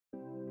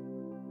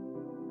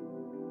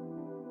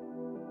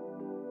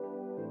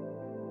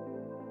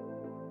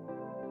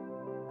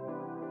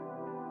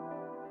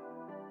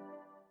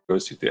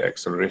velocity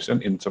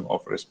acceleration in terms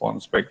of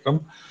response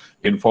spectrum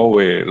in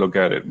four-way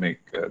logarithmic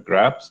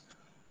graphs,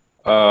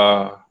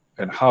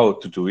 and how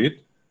to do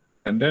it.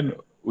 And then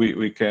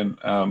we can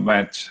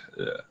match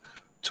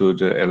to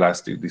the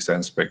elastic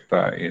design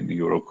spectra in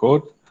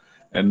Eurocode.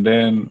 And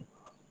then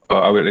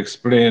I will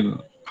explain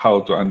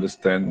how to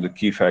understand the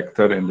key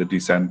factor and the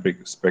design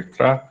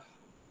spectra,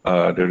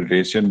 the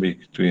relation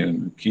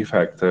between key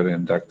factor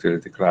and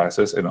ductility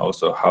classes, and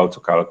also how to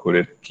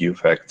calculate Q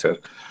factor.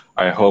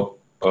 I hope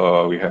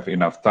we have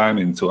enough time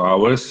in 2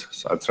 hours,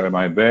 so I'll try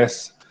my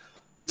best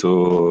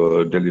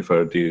to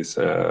deliver these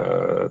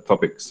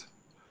topics.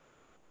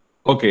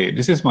 Okay,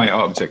 this is my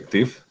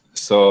objective.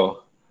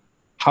 So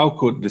how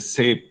could the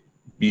shape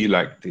be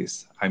like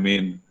this? I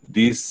mean,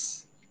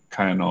 this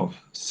kind of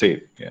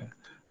shape, yeah,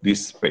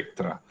 this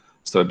spectra.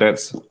 So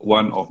that's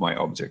one of my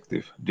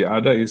objectives. The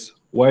other is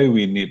why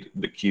we need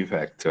the key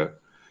factor.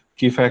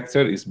 Key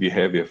factor is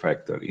behavior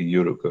factor in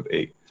Eurocode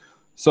 8.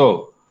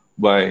 So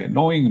by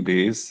knowing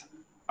this,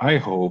 I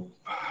hope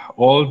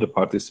all the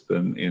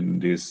participants in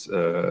this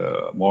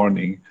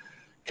morning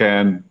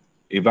can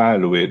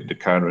evaluate the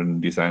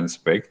current design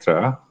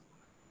spectra,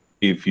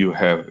 if you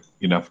have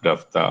enough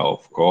data,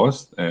 of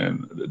course,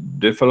 and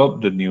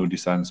develop the new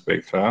design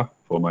spectra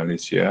for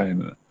Malaysia,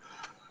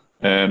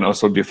 and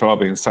also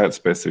developing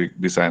site-specific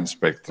design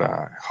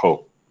spectra, I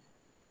hope.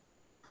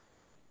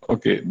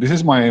 Okay, this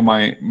is my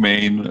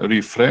main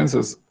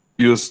references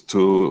used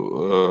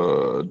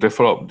to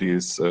develop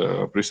these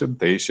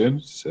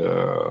presentations.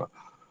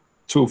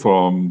 Two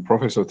from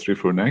Professor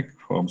Trifunek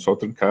from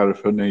Southern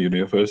California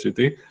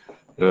University.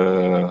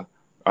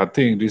 I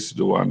think this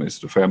one is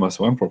the famous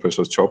one,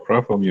 Professor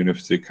Chopra from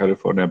University of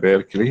California,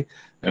 Berkeley.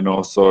 And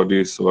also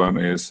this one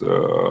is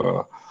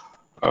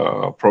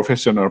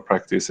professional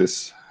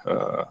practices,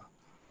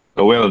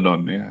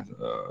 well-known, yeah,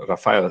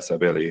 Rafael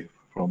Sabelli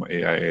from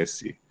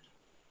AISC.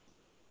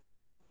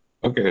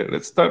 Okay,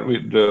 let's start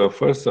with the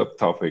first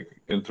subtopic,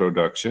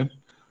 introduction.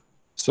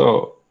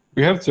 So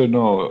we have to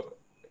know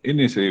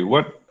initially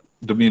what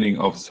the meaning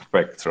of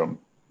spectrum.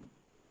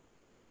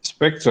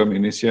 Spectrum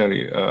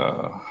initially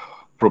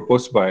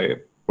proposed by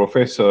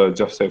Professor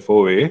Joseph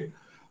Fouet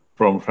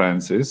from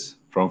France.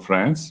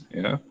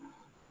 Yeah.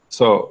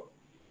 So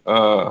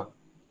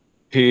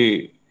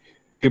he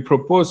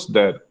proposed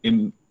that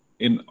in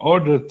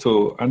order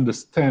to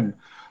understand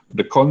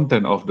the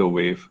content of the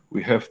wave,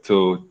 we have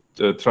to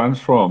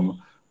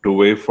transform the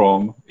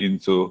waveform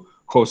into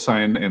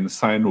cosine and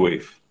sine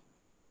wave.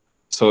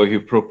 So he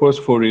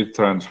proposed Fourier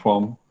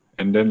transform,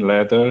 and then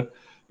later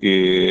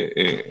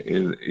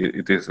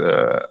it is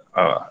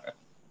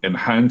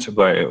enhanced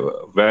by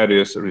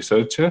various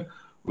researchers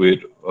with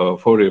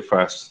Fourier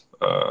fast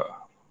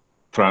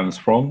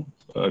transform,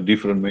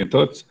 different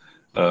methods,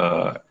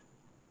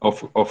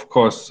 of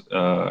course,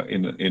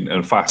 in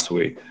a fast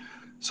way.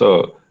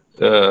 So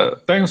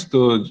thanks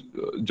to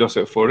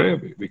Joseph Fourier,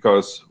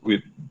 because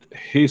with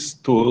his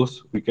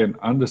tools we can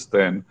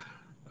understand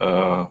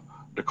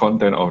the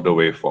content of the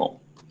waveform.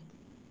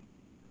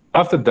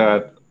 After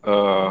that,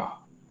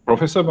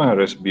 Professor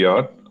Mares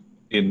Biot,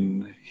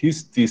 in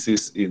his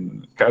thesis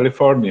in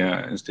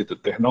California Institute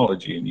of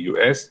Technology in the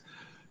US,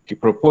 he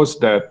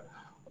proposed that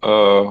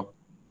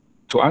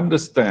to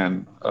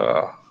understand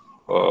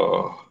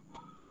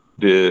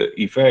the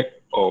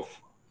effect of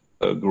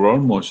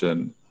ground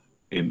motion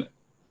in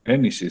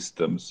any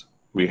systems,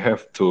 we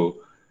have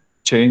to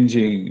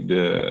changing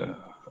the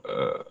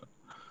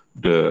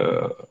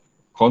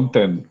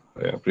content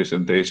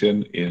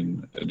presentation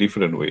in a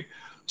different way.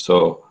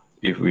 So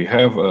if we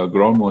have a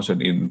ground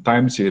motion in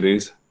time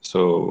series,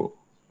 so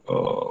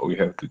we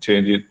have to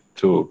change it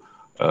to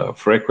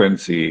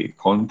frequency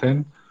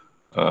content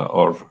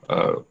or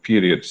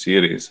period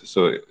series.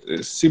 So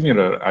a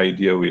similar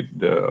idea with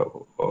the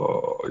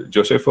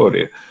Joseph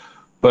Fourier,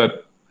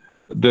 but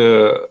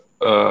the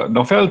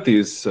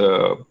novelties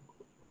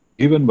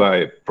given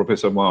by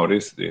Professor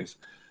Maurice,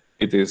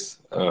 it is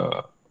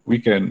we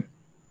can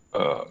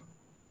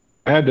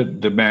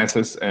add the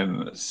masses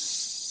and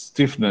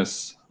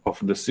stiffness of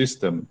the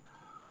system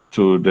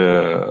to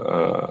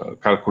the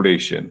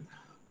calculation.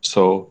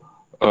 So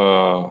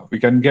we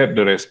can get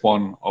the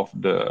response of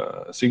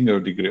the single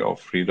degree of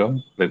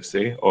freedom, let's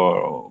say,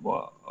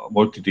 or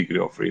multi-degree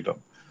of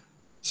freedom.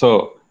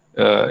 So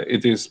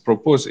it is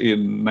proposed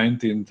in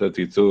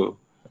 1932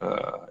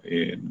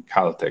 in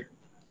Caltech.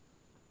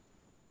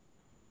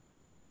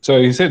 So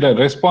he said that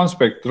response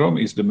spectrum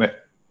is the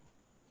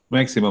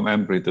maximum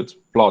amplitude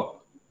plot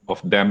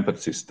of damped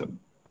system.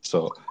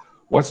 So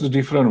what's the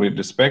difference with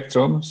the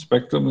spectrum?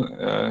 Spectrum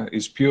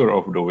is pure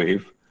of the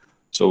wave.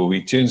 So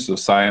we change to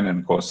sine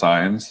and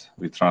cosines,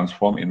 we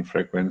transform in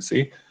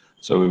frequency.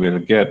 So we will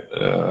get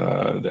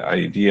the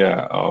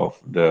idea of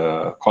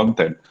the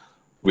content.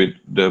 With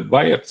the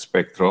Biot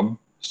spectrum,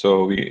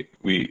 so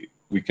we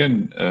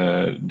can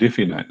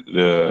define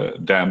the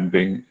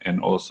damping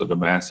and also the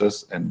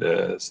masses and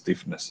the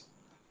stiffness.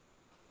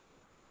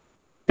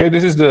 Okay,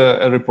 this is the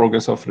early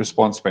progress of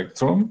response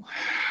spectrum.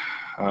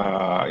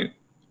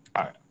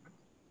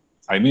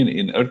 I mean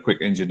in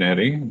earthquake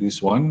engineering,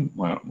 this one,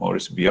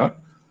 Maurice Biot,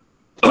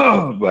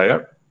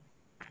 Bayard.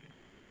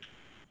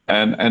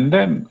 And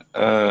then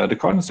the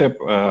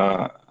concept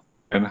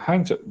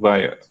enhanced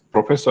by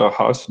Professor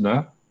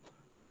Hausner.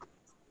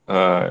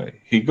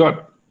 He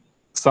got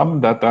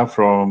some data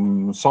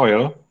from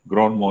soil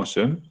ground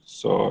motion,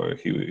 so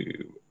he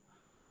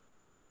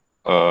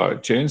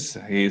changed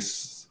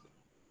his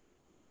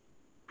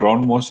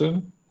ground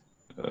motion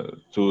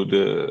to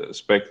the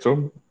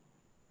spectrum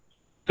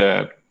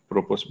that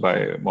proposed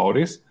by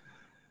Maurice.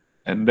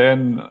 And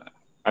then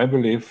I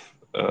believe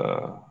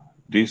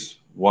this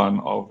one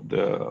of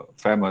the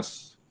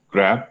famous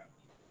graph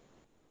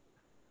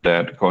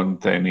that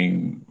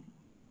containing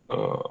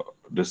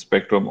the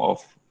spectrum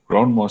of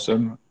ground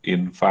motion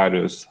in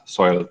various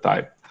soil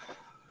type.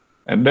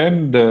 And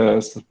then the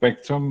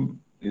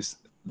spectrum is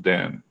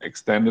then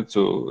extended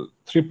to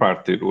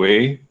tripartite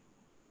way.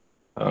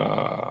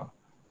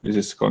 This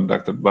is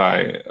conducted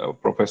by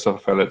Professor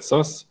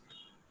Feletsos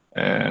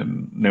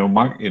and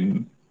Neumark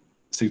in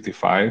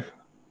 1965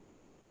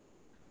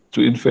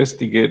 to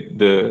investigate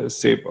the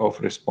shape of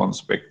response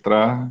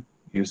spectra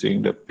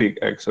using the peak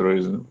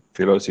acceleration,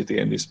 velocity,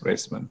 and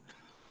displacement.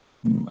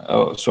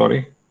 Oh,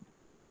 sorry.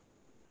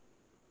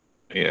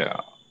 Yeah,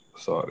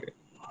 sorry.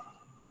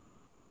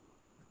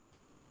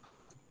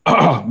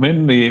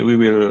 Mainly, we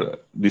will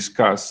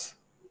discuss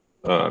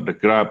the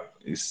graph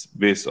is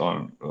based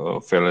on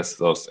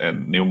Feletsos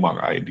and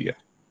Neumark idea.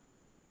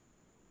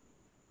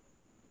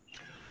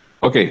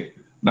 Okay,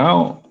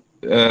 now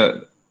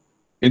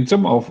in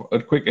terms of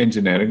earthquake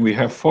engineering, we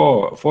have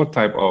four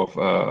type of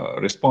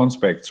response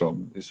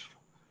spectrum.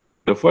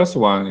 The first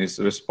one is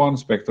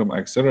response spectrum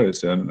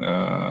acceleration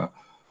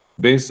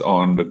based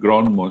on the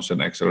ground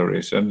motion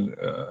acceleration.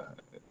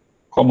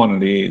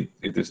 Commonly,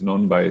 it is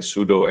known by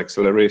pseudo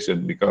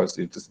acceleration because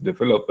it is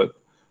developed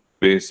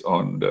based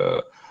on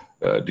the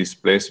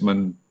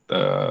displacement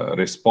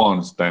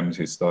response times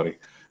history.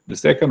 The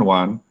second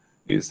one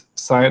is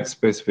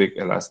site-specific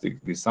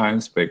elastic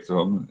design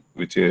spectrum,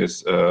 which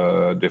is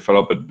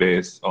developed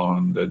based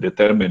on the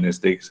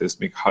deterministic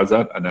seismic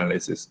hazard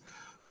analysis.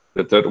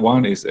 The third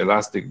one is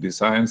elastic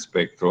design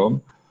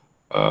spectrum.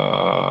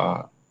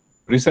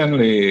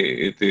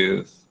 Recently, it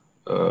is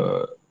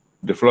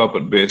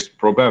developed based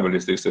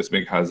probabilistic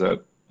seismic hazard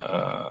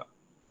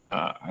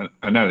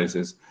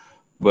analysis,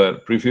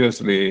 but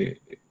previously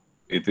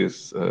it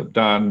is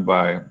done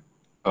by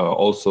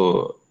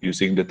also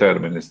using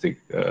deterministic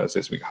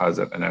seismic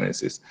hazard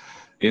analysis.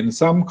 In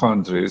some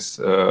countries,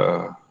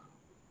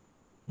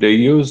 they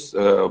use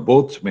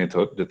both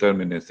method,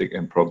 deterministic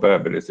and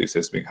probabilistic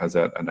seismic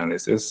hazard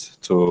analysis,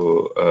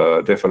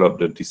 to develop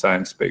the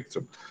design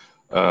spectrum.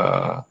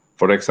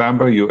 For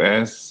example,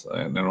 US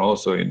and then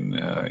also in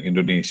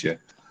Indonesia.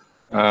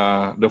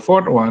 The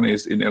fourth one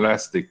is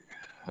inelastic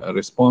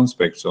response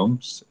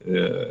spectrums.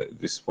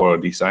 This for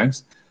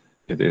designs.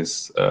 It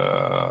is,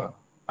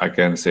 I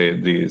can say,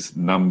 this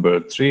number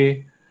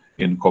 3.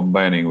 In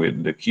combining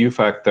with the Q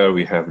factor,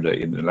 we have the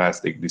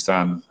inelastic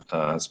design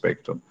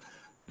spectrum.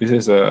 This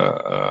is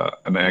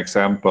an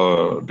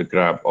example, the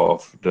graph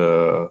of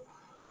the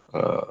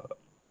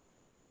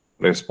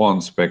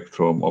response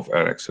spectrum of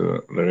air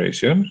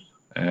acceleration.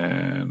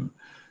 And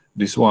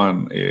this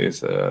one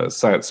is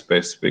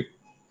site-specific.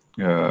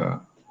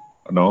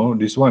 No,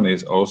 this one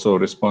is also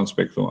response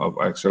spectrum of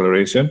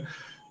acceleration.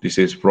 This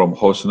is from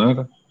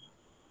Hausner,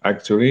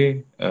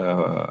 actually,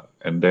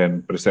 and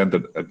then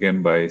presented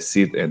again by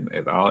Sid and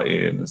et al.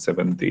 In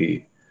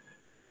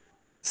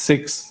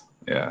 1976.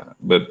 Yeah,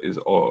 but is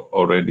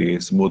already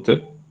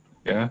smoothed.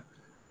 Yeah,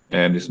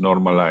 and is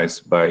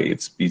normalized by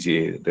its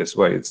PGA. That's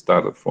why it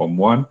started from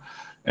 1.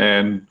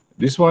 And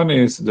this one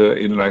is the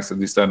inelastic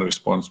design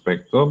response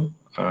spectrum,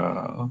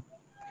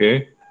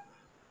 okay,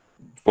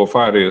 for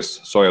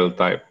various soil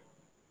type.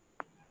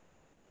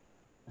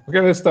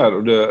 Okay, let's start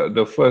with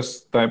the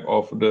first type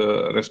of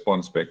the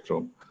response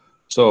spectrum.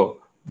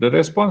 So the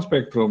response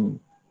spectrum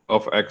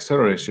of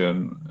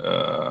acceleration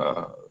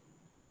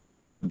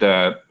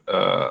that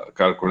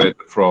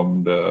calculated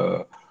from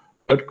the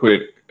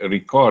earthquake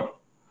record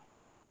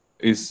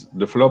is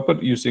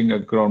developed using a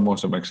ground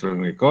motion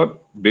acceleration record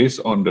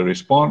based on the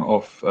response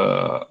of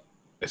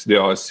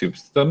SDR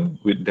system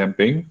with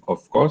damping,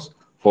 of course,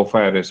 for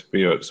various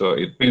periods. So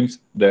it means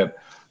that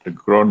the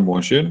ground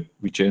motion,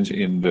 we change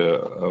in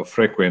the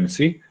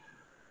frequency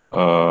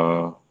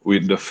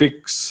with the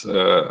fixed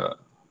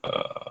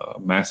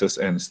masses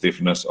and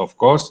stiffness, of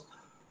course,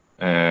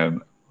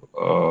 and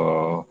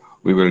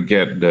we will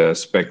get the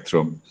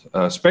spectrum.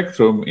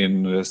 Spectrum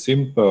in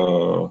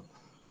simple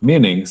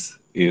meanings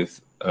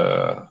is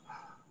a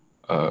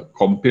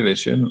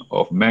compilation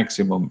of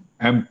maximum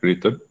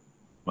amplitude,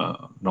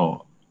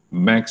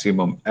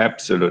 maximum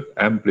absolute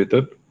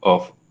amplitude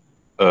of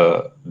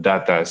a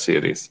data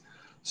series.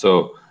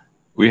 So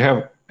we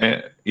have,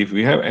 if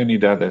we have any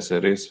data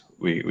series,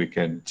 we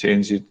can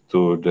change it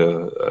to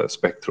the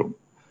spectrum.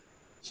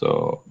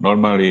 So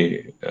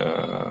normally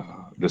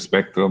the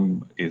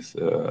spectrum is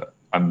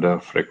under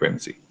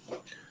frequency.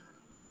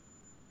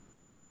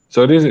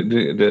 So this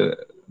is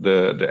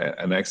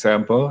an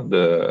example,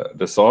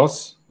 the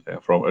source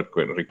from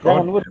earthquake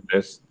record,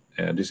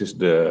 and this is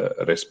the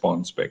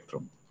response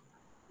spectrum.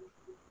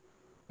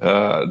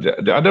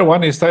 The other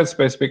one is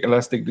site-specific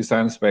elastic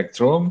design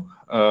spectrum.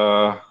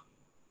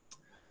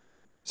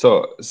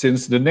 So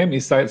since the name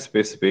is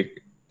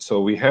site-specific,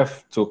 so we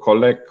have to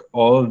collect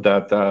all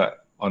data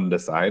on the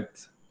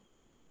site,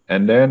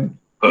 and then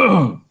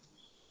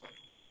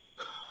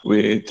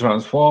we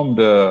transform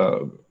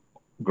the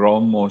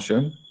ground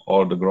motion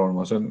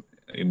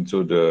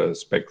into the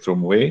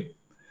spectrum way,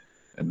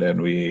 and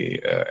then we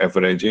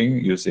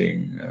averaging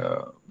using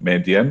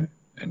median,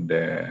 and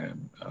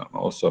then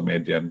also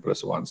median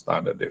plus 1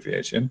 standard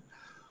deviation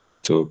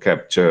to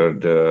capture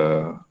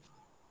the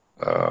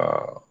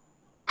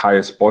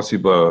highest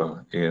possible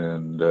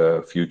in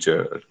the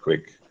future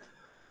earthquake.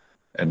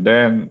 And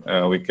then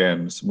we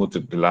can smooth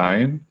the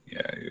line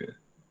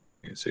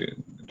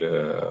using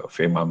the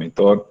FEMA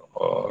method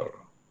or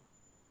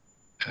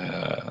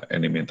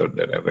any method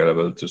that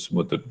available to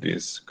smooth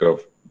this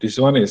curve. This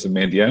one is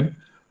median.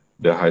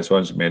 The highest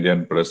one is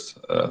median plus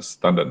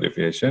standard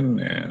deviation,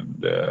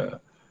 and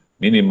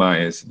minima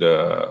is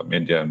the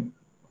median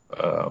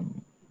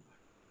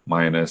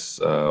minus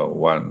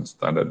 1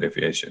 standard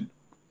deviation.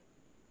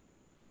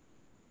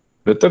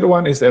 The third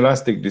one is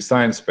elastic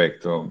design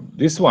spectrum.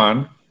 This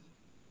one,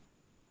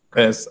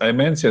 as I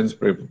mentioned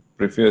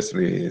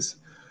previously, is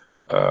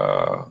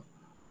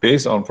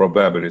based on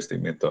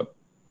probabilistic method.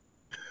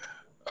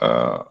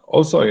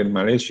 Also in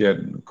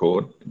Malaysian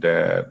code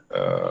that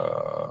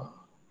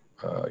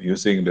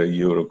using the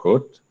Euro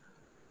code,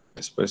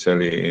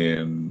 especially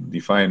in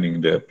defining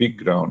the peak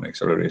ground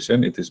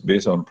acceleration, it is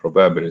based on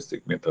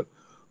probabilistic method.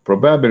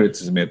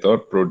 Probabilistic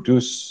method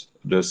produce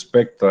the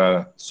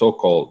spectra,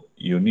 so-called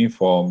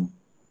uniform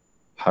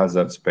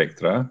hazard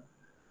spectra,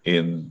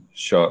 in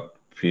short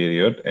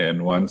period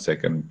and 1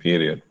 second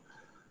period.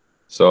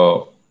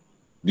 So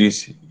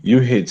this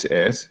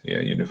UHS,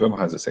 uniform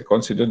hazard,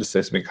 consider the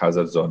seismic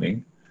hazard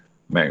zoning,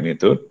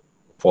 magnitude,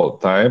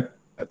 fault type,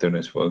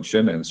 attenuation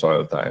function, and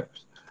soil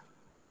types.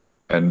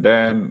 And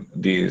then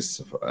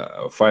this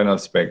final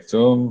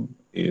spectrum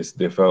is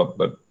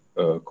developed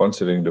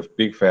considering the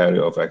peak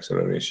value of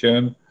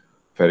acceleration,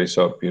 very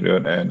short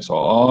period, and so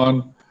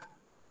on.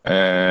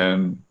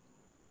 And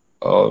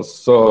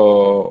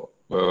also,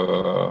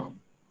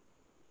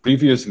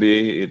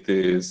 previously, it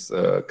is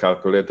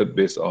calculated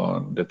based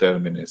on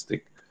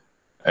deterministic,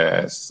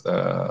 as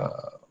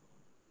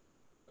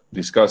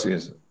discussed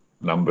in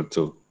number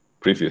 2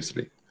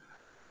 previously.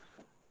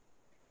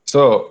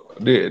 So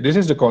this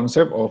is the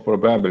concept of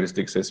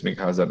probabilistic seismic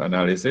hazard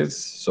analysis.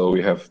 So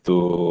we have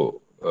to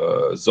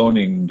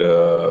zoning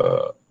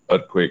the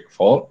earthquake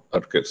fault,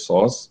 earthquake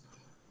source,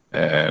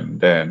 and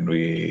then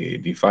we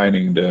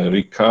defining the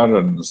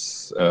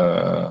recurrence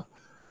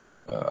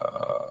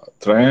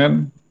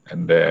trend,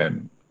 and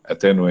then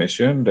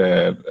attenuation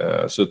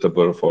that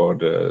suitable for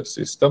the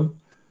system.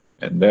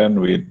 And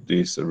then with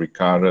this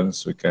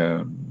recurrence, we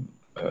can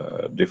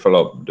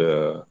develop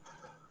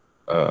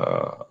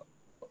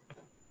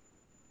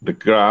the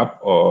graph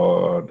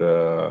or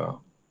the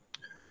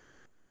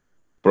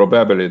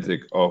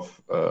probability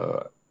of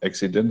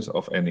accidents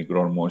of any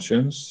ground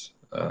motions.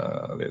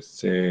 Let's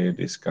say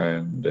this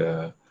kind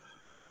of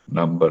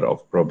number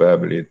of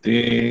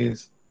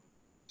probabilities.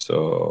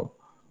 So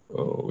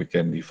we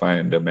can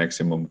define the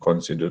maximum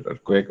considered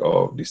earthquake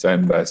of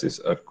design basis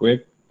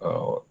earthquake,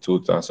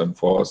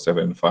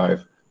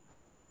 2004-75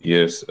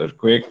 years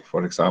earthquake,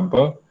 for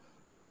example.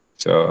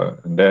 So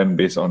and then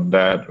based on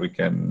that, we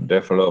can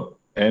develop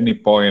any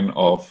point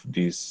of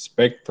this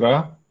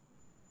spectra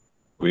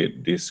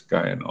with this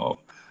kind of.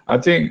 I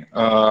think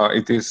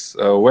it is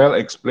well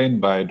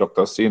explained by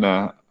Dr.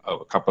 Sina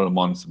a couple of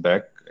months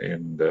back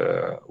in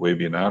the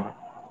webinar.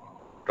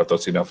 Dr.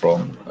 Sina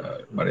from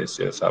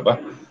Malaysia, Sabah.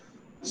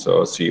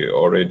 So she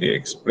already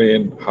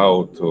explained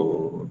how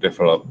to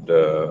develop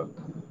the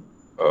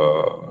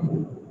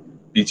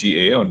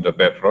PGA on the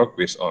bedrock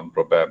based on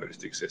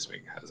probabilistic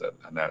seismic hazard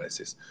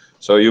analysis.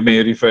 So you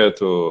may refer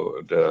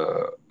to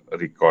the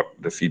record,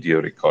 the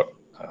video record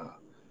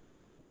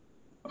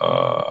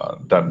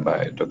done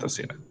by Dr.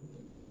 Sina.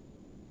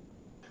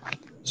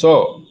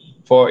 So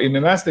for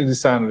inelastic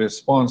design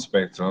response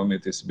spectrum,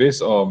 it is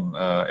based on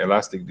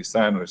elastic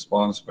design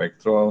response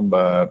spectrum,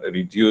 but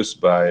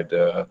reduced by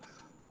the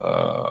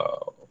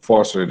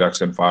force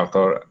reduction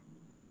factor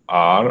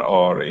R,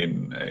 or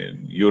in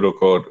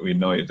Eurocode, we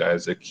know it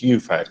as a Q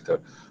factor.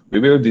 We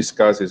will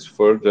discuss this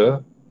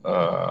further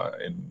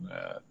in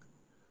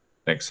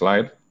next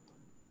slide.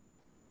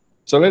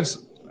 So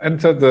let's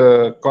enter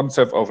the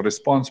concept of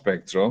response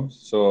spectrum.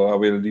 So I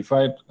will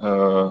divide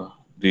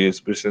this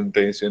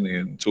presentation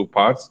in 2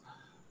 parts.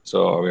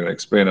 So I will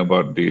explain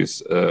about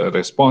this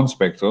response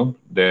spectrum.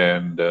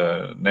 Then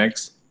the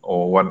next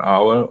 1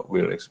 hour,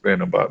 we'll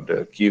explain about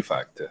the Q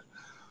factor.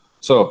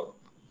 So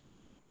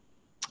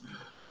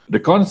the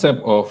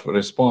concept of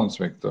response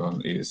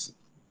spectrum is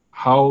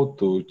how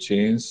to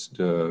change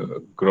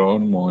the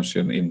ground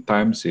motion in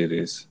time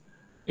series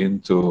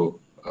into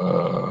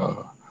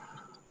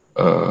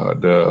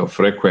the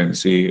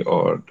frequency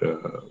or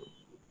the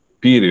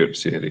period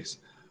series.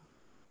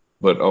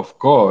 But of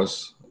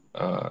course,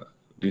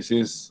 this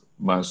is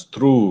must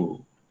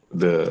through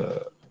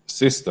the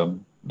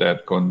system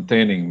that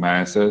containing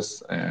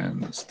masses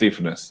and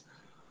stiffness.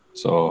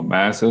 So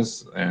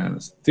masses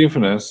and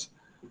stiffness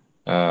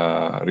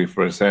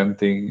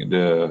representing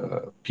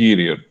the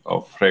period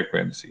of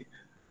frequency.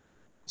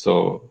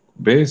 So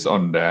based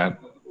on that,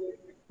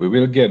 we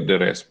will get the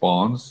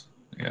response,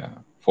 yeah,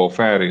 for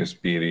various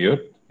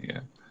period.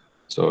 Yeah.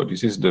 So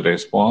this is the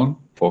response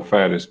for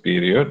various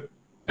period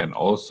and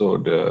also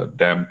the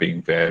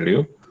damping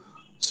value.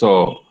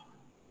 So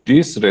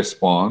this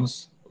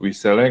response, we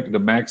select the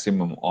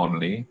maximum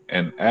only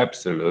and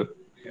absolute,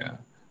 yeah,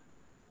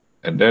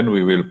 and then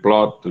we will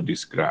plot to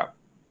this graph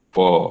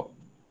for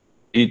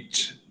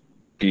each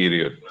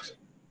period.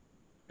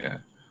 Yeah.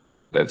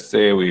 Let's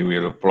say we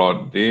will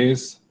plot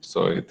this,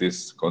 so it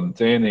is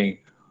containing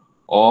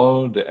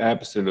all the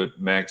absolute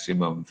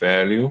maximum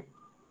value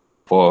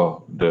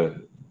for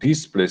the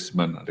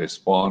displacement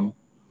response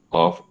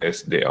of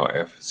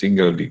SDLF,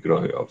 single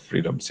degree of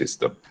freedom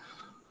system.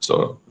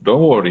 So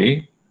don't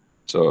worry.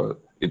 So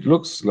it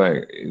looks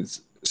like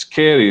it's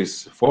scary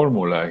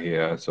formula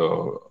here.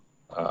 So,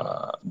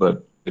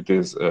 but it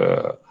is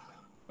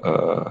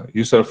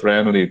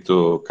user-friendly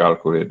to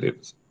calculate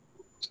it.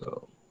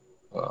 So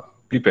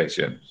be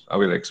patient. I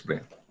will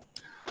explain.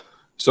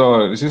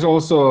 So this is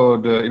also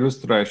the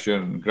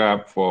illustration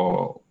graph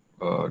for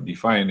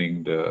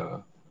defining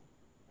the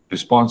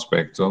response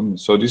spectrum.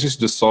 So this is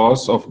the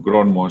source of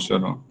ground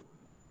motion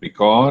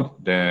record.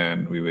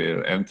 Then we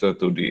will enter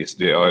to the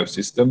SDLF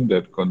system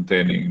that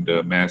containing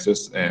the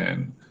masses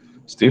and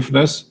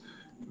stiffness.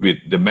 With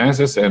the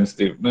masses and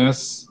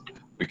stiffness,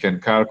 we can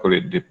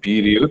calculate the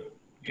period.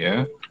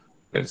 Yeah.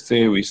 Let's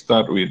say we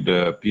start with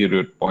the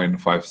period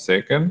 0.5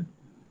 second.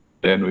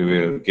 Then we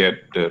will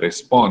get the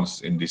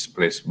response in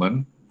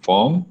displacement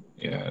form.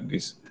 Yeah,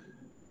 this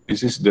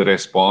is the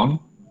response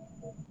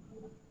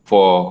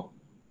for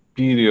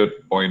period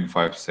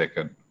 0.5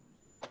 second.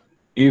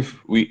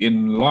 If we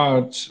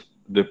enlarge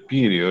the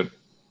period,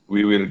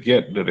 we will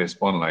get the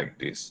response like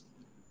this.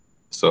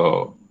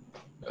 So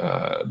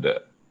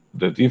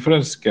the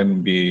difference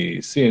can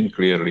be seen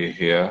clearly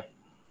here.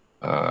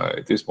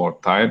 It is more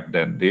tight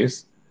than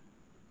this.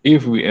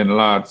 If we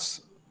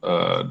enlarge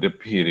the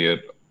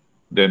period,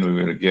 then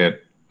we will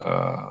get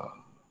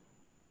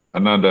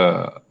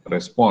another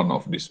response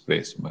of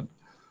displacement.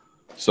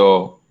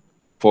 So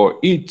for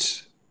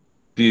each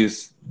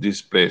this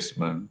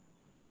displacement,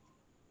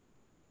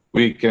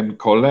 we can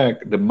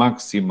collect the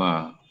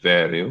maxima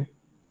value.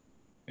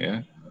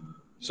 Yeah.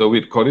 So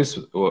with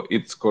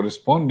its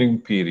corresponding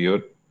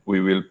period,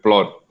 we will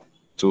plot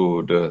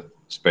to the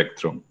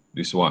spectrum,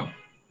 this one,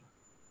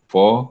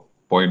 for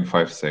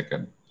 0.5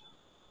 second.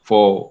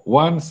 For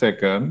 1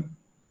 second,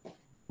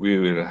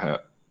 we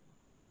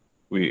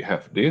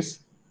have this,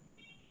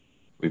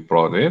 we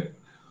plot it.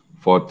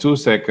 For 2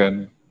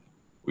 seconds,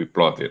 we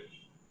plot it.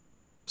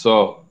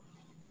 So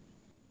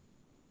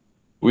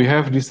we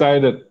have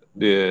decided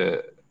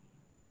the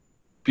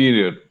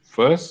period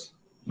first,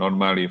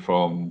 normally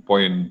from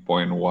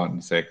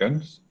 0.1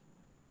 seconds,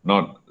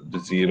 not the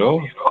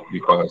 0,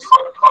 because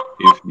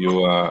if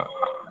you are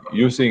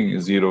using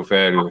 0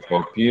 value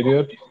for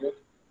period,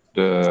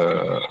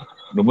 the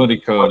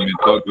numerical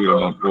method will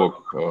not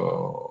work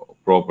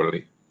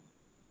properly.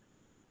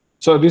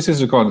 So this is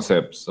the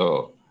concept.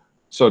 So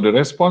the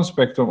response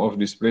spectrum of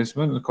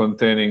displacement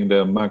containing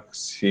the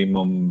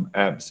maximum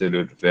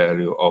absolute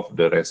value of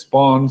the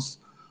response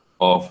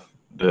of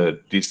the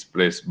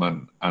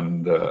displacement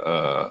and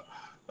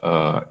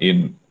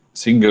in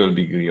single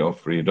degree of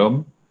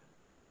freedom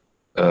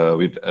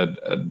with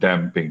a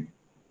damping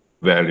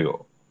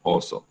value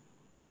also.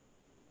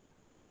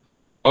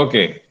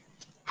 Okay,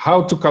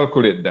 how to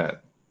calculate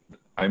that?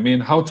 I mean,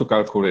 how to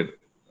calculate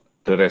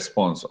the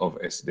response of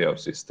SDLF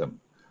system.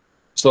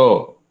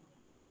 So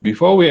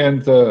before we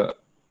enter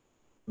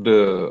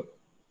the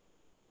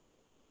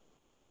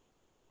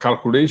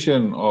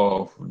calculation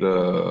of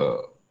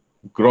the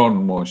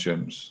ground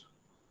motions,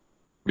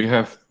 we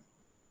have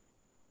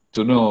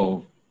to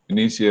know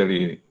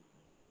initially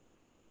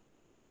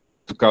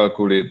to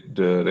calculate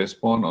the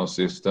response of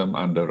system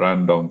under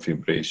random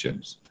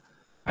vibrations.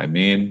 I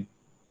mean,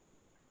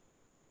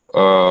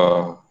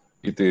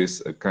 it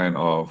is a kind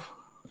of,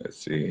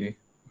 let's see,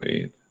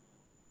 wait.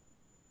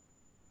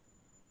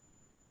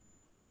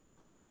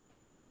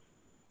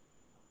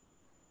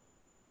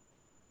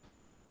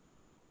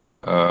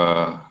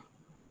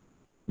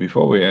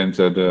 Before we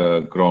enter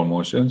the ground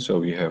motion, so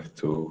we have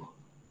to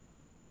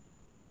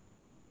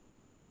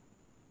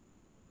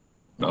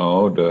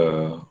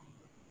know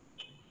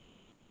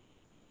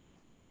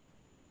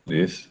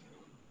this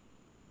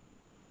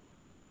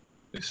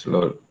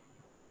load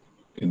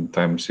in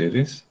time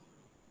series.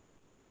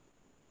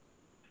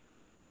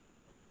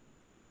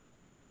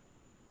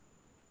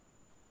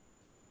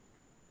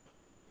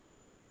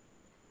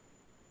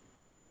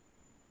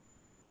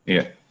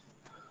 Yeah.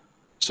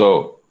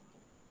 So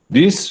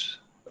this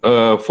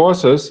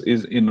Forces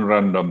is in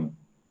random,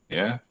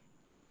 yeah.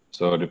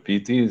 So the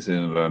PT is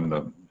in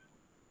random.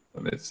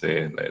 So let's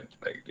say like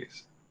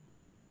this.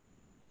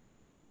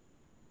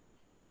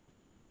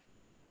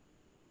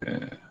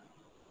 Yeah.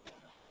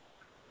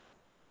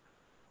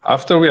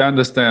 After we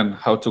understand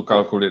how to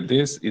calculate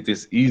this, it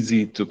is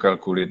easy to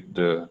calculate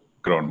the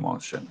ground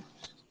motion.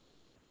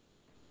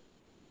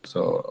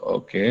 So,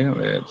 okay,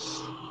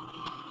 let's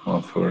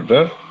move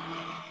further.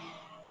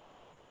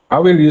 I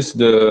will use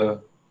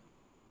the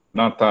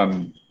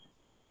Nathan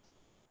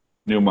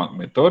Newmark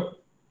method.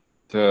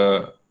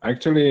 The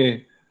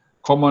actually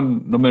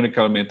common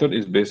numerical method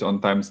is based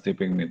on time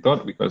stepping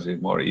method because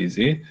it's more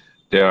easy.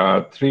 There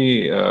are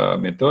three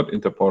methods: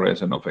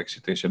 interpolation of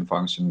excitation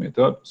function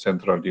method,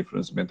 central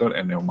difference method,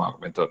 and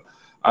Newmark method.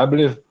 I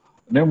believe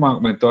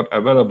Newmark method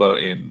available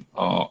in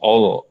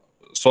all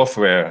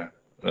software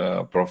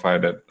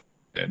provided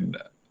in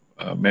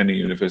many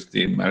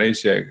universities in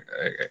Malaysia,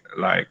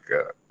 like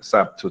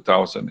SAP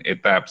 2000,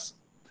 ETAPS,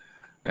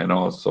 and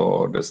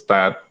also the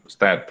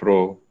Stat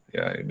Pro,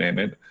 yeah, you name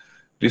it.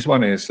 This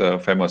one is a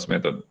famous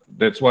method.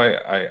 That's why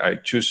I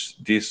choose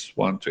this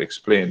one to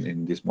explain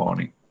in this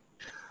morning.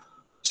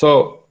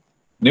 So,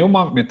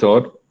 Newmark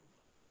method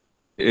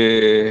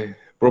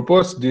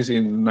proposed this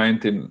in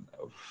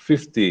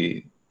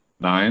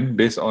 1959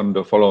 based on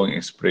the following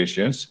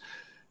expressions.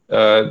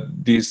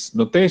 This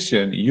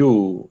notation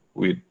U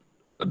with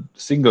a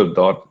single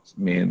dot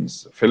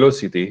means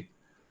velocity,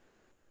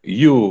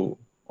 U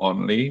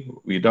only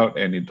without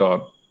any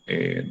dot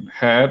in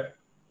head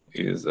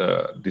is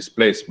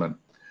displacement.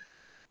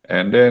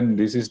 And then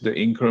this is the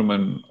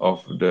increment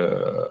of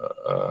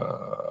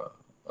the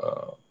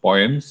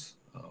points.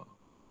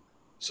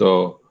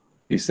 So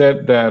he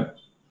said that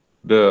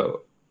the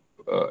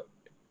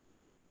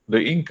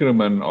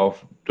increment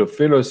of the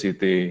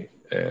velocity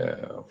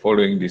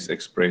following these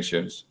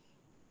expressions,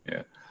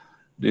 yeah,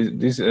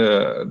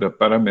 the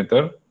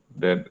parameter,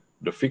 that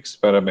the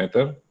fixed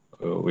parameter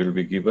will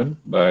be given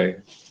by,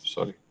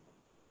 sorry.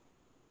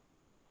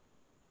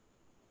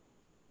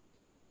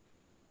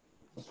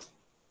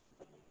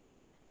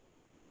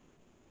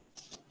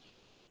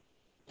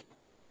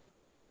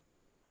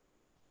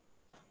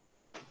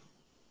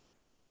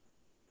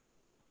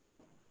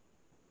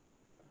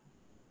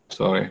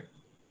 Sorry.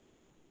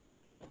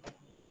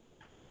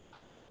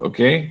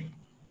 Okay.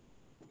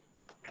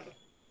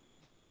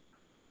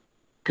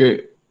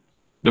 Okay.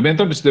 The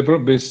method is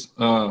developed based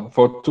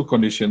for two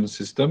condition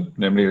system,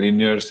 namely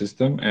linear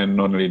system and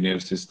non-linear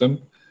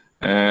system.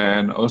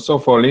 And also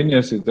for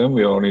linear system,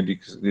 we already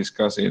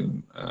discussed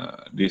in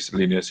this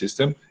linear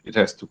system. It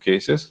has two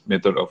cases: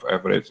 method of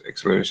average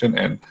acceleration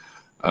and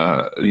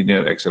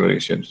linear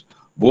accelerations.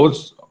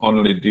 Both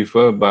only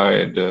differ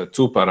by the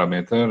two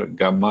parameters,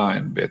 gamma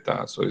and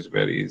beta, so it's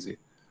very easy.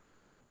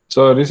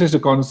 So this is the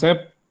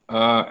concept.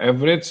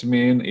 Average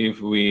mean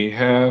if we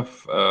have,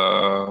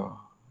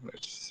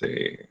 let's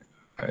say,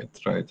 I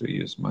try to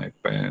use my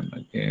pen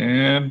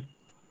again.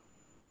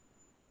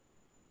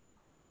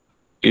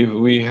 If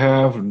we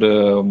have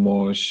the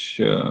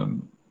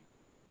motion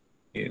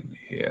in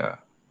here,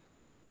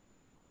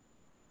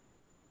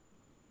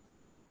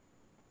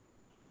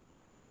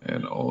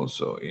 and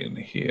also in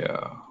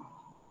here.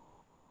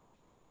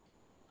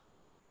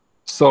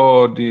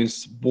 So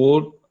this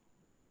bold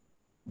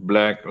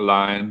black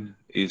line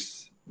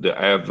is the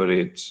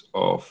average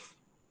of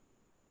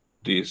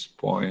this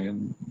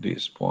point,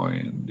 this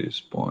point,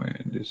 this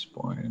point, this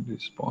point,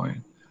 this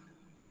point,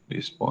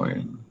 this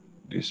point,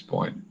 this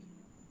point,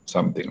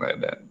 something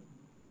like that.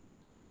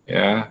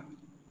 Yeah.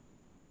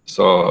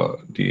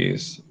 So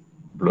this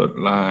bold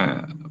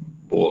line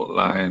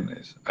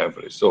is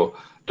average. So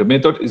the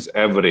method is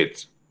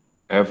average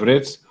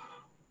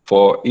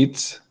for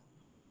each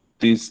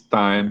this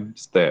time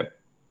step,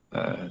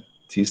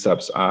 t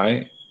subs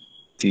I,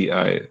 t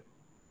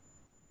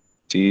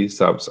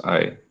subs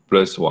I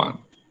plus 1.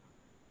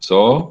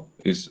 So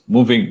it's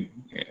moving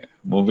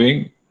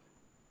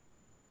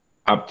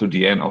up to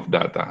the end of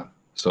data.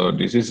 So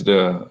this is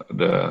the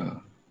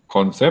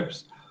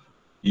concepts.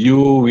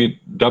 U with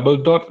double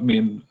dot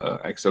mean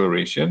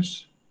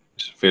accelerations,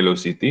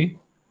 velocity,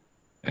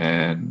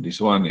 and this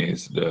one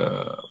is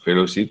the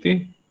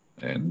velocity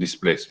and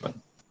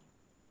displacement.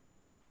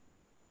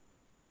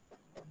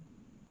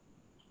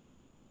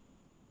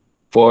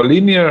 For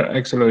linear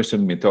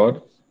acceleration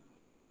method,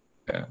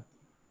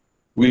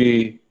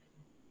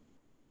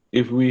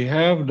 if we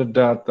have the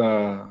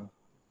data,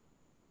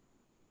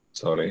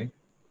 sorry.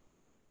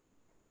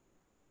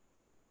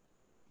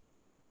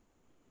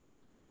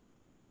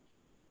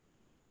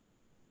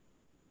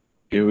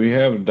 If we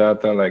have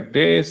data like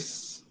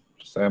this,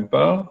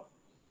 sample,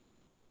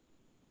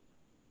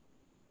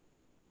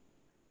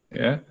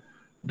 yeah,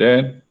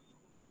 then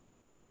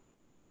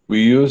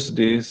we use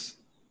this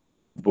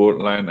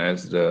bold line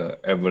as the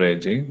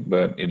averaging,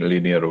 but in a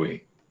linear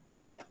way.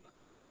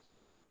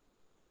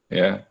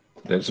 Yeah,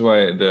 that's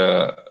why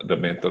the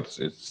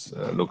methods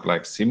look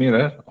like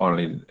similar,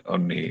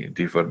 only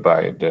differed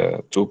by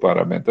the two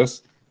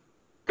parameters,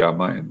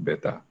 gamma and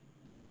beta.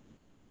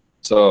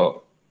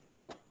 So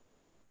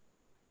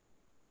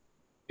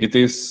it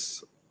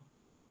is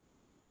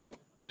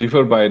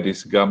differed by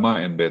this gamma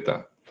and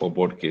beta for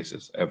both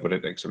cases,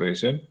 average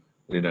acceleration,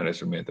 linear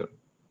acceleration method.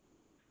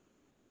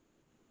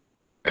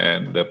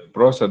 And the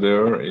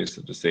procedure is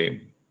the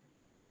same.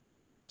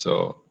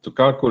 So to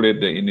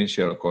calculate the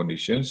initial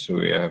conditions,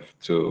 we have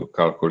to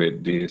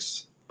calculate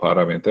this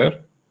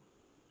parameter.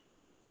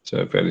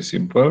 So very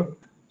simple.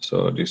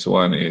 So this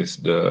one is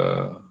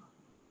the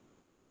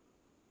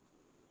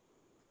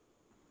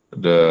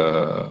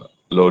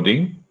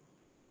loading.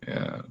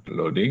 Yeah, the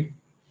loading.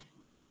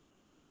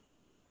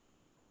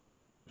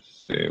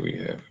 Say we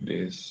have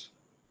this.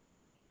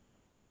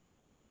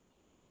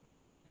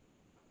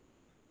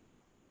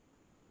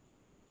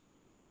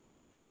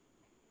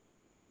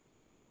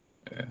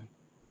 Yeah.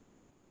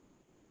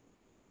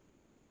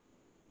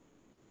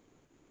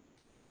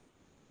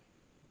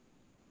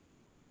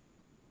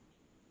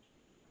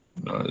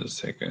 Another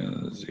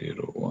second,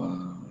 0,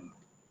 1.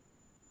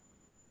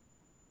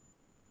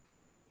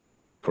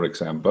 For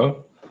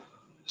example,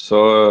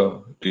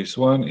 so this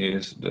one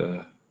is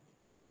the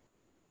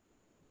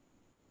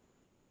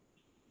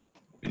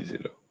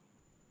B0.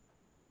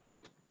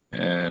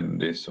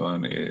 And this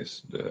one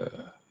is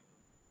the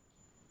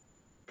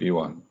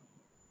P1.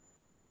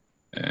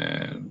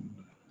 And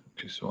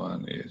this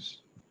one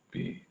is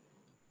B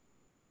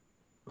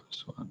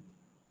plus 1.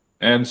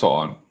 And so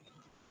on.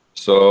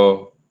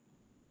 So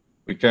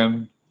we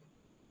can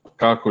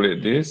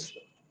calculate this.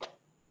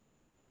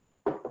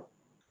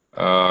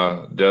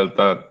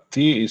 Delta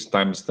T is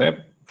time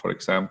step. For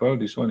example,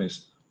 this one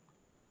is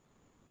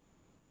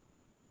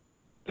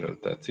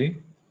delta T.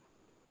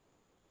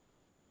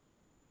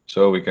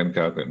 So we can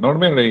calculate.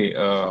 Normally,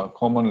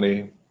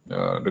 commonly,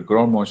 the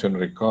ground motion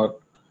record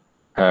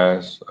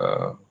has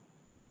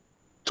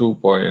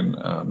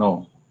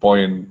 0.02,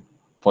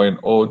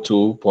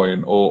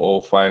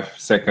 0.005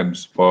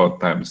 seconds for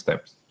time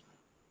steps.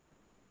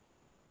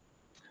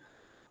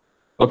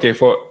 Okay,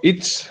 for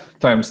each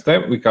time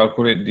step, we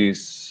calculate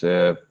this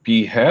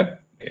P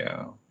hat,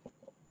 yeah,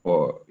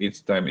 for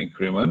each time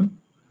increment.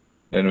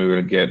 Then we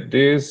will get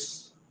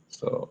this.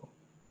 So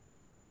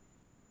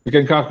you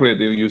can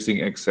calculate it using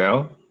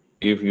Excel.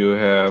 If you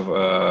have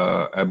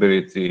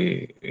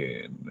ability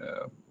in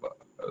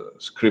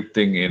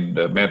scripting in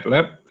the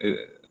MATLAB,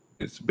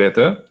 it's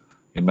better.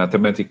 In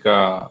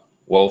Mathematica,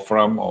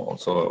 Wolfram,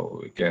 also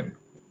we can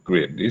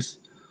create this.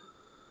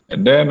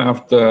 And then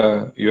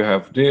after you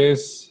have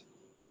this,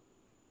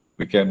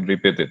 we can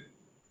repeat it.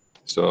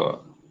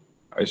 So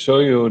I show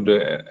you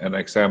an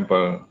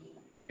example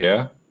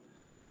here.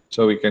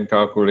 So we can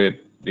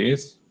calculate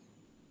this.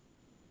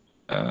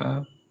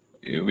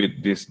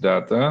 With this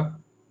data,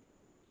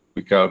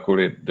 we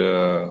calculate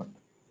the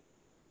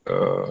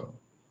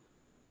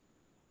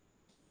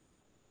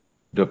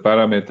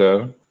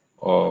parameter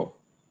of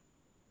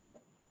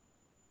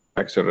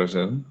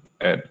acceleration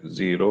at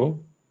 0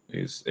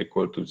 is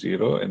equal to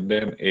 0, and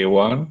then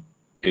A1,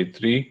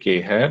 A3,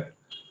 K hat,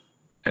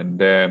 and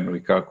then we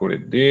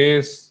calculate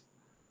this,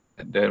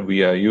 and then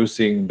we are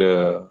using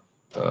the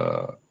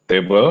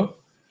table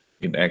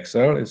in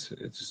Excel.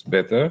 It's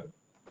better,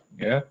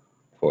 yeah.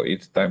 For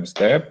each time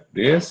step,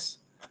 this.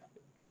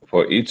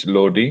 For each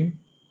loading,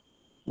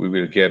 we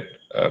will get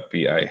a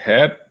PI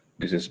hat.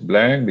 This is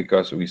blank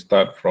because we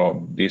start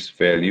from this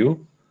value.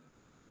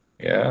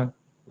 Yeah,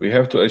 we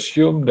have to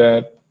assume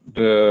that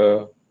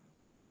the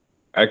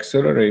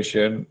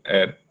acceleration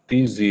at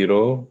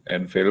T0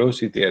 and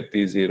velocity at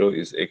T0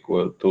 is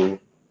equal to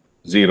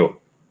 0,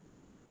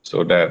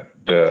 so that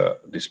the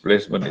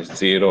displacement is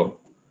 0.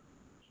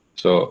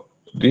 So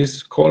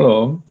this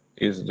column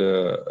is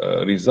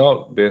the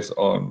result based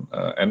on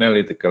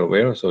analytical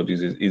value. So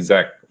this is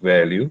exact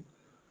value.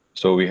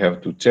 So we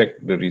have to check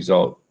the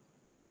result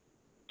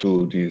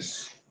to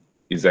this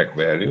exact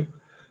value.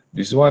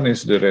 This one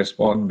is the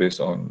response based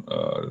on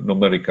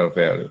numerical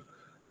value.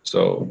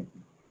 So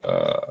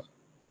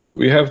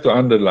we have to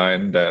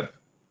underline that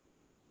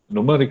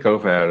numerical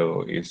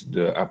value is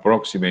the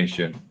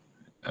approximation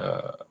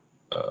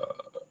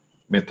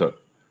method.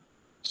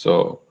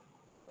 So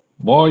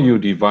more you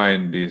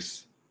define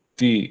this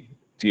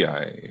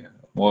TI,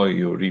 more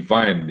you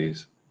refine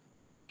this,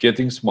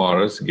 getting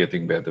smaller,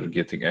 getting better,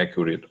 getting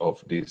accurate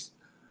of this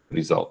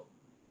result.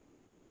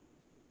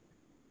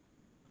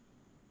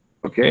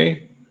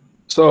 Okay,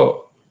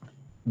 so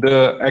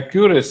the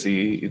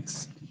accuracy,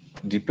 it's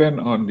depend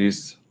on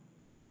this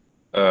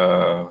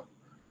the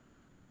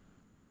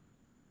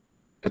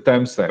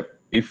time step.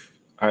 If,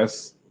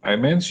 as I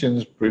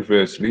mentioned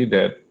previously,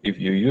 that if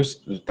you use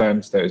the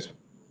time steps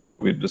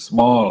with the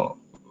small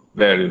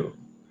value,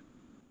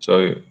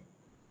 so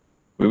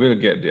we will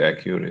get the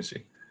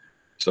accuracy.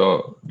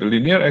 So the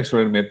linear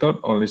acceleration method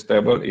only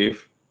stable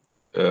if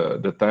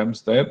the time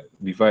step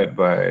divided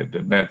by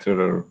the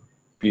natural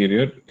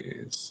period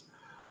is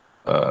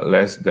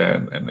less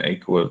than and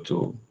equal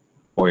to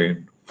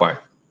 0.5.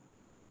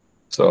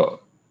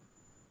 So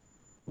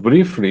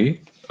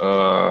briefly,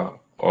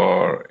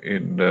 or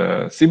in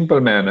the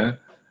simple manner,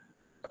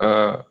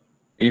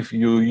 if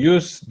you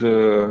use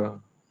the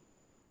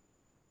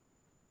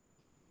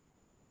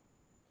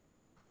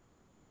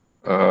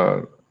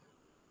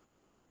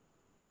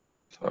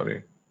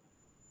sorry.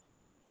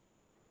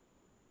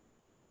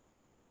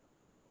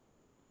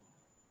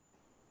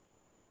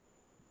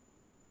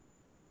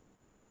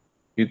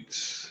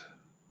 It's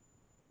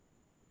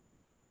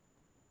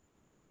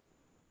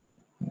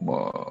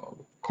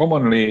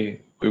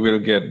commonly we will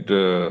get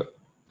the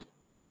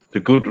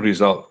good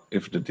result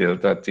if the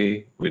delta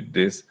t with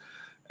this,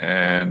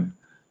 and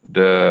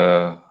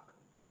the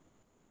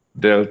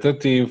delta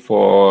t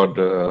for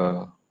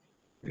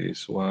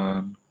this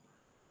one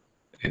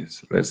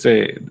is, let's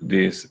say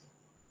this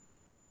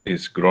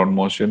is ground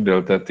motion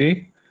delta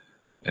t,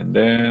 and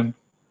then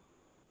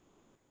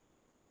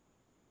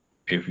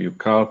if you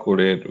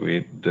calculate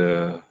with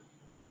the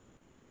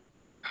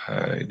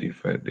I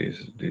divide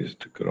this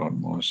the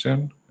ground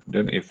motion,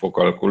 then if for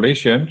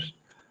calculations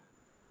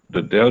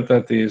the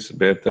delta t is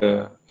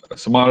better,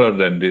 smaller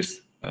than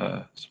this,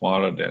 like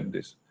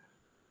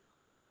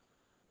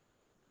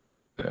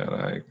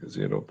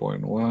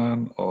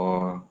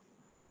 0.1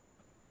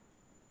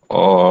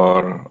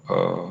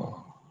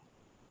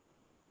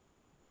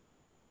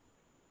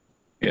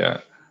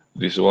 yeah,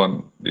 this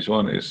one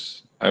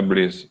is, I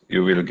believe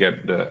you will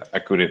get the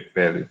accurate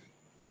value,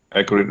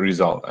 accurate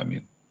result, I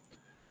mean.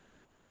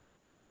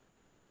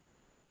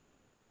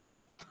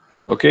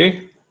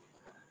 Okay,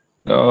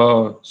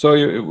 so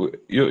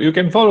you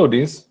can follow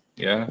this,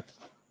 yeah,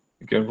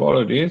 you can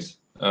follow this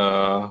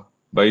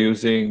by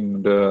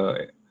using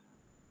the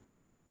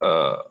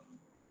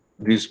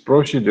this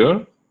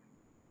procedure.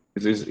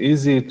 It is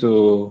easy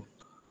to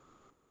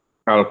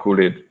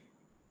calculate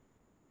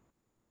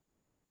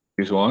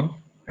this one,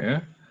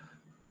 yeah,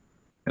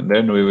 and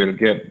then we will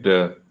get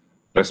the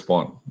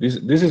response. This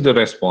is the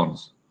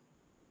response,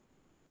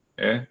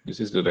 yeah, this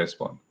is the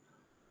response.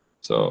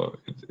 So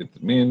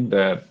it means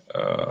that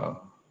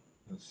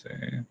let's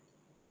say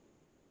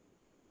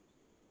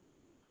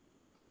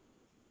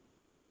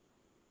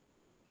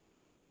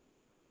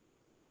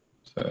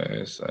so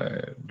as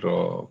I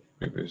draw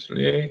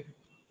previously.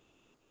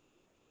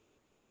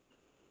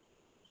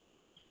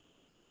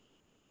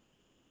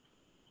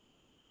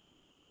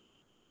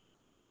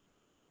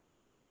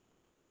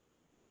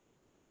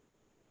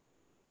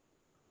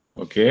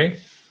 Okay,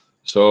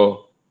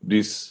 so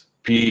this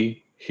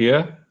P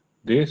here,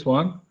 this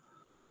one,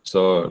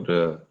 so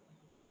the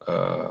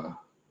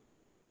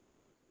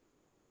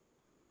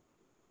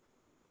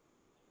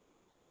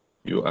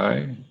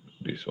UI,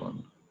 this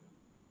one,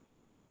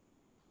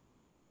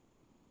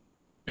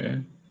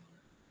 okay,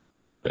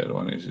 that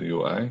one is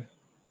UI.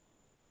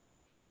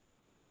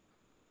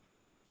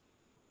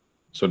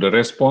 So the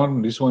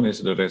response, this one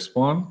is the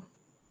response.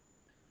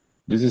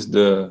 This is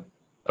the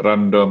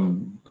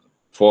random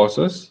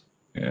forces,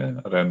 yeah,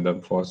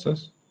 random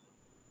forces.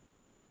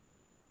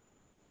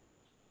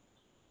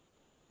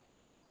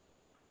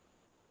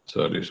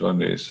 So this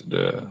one is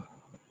the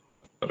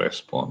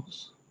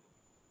response.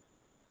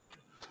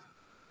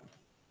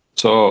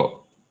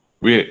 So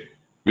we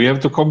have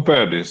to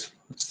compare this,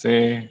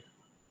 say,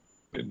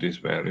 with this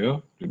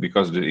value,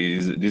 because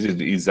this is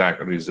the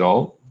exact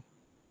result.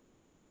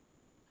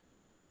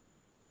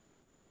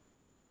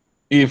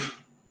 If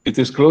it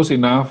is close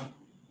enough,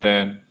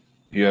 then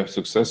you have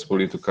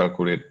successfully to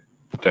calculate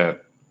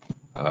that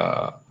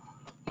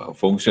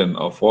function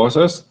of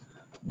forces.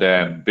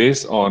 Then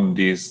based on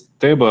this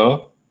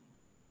table,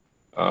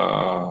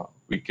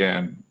 we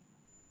can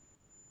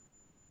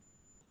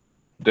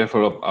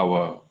develop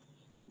our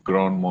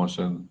ground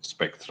motion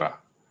spectra.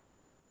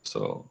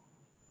 So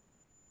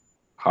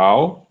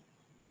how?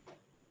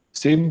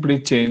 Simply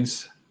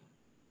change,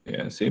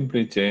 yeah,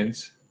 simply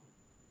change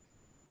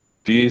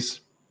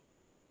this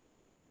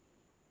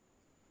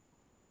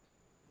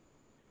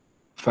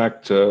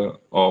factor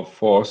of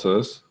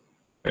forces,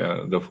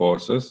 yeah, the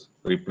forces,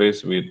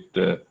 replace with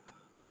the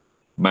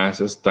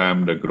masses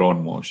times the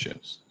ground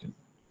motions.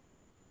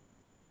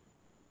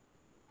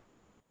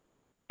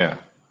 Yeah.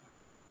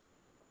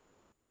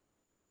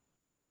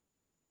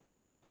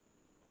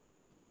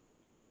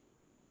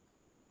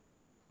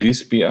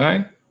 This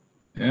PI,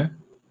 yeah.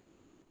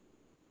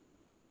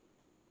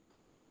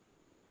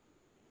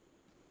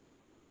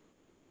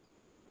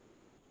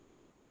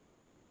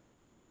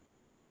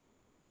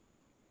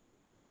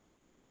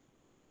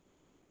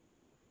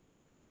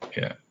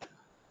 Yeah.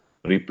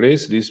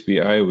 Replace this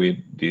PI with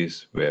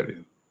this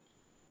value.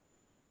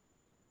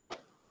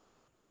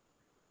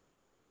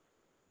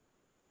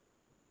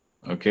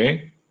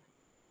 Okay.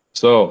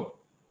 So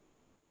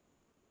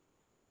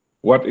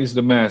what is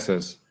the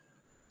masses?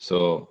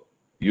 So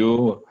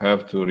you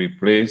have to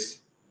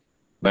replace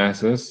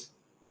masses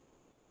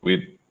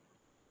with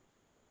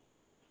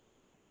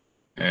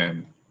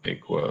m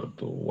equal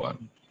to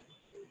 1.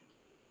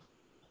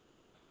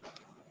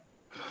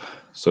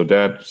 So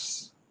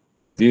that's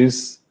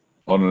this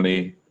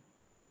only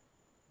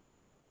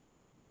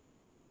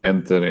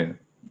entering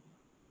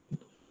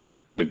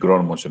the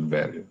ground motion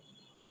value.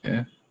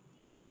 Yeah.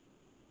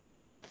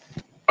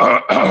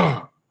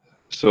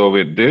 So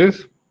with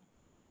this,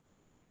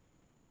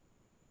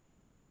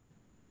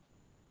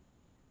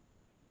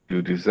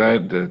 you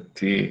decide the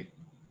T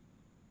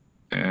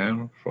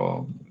and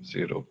from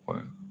 0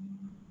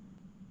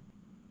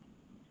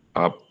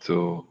 up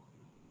to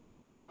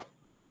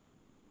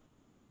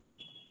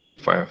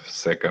 5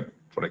 seconds,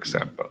 for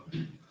example,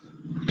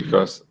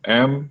 because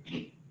M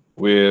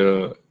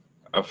will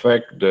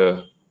affect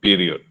the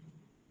period.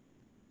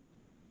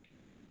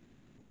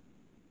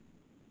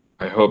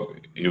 I hope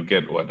you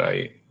get what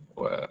I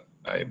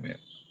meant.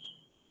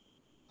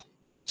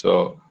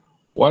 So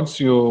once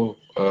you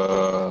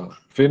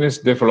finish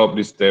develop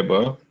this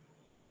table,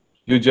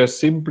 you just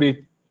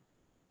simply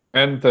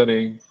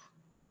entering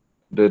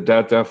the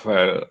data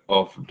file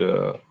of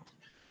the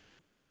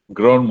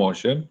ground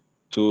motion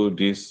to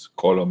this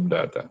column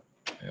data.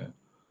 Yeah.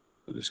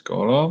 To this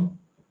column,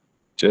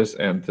 just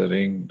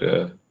entering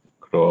the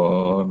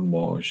ground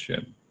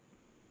motion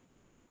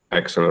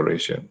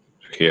acceleration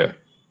here.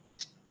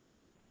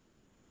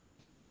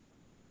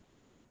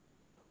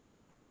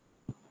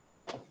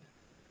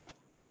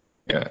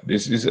 Yeah,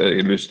 this is an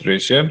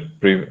illustration.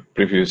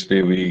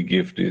 Previously, we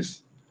give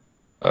this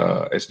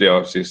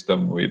SDR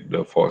system with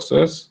the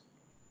forces,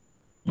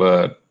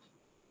 but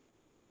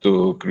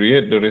to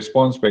create the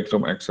response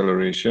spectrum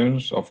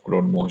accelerations of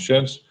ground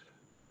motions,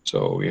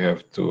 so we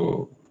have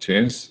to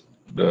change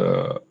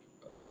a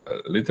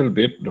little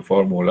bit the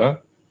formula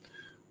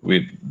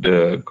with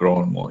the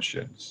ground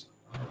motions.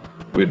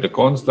 With the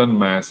constant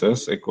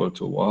masses equal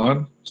to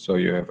 1, so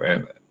you have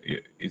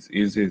it's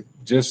easy,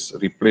 just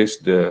replace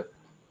the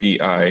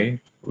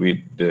PI with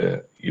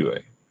the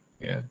UA.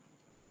 Yeah.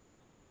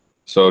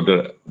 So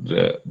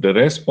the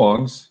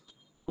response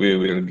we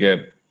will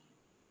get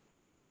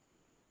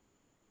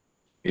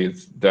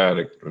is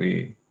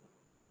directly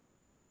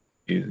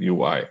is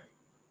UI.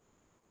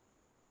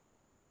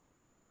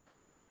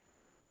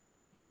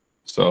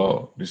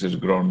 So this is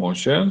ground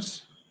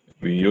motions.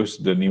 We use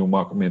the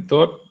UMAP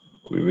method.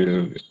 We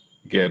will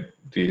get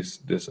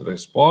this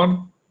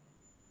response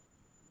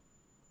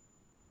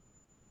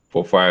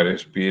for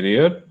 5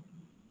 period.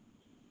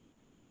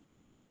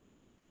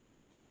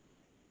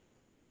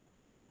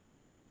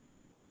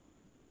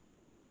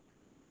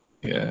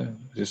 Yeah,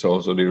 this is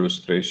also the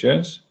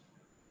illustrations.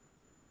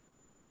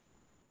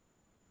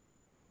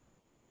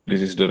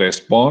 This is the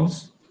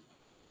response.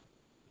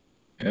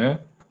 Yeah,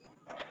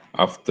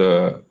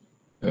 after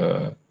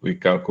we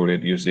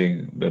calculate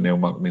using the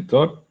UMAP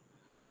method,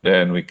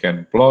 then we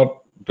can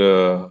plot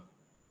the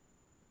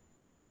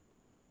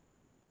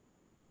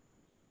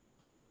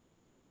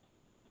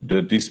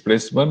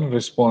displacement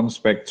response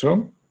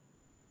spectrum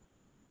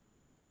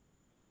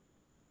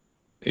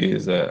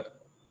is a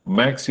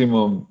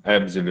maximum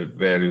absolute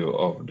value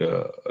of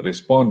the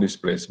response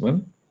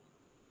displacement,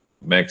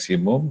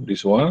 maximum,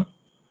 this one,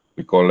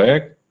 we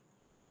collect,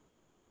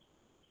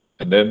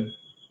 and then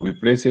we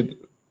place it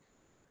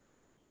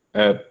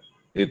at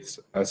its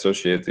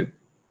associated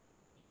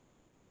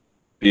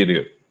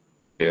period.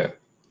 Yeah,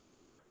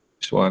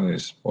 this one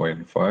is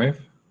 0.5.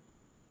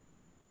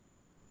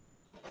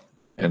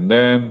 And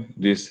then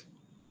this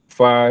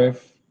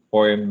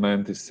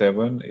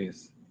 5.97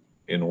 is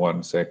in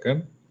 1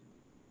 second,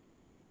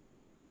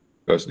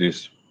 because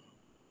this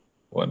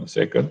 1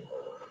 second,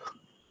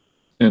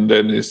 and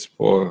then is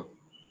for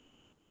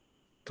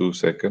 2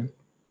 seconds.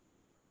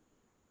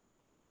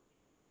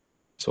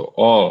 So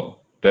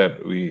all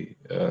that we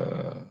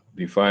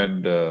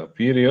define the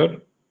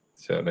period,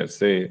 so let's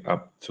say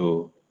up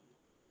to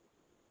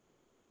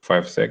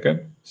 5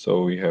 seconds.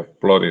 So we have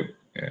plotted,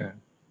 yeah.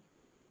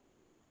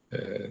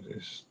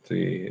 This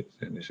 3,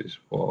 and this is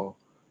 4.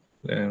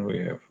 Then we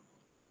have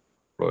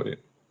plotted.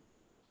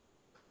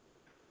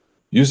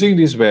 Using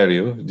this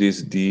value,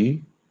 this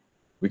D,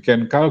 we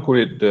can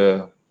calculate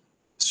the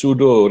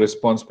pseudo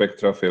response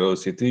spectral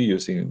velocity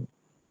using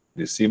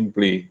the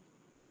simply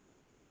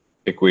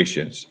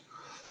equations.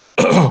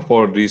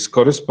 For this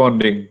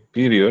corresponding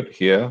period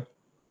here,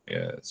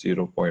 yeah,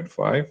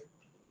 0.5,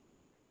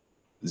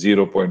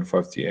 0.5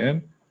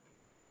 Tn,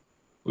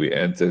 we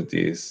enter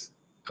this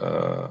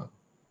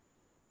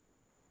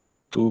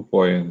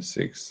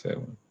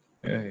 2.67.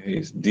 Yeah,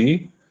 here's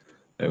D,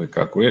 and we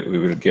calculate, we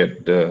will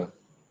get the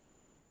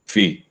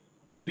phi,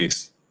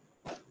 this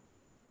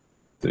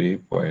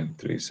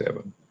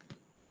 3.37.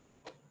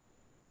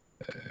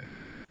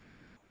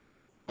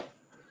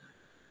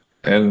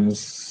 And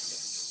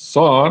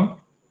so on.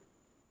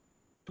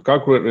 To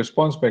calculate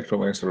response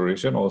spectrum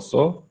acceleration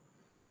also,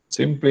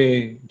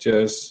 simply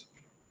just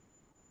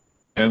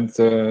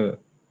enter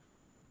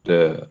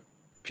the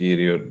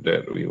period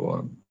that we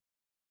want.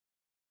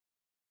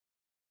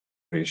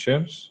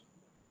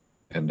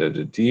 Enter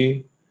the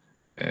D,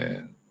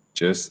 and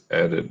just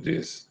added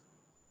this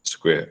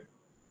square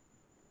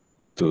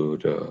to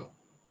the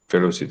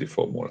velocity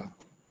formula.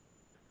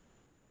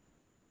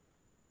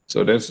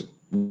 So that's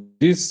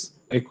these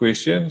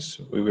equations,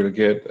 we will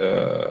get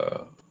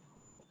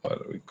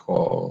what we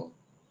call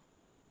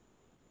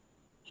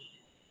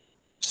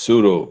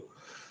pseudo,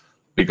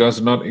 because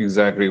not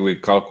exactly we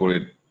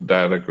calculate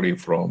directly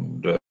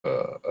from the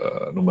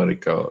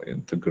numerical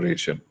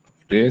integration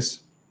of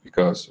this,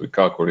 because we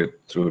calculate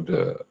through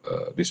the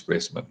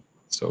displacement.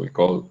 So we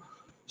call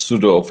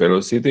pseudo of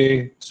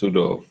velocity,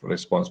 pseudo of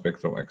response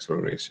spectrum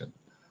acceleration.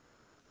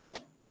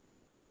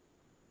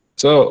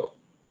 So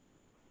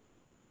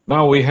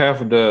now we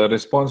have the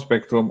response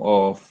spectrum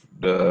of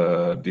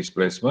the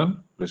displacement,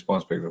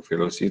 response spectrum of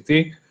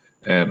velocity,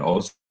 and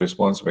also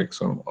response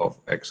spectrum of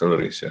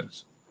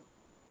accelerations.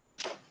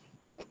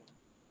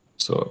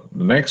 So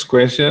the next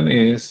question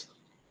is,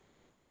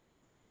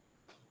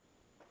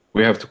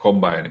 we have to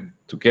combine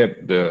to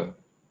get the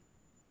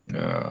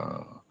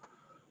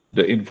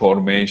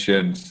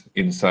informations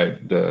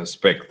inside the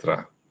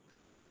spectra.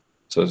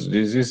 So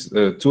this is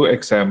two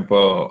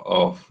examples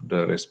of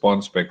the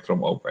response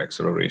spectrum of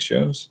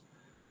accelerations.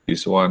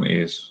 This one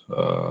is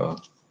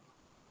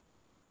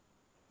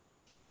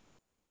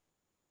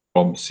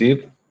from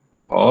seed,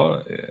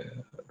 or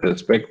the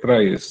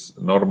spectra is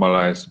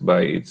normalized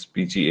by its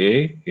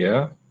PGA,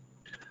 yeah.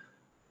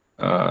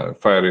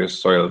 Various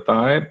soil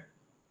type,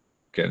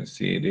 you can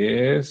see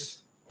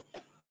this.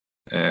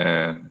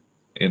 And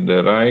in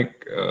the right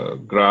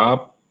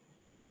graph,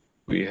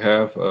 we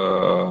have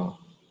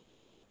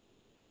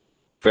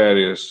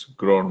various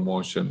ground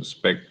motion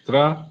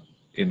spectra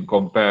in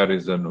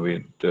comparison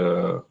with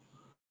the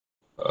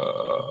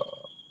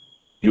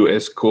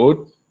US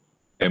code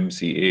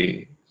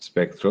MCA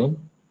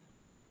spectrum.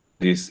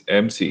 This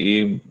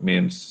MCE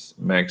means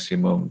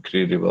maximum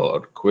credible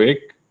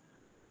earthquake,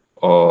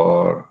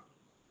 or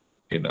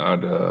in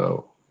other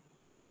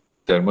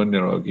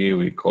terminology,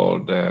 we call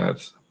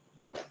that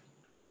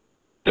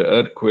the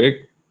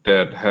earthquake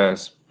that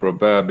has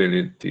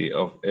probability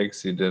of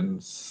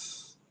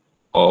accidents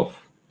of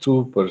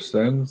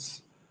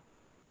 2%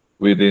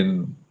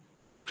 within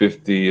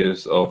 50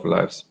 years of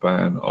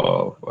lifespan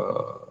of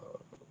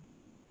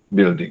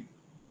building,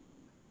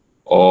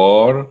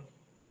 or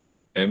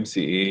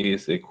MCE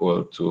is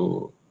equal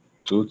to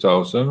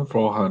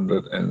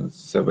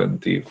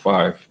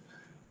 2,475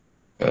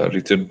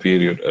 return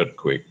period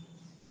earthquake.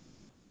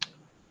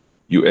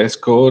 US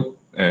code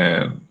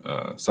and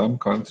some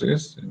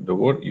countries in the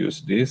world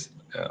use this,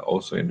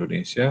 also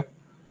Indonesia,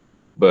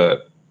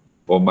 but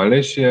for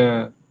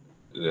Malaysia,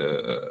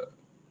 the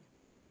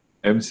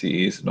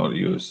MCE is not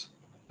used.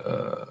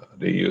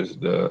 They use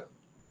the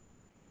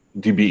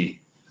DBE,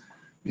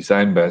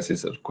 design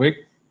basis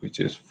earthquake, which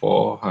is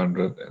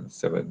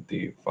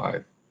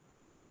 475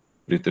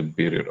 return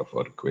period of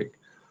earthquake.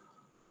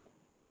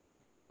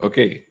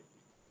 Okay,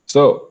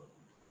 so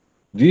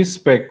this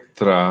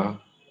spectra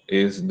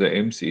is the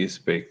MCE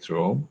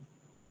spectrum.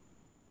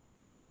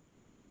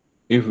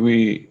 If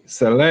we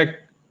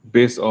select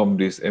based on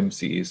this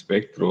MCE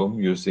spectrum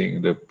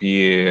using the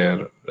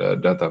Pierre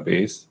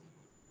database,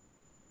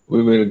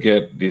 we will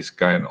get this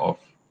kind of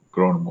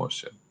ground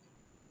motion.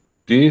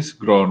 These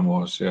ground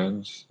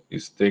motions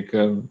is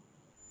taken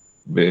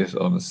based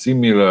on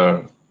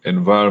similar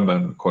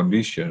environment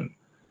condition.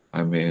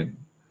 I mean,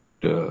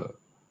 the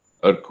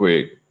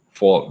earthquake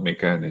fault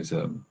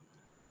mechanism,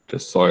 the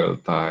soil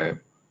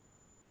type,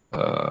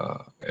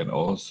 and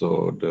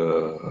also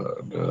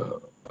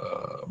the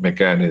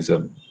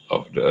mechanism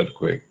of the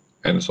earthquake,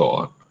 and so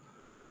on.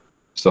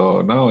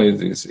 So now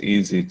it is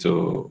easy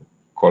to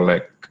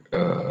collect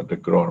the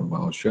ground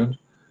motion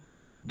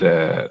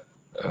that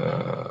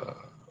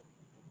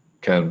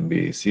can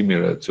be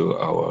similar to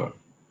our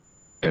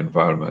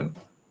environment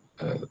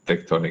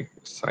tectonic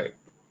site.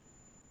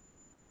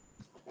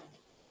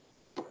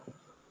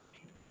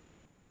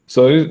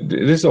 So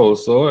this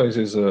also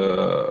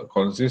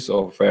consists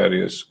of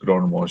various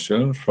ground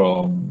motion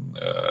from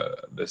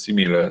the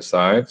similar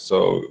site,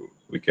 so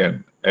we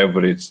can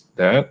average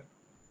that.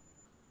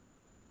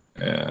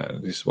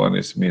 This one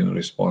is mean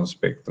response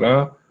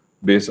spectra.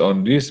 Based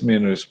on this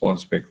mean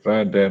response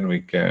spectra, then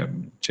we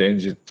can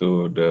change it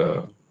to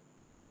the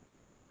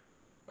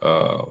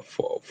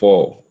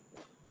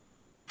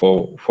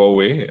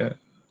four-way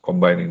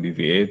combining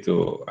DVA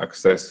to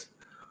access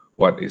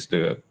what is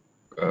the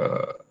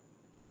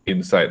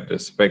inside the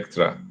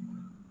spectra.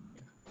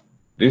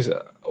 This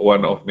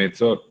one of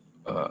method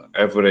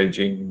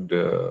averaging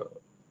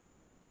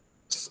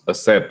a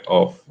set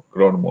of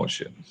ground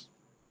motions,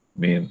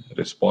 mean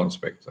response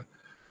spectra.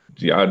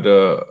 The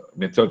other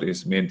method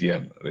is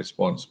median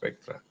response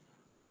spectra.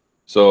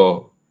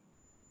 So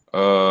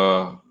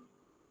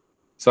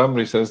some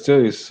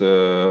researchers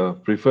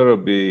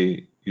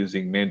preferably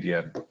using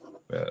median.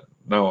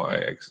 Now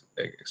I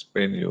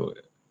explain you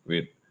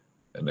with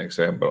an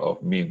example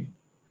of mean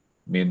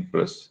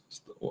plus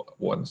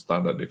one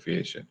standard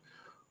deviation,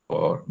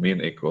 or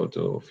mean equal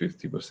to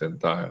 50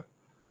 percentile.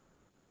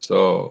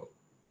 So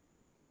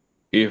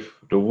if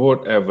the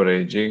word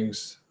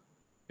averagings,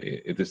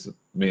 it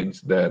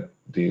means that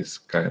this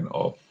kind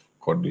of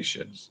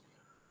conditions.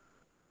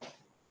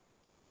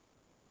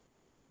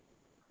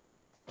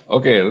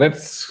 Okay,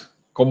 let's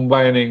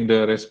combining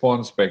the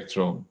response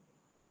spectrum,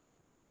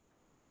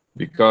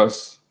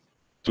 because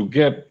to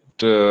get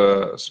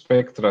the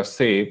spectra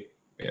shape,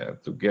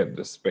 to get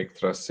the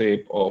spectra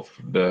shape of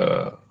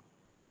the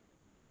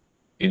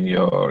in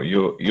your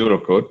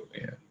Eurocode,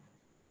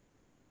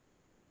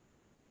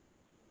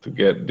 to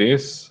get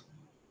this,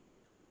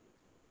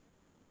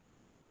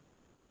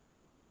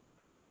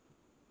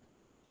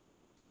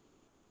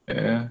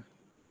 Yeah.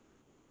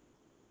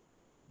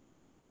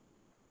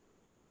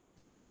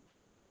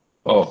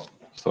 Oh,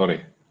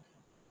 sorry.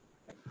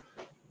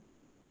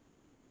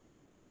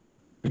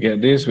 To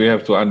get this, we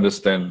have to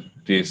understand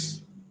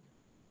this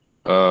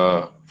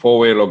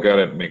four-way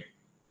logarithmic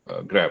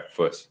graph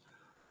first.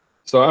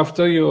 So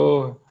after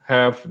you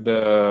have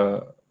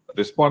the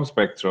response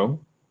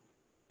spectrum,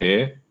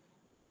 A,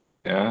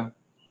 yeah,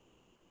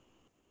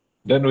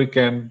 then we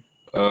can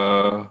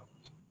at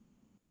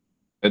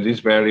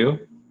this value,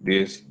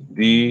 this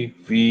D,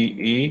 V,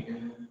 E,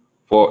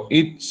 for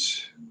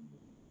each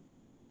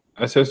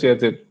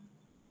associated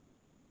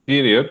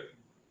period,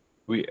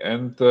 we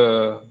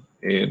enter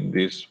in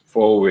this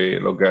four-way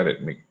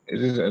logarithmic.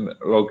 It is a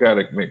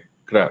logarithmic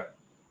graph.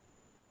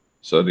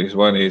 So this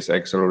one is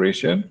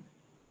acceleration.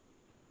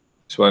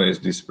 This one is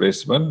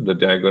displacement, the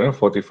diagonal,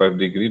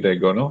 45-degree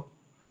diagonal.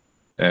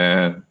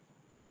 And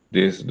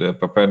this is the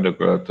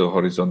perpendicular to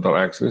horizontal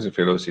axis,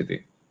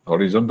 velocity.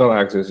 Horizontal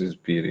axis is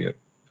period.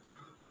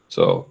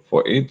 So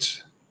for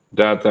each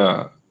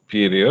data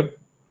period,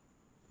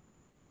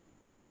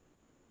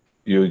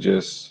 you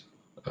just,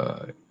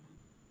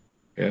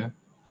 yeah,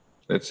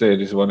 let's say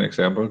this one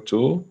example,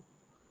 2,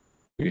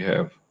 we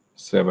have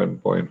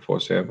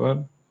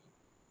 7.47,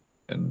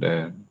 and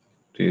then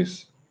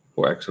this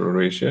for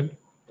acceleration,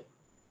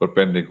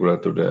 perpendicular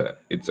to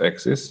its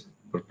axis,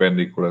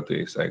 perpendicular to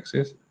its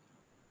axis.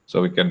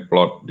 So we can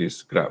plot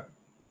this graph.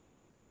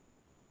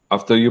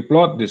 After you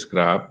plot this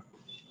graph,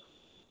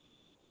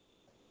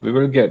 we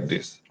will get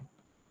this.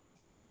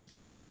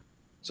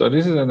 So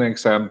this is an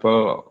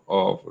example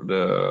of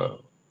the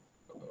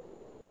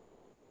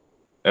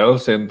El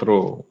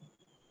Centro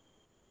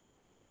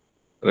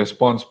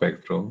response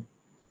spectrum.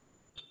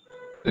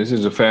 This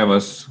is a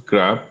famous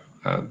graph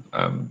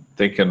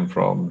taken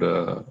from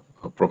the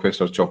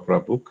Professor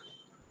Chopra book.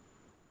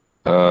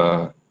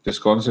 This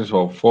consists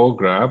of 4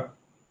 graphs.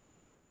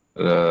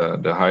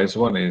 The highest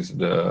one is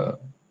the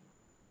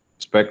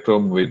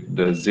spectrum with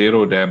the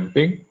 0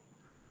 damping.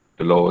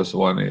 The lowest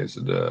one is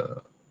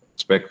the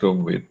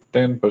spectrum with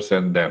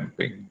 10%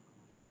 damping.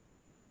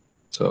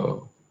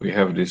 So we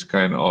have this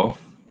kind of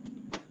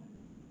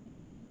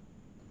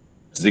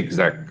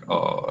zigzag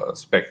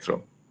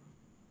spectrum.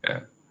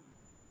 Yeah.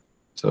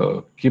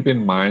 So keep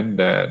in mind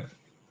that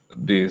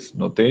these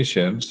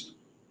notations,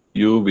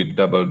 U with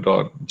double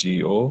dot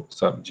GO,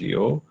 sub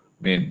GO,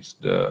 means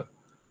the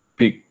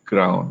peak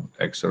ground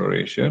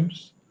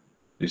accelerations.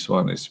 This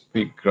one is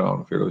peak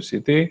ground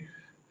velocity,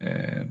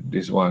 and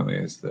this one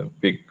is the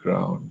peak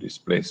ground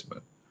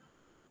displacement.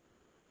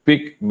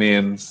 Peak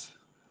means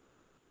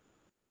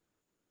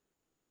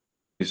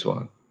this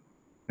one.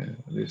 Yeah,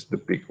 this is the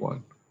peak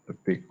one, the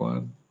peak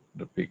one,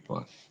 the peak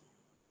one.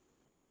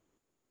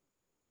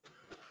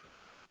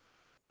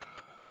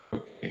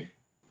 Okay.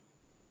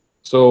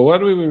 So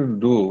what we will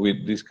do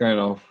with this kind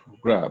of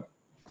graph?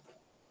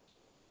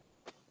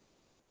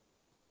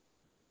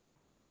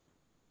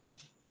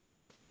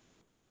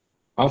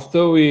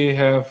 After we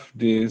have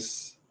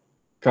this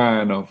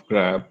kind of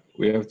graph,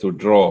 we have to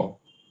draw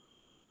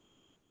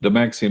the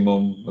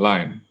maximum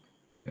line.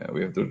 Yeah,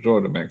 we have to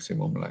draw the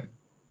maximum line.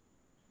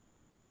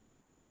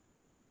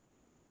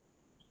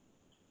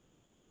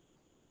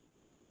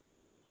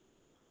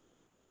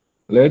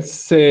 Let's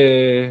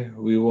say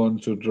we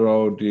want to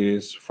draw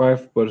this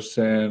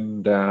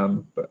 5%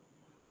 damp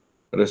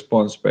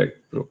response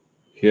spectrum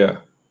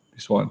here,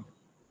 this one.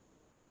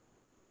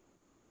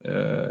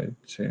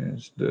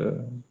 Change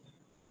the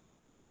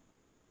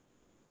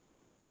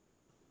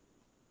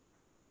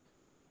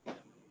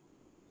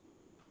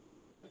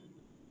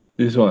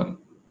this one.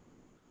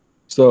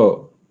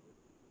 So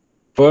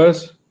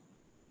first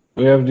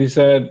we have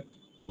decided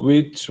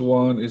which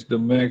one is the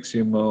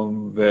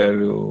maximum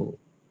value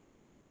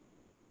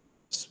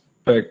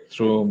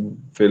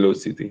spectrum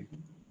velocity.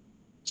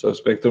 So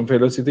spectrum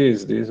velocity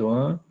is this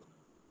one.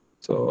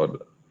 So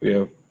we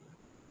have,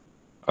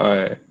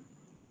 I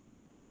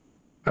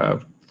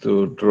have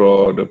to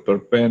draw the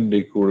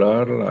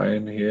perpendicular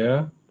line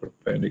here,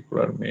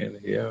 perpendicular mean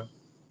here.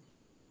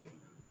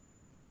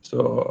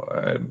 So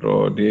I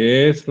draw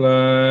this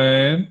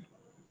line.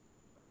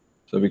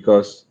 So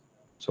because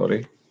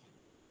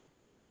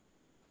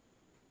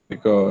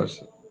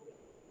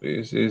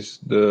this is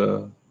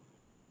the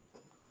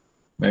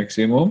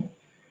maximum.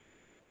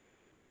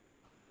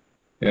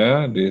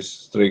 Yeah, this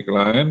straight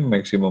line,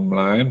 maximum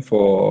line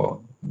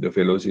for the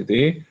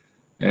velocity,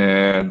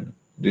 and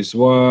this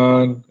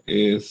one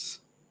is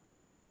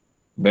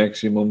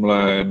maximum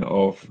line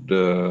of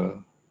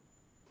the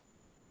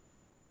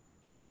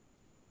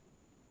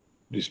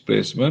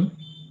displacement,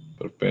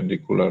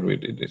 perpendicular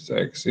with its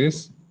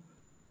axis,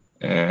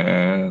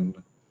 and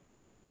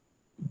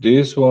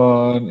this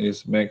one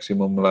is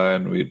maximum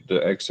line with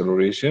the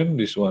acceleration,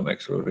 this one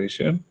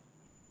acceleration.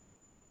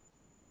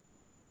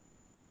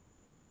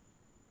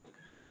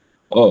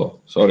 Oh,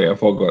 sorry, I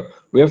forgot.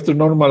 We have to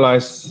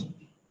normalize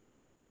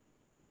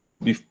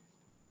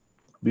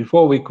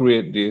before we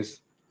create this.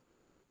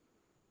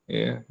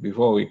 Yeah,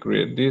 before we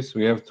create this,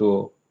 we have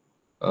to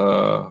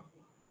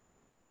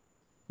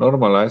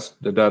normalize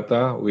the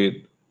data with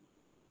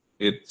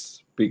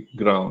its peak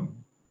ground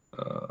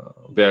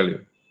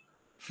value.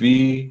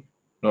 V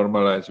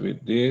normalize with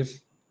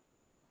this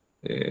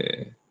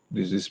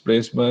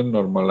displacement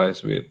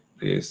normalize with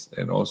this,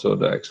 and also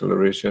the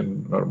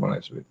acceleration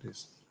normalize with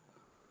this.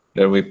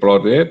 Then we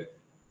plot it.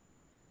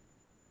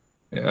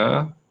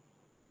 Yeah,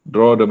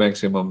 draw the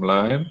maximum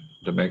line.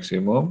 The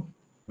maximum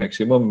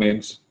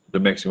means the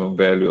maximum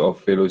value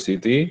of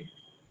velocity.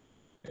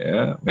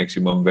 Yeah,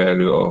 maximum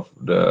value of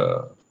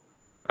the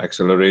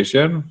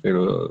acceleration,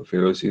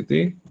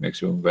 velocity,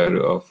 maximum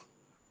value of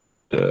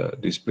the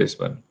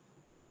displacement.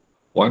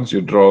 Once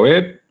you draw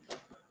it,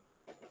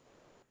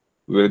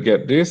 we'll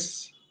get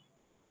this.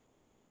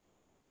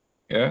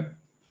 Yeah,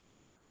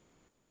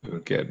 we'll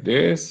get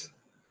this.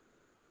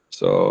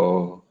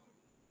 So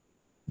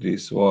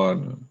this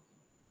one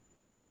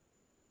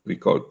we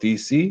call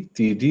TC,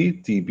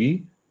 TD,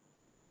 TB.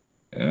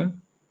 Yeah,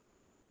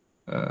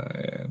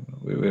 and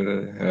we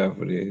will have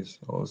this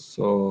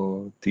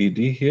also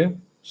TD here.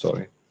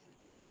 Sorry.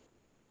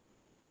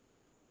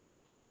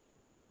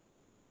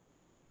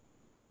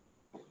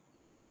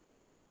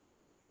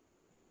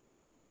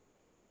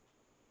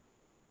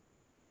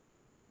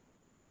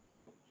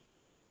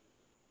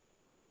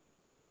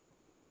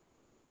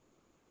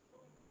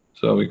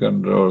 So we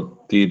can draw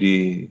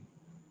TD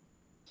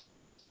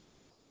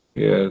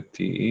here,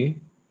 TE.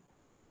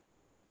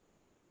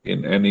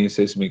 In any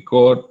seismic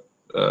code,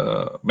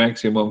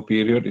 maximum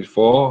period is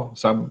 4.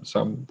 Some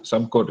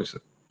code is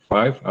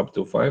 5, up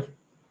to 5.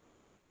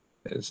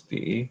 That's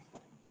TE.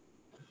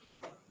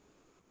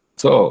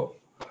 So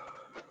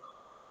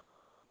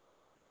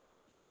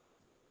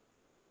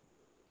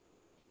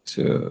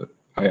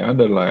I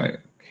underline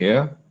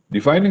here.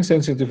 Defining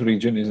sensitive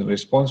region in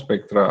response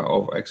spectra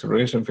of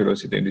acceleration,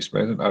 velocity, and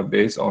displacement are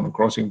based on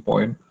crossing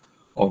point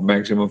of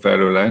maximum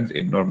value length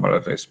in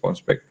normalized response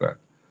spectra.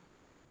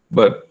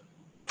 But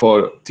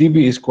for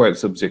TB is quite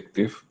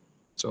subjective,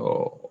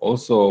 so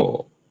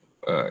also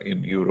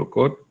in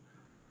Eurocode,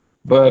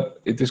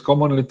 but it is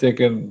commonly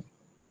taken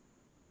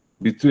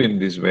between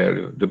this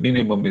value. The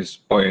minimum is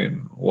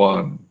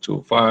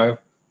 0.125,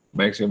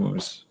 maximum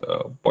is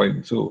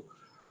 0.2.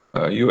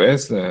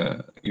 US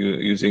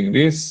using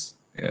this.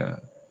 Yeah.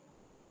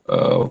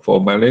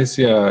 For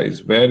Malaysia, it's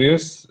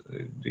various,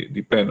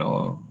 depend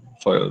on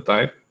soil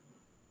type.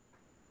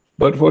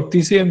 But for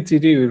TC and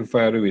TD, will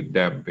vary with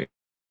damping.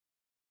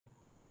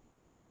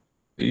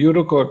 The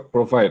Eurocode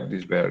provide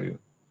this value.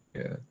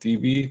 Yeah.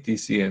 TB,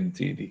 TC, and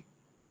TD.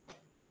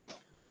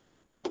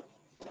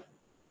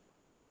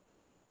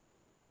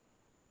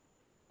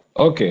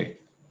 Okay.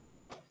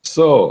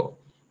 So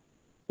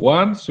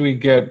once we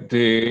get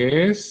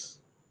this,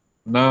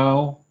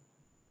 now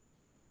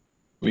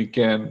we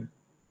can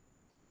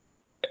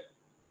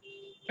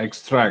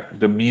extract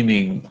the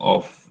meaning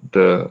of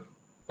the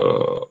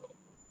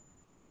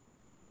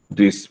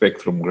this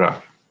spectrum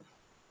graph.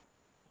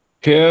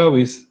 Here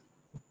we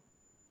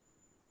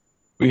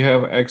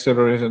have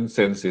acceleration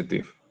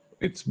sensitive.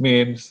 It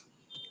means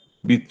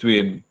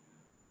between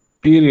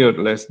period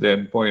less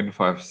than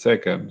 0.5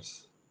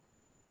 seconds,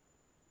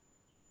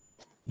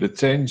 the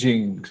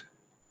changing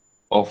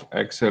of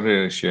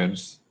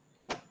accelerations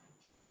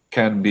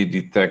can be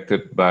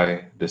detected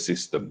by the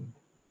system.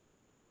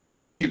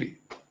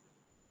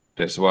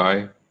 That's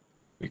why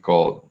we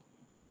call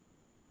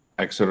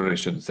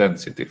acceleration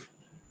sensitive.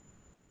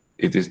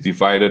 It is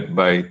divided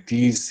by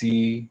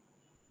TC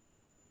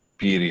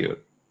period.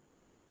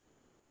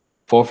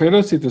 For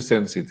velocity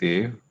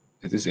sensitive,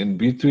 it is in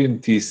between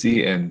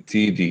TC and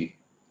TD.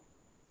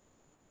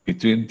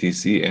 Between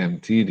TC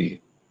and TD.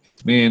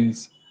 It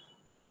means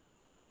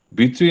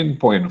between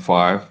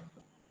 0.5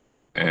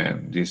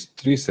 and these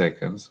 3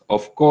 seconds.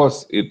 Of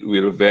course, it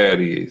will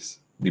vary,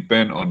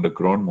 depend on the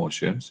ground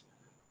motions,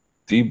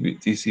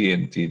 TC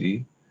and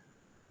TD.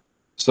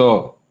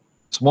 So,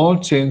 small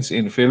change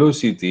in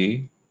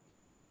velocity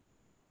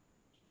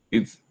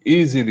is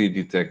easily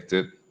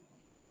detected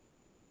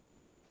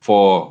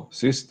for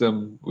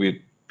system with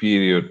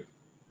period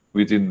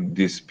within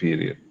this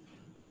period.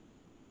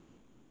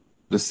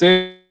 The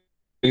same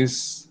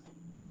is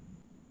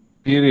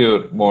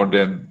period more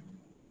than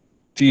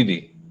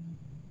TD.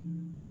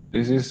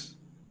 This is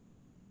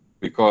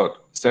because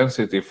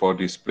sensitive for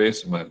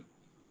displacement.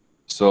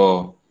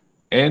 So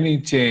any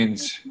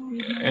change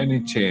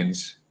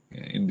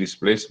in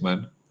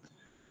displacement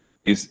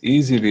is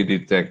easily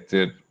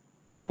detected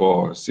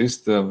for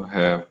system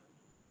have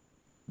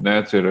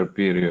natural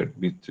period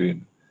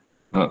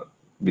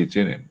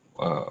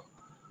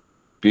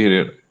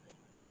period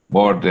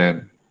more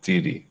than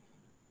TD.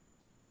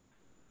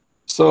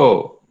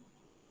 So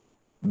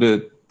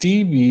the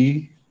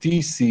TB,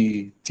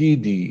 TC,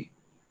 TD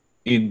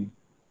in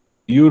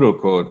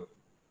Eurocode,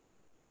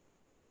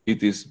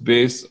 it is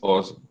based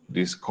on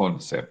this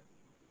concept.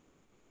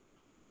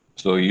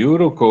 So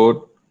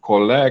Eurocode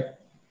collect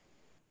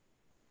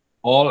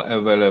all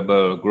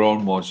available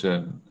ground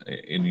motion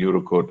in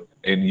Eurocode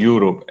in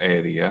Europe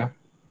area.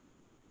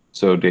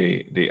 So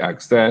they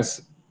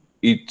access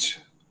each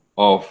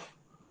of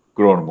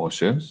ground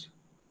motions,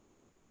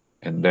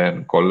 and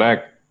then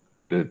collect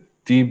the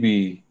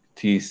TB,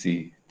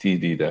 TC,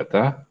 TD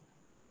data,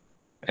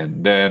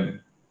 and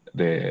then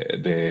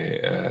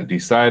they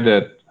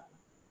decided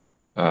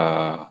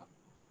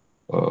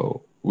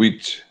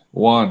which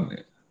one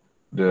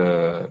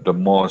the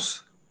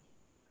most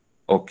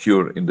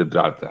occur in the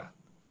data.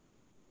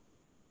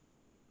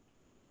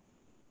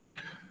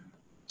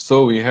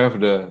 So we have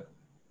the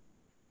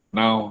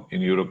now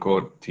in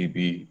Eurocode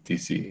TB,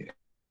 TC.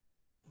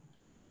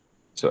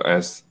 So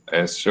as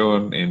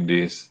shown in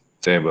this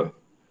table,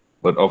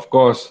 but of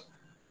course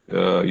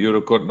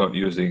Eurocode not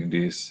using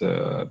this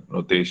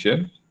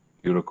notation.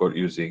 Eurocode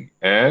using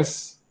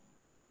S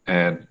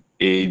and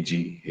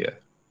AG here.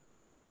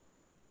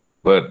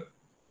 But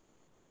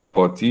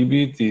for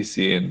TB,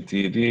 TC, and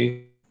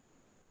TD,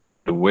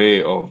 the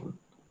way of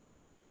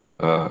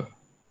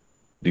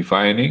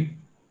defining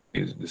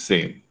is the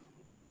same.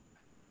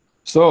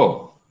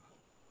 So,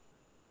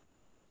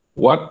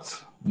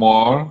 what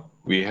more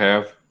we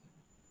have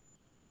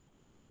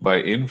by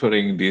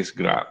inferring this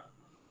graph?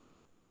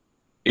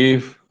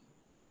 If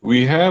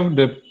we have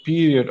the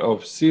period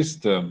of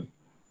system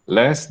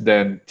less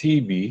than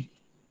TB,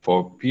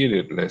 for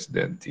period less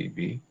than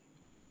TB,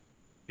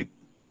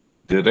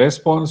 the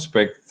response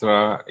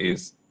spectra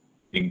is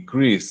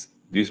increased,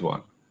 this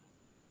one.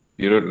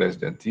 Period less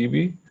than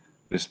TB,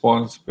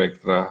 response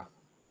spectra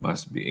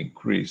must be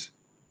increased.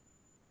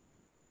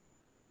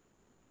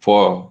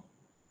 For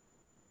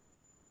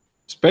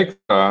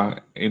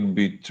spectra in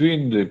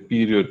between the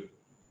period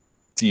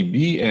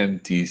TB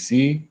and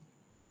TC,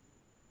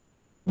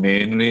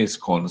 mainly is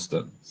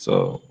constant.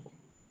 So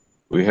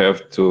we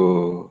have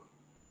to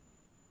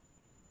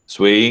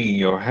swaying in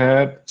your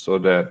head so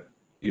that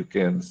you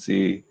can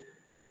see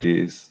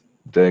this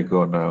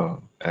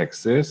diagonal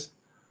axis.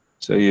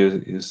 So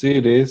you see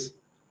this,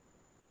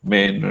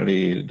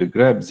 mainly the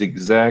graph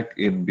zigzag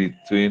in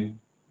between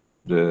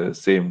the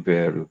same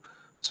value.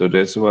 So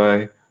that's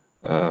why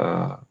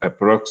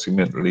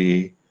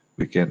approximately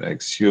we can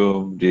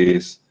assume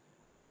this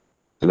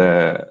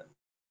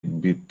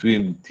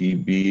between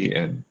TB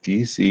and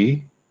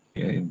TC,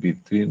 in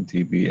between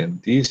TB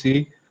and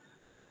TC,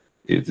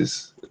 it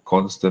is a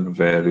constant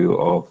value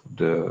of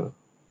the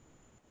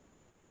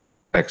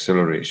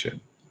acceleration.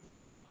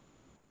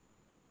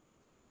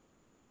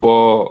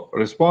 For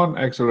response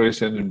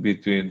acceleration in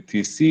between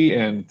TC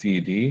and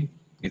TD,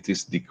 it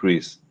is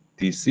decreased,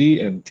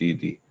 TC and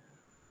TD.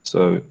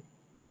 So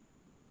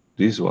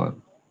this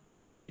one,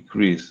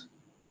 decrease.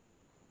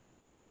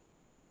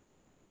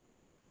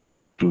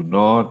 Do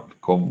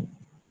not come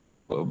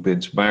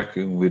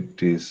benchmarking with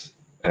this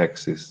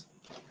axis,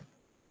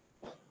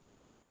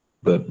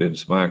 but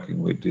benchmarking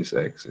with this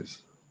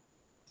axis.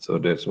 So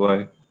that's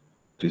why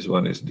this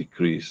one is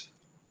decreased.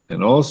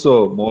 And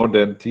also more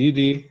than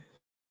TD,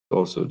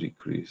 also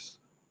decrease.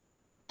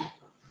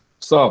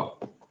 So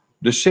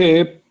the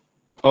shape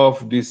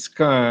of this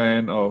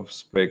kind of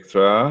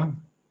spectra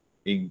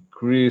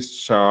increase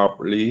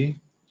sharply,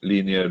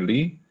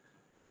 linearly,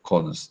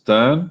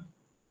 constant,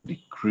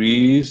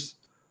 decrease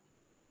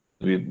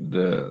with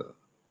the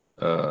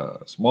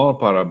small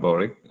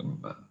parabolic,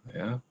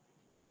 yeah.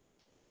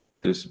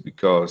 This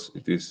because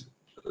it is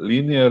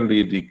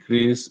linearly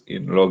decreased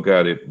in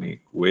logarithmic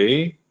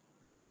way.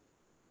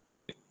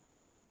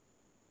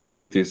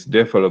 It is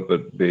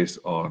developed based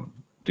on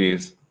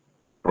this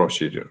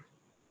procedure.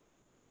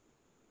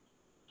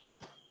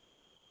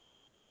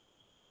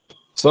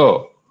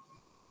 So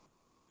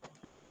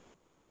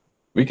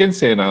we can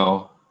say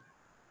now,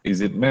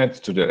 is it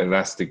matched to the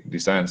elastic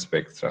design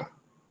spectra?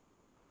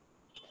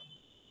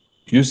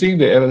 Using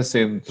the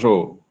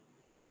L-centro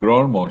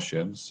ground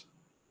motions,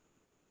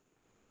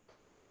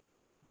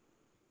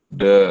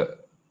 the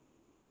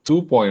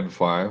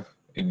 2.5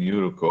 in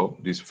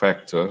Eurocode, this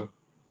factor,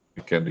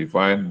 we can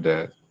define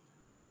that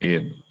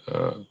in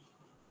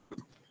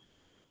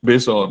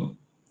based on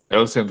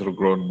L-centro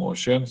ground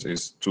motions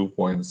is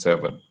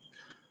 2.7.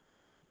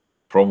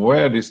 From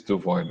where this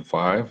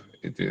 2.5,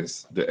 it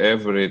is the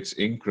average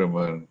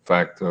increment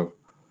factor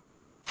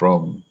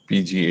from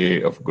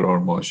PGA of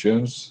ground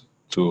motions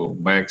to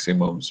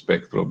maximum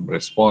spectrum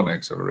response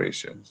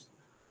accelerations.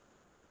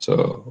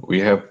 So we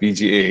have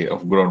PGA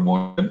of ground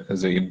motion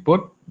as the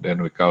input,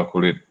 then we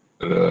calculate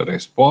the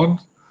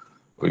response,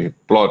 we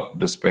plot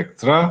the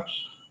spectra,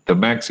 the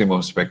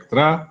maximum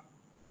spectra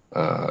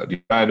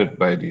divided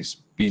by this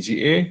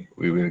PGA,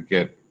 we will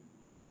get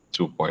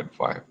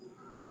 2.5.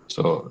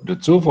 So the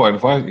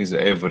 2.5 is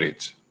the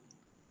average.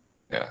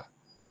 Yeah,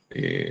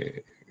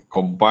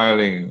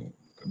 compiling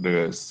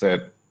the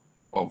set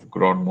of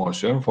ground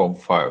motion from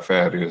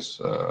various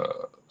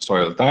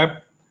soil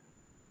type,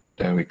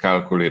 then we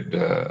calculate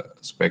the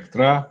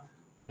spectra,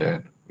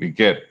 then we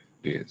get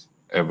this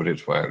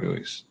average value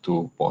is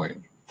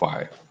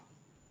 2.5.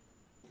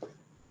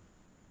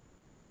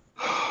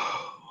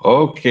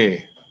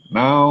 Okay,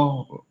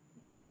 now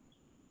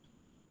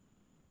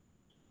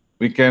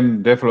we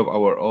can develop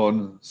our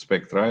own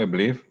spectra, I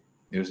believe,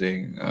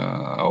 using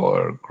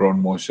our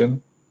ground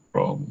motion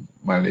from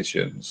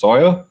Malaysian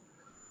soil.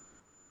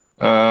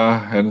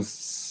 And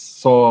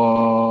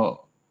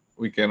so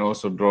we can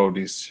also draw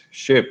this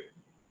shape,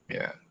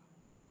 yeah,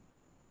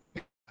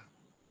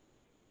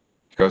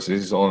 because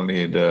this is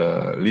only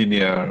the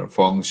linear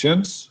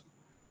functions.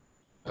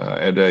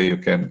 Either you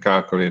can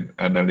calculate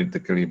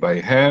analytically by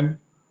hand,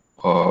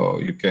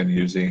 or you can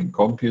using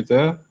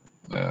computer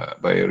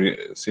by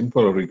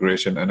simple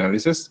regression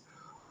analysis.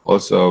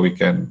 Also, we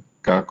can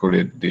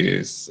calculate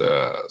these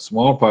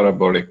small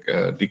parabolic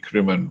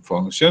decrement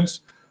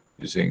functions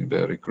using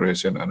the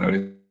regression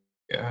analysis.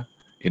 Yeah,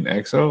 in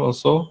Excel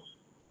also,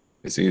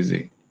 it's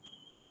easy.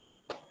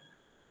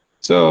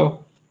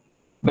 So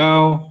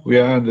now we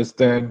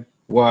understand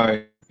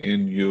why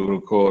in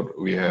Eurocode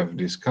we have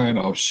this kind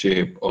of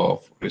shape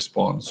of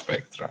response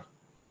spectra.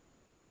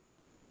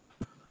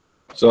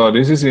 So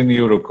this is in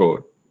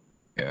Eurocode.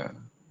 Yeah.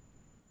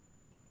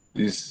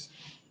 This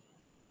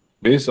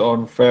based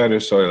on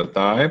various soil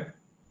type,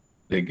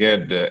 they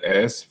get the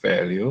S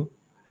value.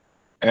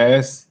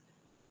 S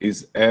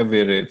is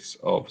average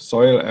of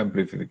soil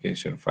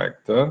amplification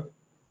factor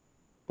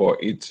for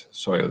each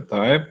soil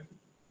type.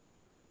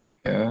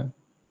 Yeah,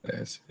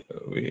 as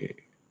we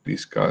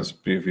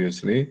discussed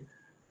previously.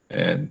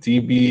 And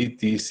TB,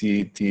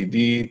 TC,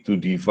 TD to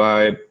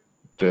divide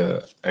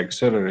the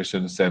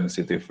acceleration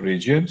sensitive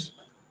regions,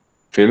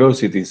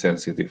 velocity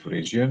sensitive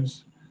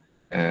regions,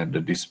 and the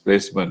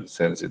displacement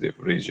sensitive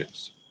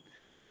regions.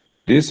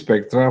 This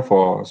spectra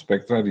for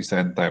spectra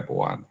design type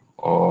 1,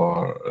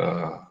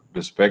 or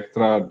the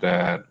spectra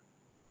that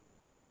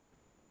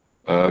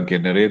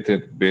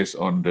generated based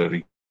on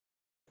the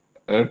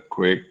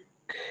earthquake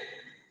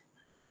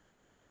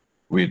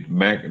with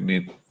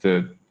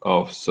magnitude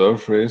of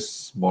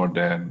surface more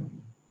than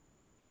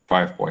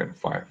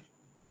 5.5.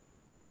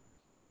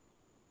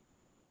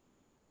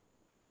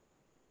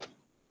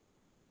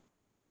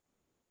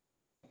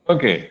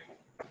 Okay,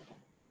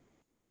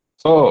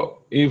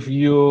 so if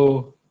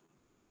you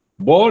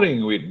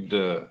boring with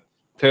the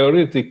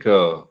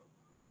theoretical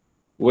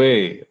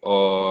way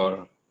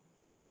or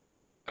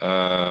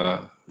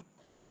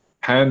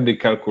handy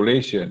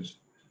calculations,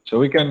 so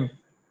we can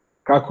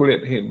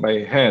calculate it by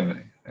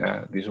hand,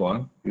 this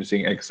one,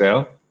 using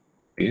Excel,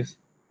 this,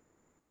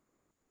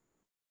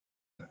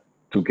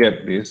 to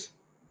get this.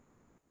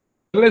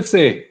 Let's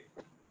say,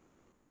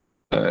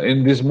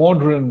 in this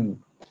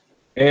modern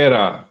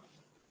era,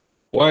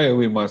 why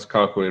we must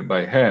calculate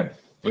by hand?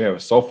 We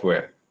have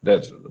software,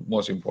 that's the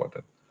most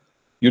important.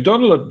 You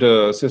download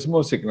the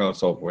Seismosignal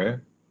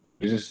software.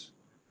 This is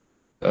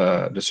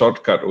the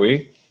shortcut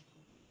way.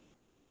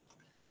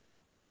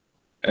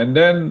 And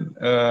then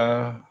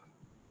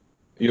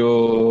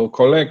you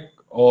collect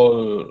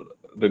all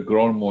the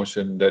ground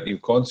motion that you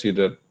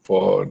considered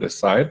for the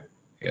site,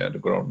 yeah, the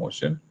ground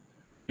motion.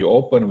 You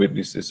open with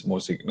this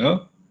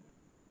Seismosignal.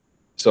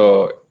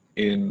 So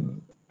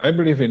I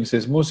believe in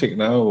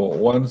Seismosignal,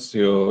 once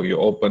you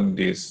open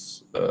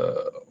this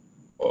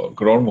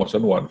ground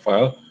motion one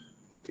file,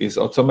 is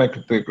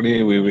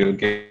automatically we will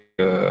get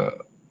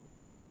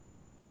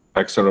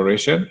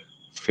acceleration,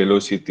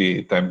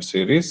 velocity time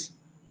series,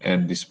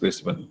 and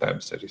displacement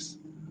time series.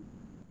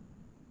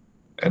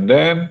 And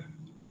then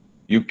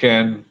you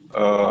can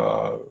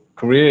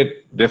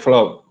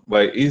develop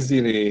by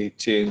easily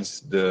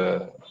change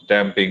the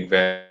damping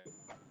value.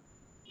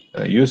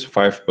 Use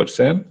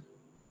 5%,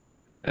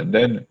 and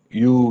then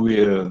you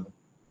will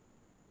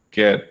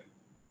get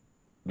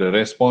the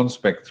response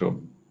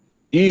spectrum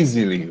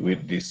easily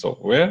with this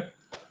software,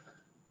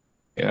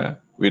 yeah,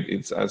 with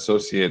its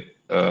associated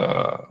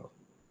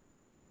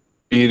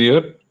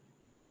period,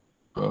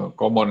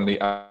 commonly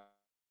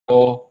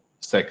 4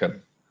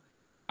 seconds,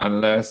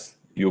 unless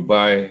you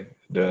buy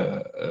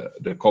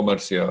the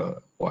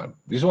commercial one.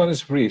 This one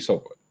is free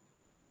software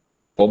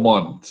for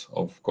months,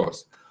 of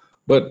course,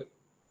 but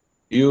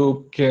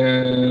you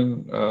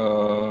can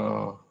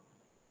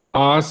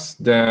ask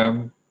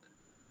them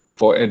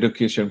for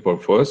education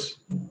purpose.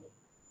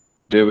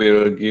 They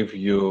will give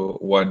you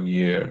 1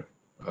 year,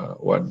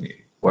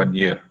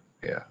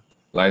 yeah,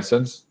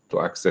 license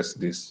to access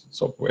this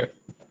software.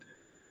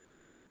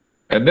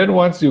 And then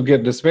once you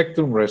get the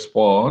spectrum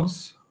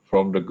response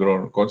from the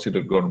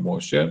considered ground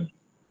motion,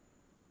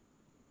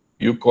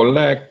 you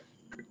collect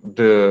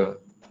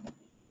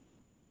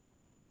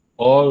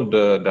all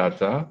the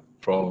data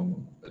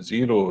from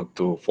 0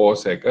 to 4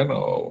 seconds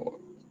or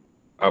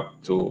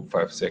up to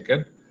 5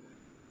 seconds,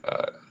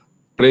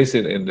 place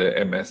it in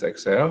the MS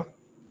Excel,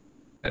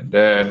 and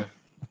then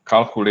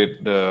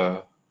calculate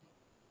the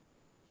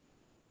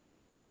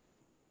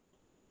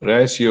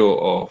ratio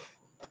of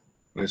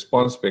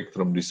response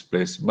spectrum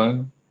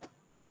displacement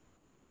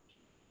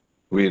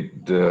with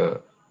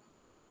the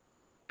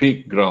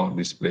peak ground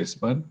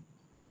displacement,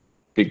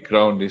 peak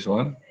ground this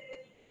one,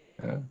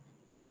 yeah.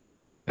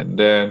 And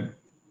then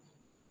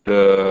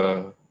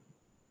the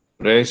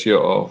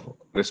ratio of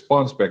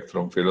response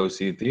spectrum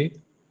velocity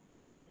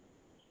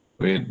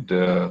with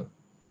the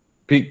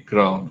peak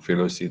ground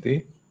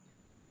velocity,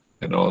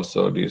 and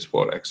also this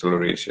for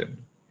acceleration.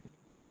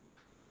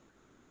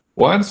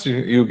 Once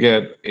you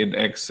get in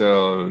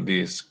Excel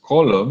this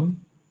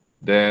column,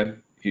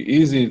 then you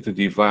easy to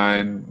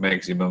define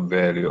maximum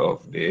value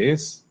of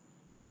this,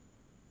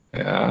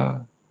 yeah,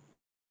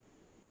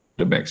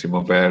 the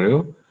maximum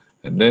value,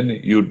 and then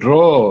you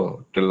draw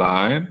the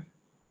line.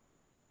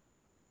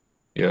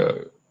 Yeah,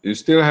 you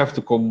still have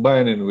to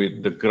combine it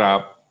with the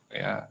graph.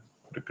 Yeah,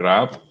 the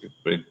graph you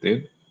print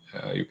it.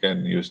 You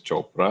can use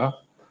Chopra.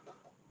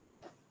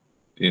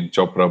 In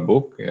Chopra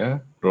book, yeah,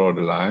 draw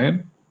the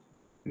line.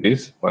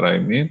 This what I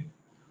mean.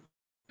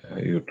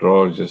 You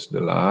draw just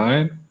the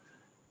line.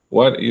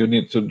 What you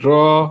need to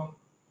draw?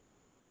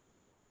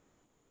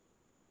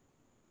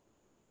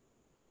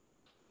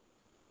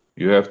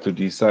 You have to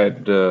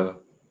decide the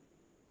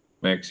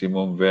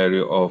maximum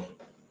value of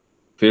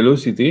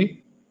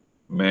velocity,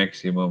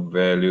 maximum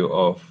value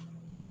of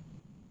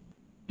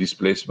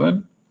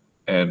displacement,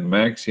 and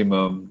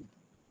maximum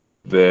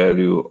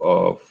value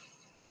of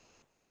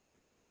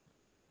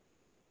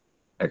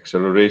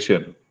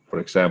acceleration, for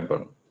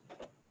example.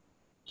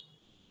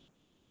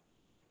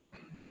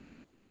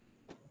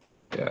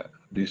 Yeah,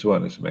 this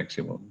one is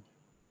maximum.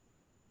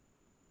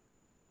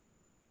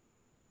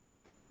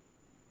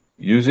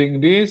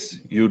 Using this,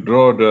 you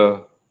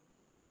draw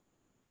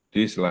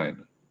this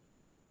line.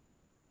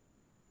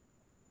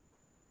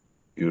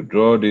 You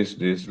draw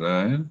this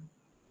line,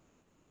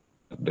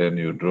 and then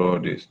you draw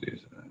this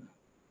line.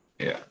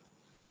 Yeah.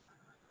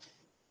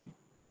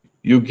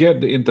 You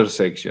get the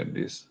intersection,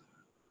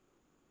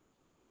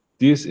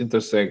 these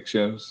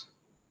intersections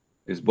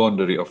is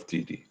boundary of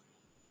TD.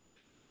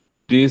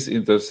 This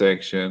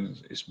intersection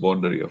is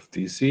boundary of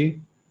TC,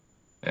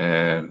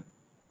 and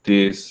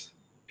this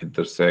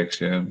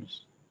intersection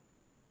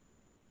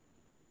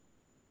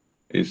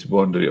is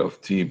boundary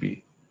of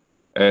TB.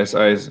 As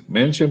I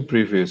mentioned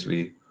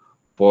previously,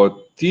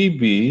 for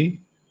TB,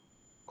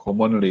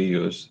 commonly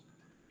used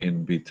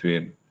in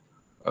between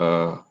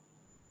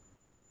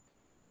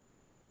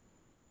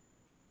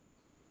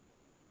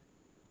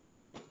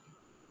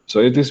so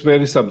it is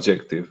very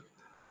subjective.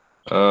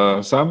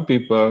 Some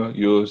people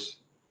use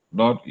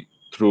not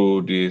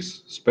through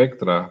this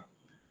spectra,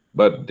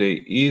 but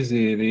they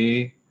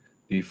easily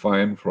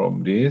define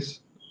from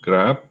this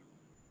graph,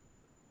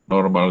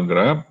 normal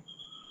graph.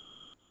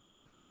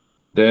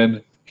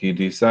 Then he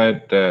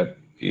decide that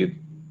it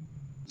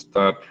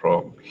start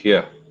from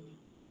here.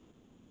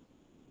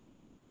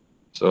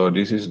 So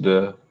this is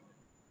the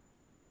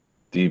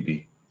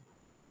TB.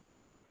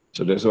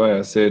 So that's why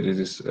I said this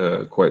is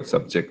quite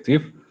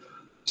subjective.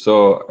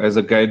 So as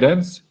a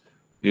guidance,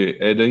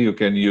 either you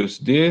can use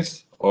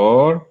this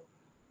or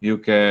you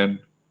can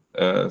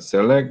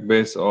select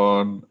based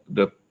on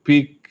the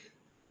peak,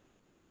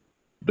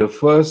 the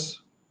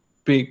first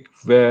peak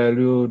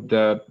value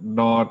that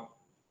not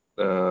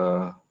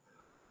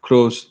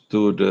close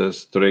to the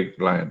straight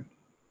line.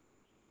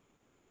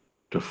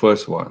 The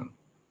first one,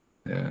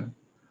 yeah.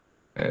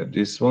 And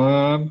this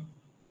one,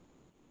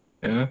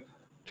 yeah,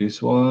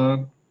 this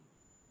one.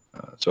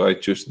 So I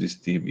choose this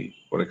TB,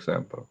 for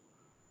example.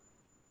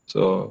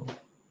 So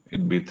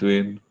in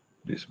between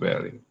this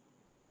value.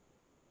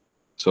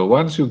 So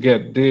once you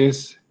get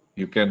this,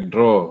 you can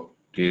draw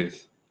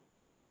this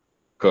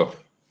curve.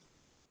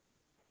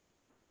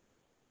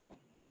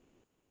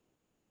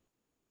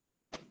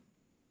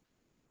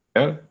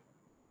 Yeah.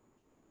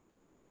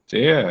 So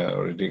yeah, I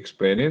already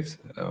explained it,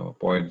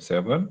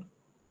 0.7.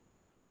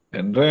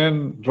 And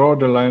then draw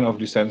the line of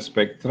descent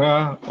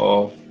spectra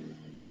of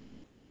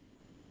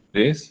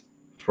this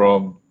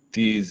from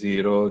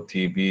T0,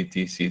 TB,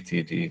 TC,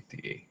 TD,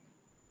 TA.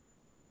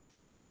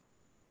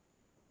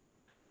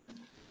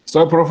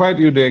 So I provide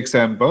you the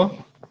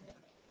example.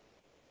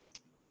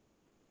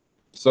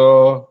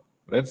 So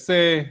let's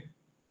say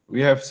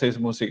we have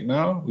seismo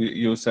signal.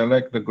 You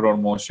select the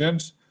ground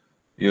motions.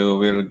 You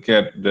will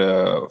get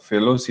the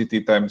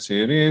velocity time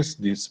series,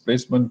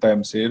 displacement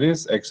time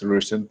series,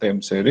 acceleration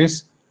time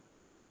series.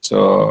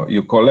 So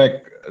you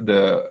collect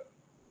the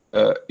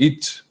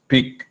each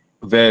peak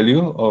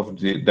value of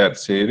that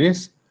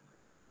series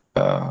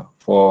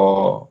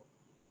for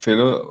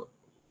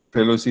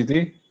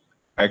velocity,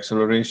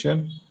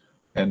 acceleration,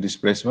 and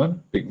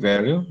displacement, peak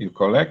value you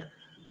collect,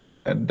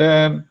 and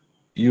then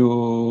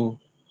you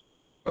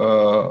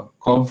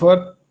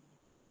convert,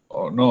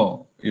 or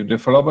no, you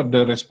develop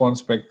the response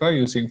spectra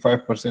using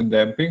 5%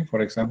 damping,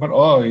 for example,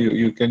 or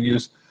you can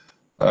use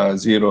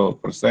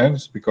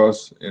 0%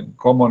 because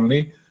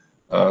commonly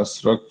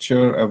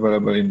structure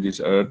available in this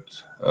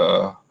earth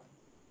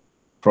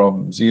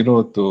from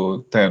 0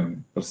 to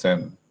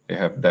 10% they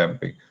have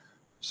damping.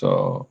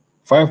 So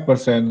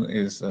 5%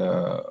 is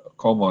a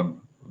common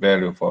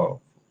value for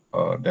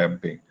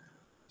damping.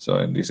 So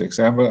in this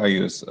example, I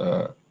use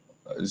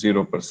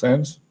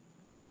 0%.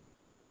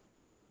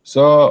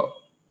 So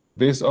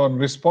based on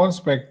response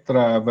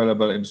spectra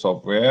available in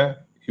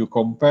software, you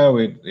compare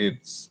with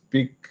its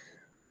peak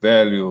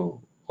value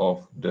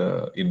of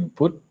the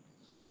input.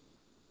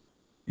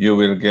 You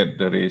will get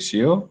the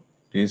ratio,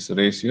 this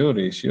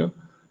ratio.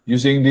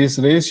 Using this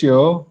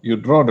ratio, you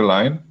draw the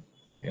line,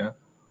 yeah,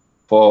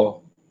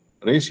 for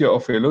ratio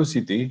of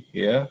velocity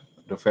here,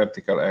 the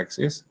vertical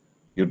axis,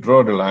 you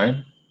draw the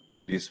line,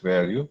 this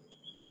value,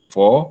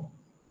 4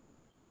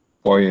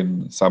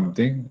 point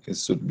something, it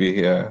should be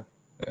here,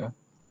 yeah.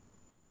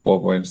 4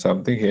 point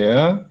something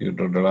here, you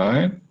draw the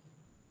line,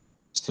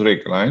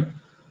 straight line.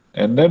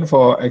 And then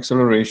for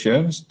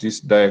accelerations, this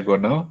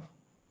diagonal,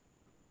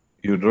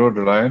 you draw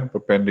the line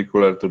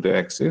perpendicular to the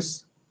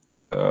axis,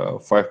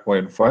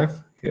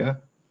 5.5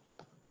 here.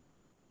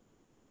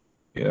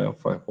 Here,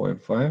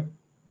 5.5,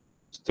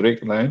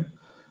 straight line.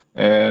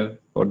 And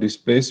for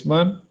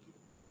displacement,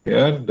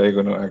 here,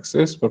 diagonal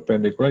axis,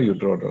 perpendicular, you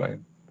draw the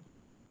line.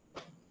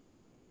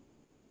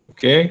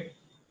 Okay?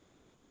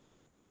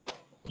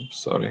 Oops,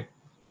 sorry.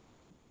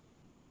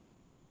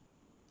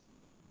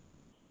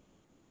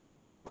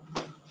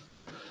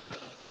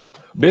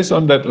 Based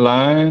on that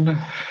line,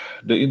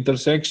 the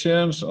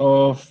intersections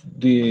of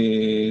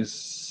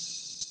this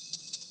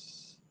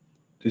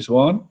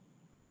one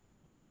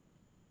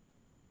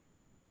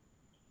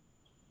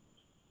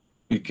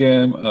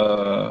became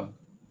a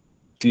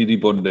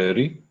TD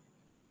boundary.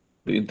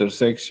 The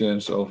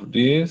intersections of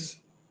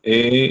this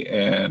A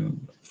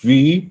and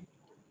V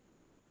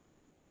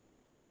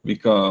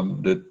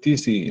become the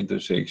TC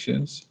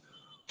intersections.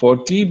 For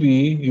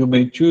TB, you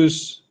may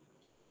choose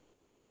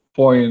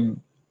point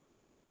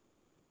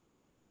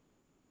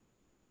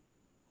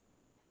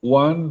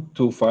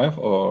 125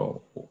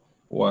 or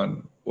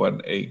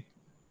 118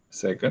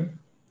 second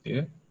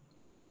here.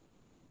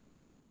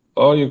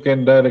 Or you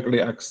can directly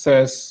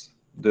access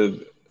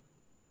the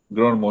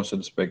ground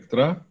motion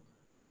spectra,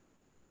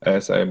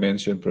 as I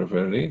mentioned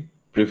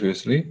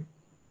previously.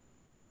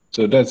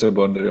 So that's a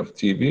boundary of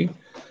TB.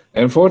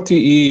 And for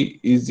TE,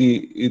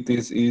 it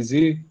is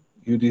easy.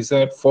 You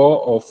decide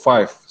 4 or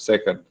 5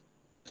 seconds.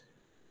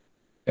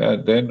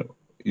 And then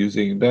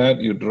using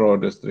that, you draw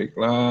the straight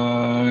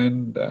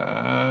line,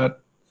 that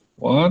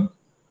one,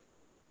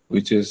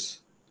 which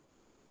is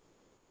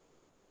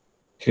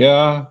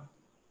here,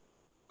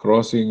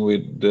 crossing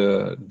with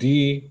the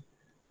D,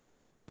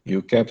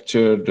 you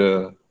capture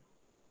the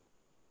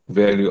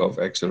value of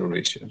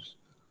accelerations.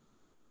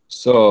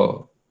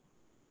 So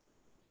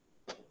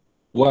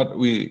what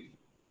we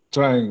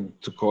trying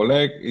to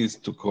collect is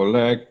to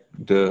collect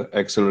the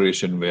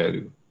acceleration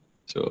value.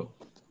 So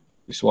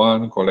this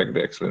one, collect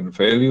the acceleration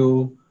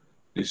value.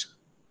 This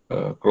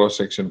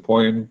cross-section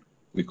point,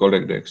 we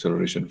collect the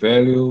acceleration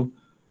value.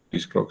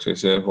 This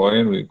cross-section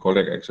point, we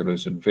collect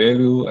acceleration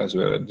value as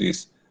well as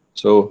this.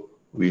 So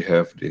we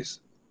have this.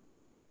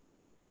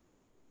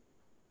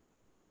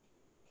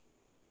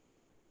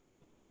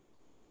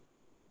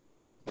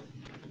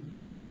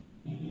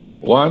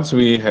 Once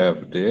we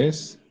have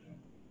this,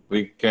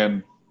 we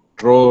can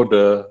draw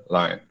the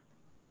line.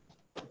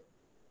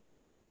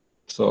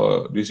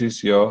 So this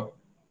is your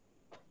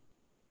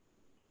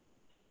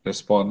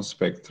response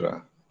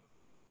spectra.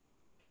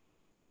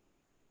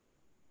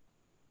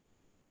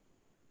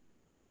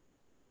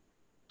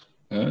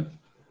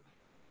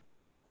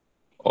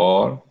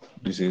 Or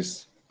this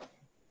is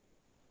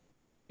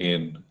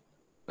in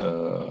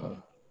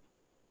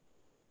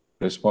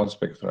response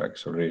spectra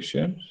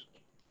acceleration.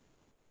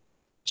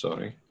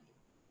 Sorry.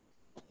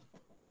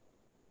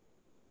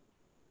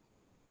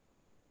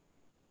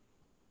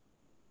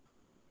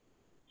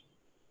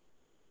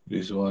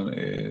 This one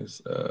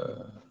is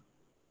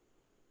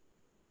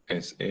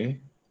SA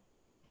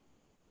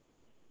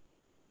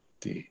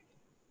T.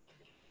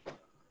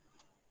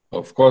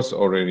 Of course,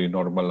 already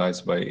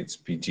normalized by its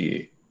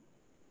PGA.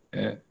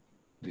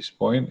 This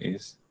point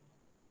is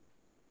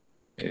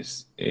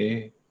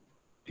SA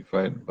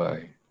divided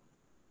by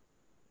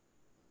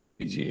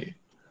PGA.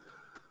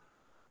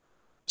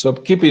 So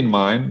keep in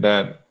mind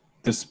that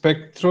the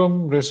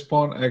spectrum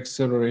response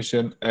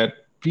acceleration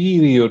at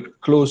period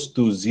close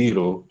to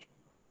 0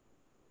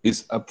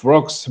 is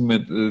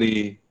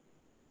approximately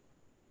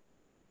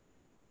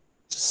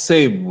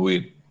same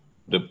with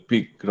the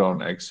peak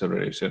ground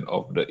acceleration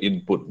of the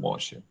input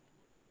motion,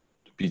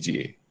 the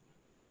PGA.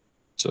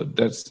 So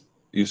that's,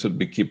 you should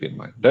be keep in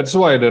mind. That's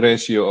why the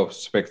ratio of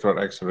spectral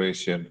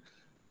acceleration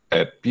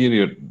at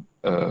period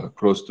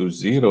close to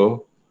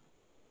 0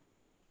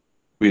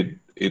 with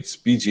its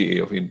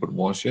PGA of input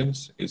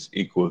motions is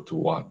equal to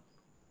 1.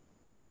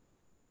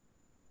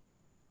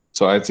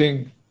 So I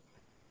think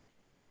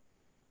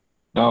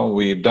now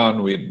we're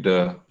done with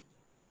the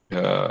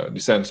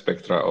descent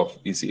spectra of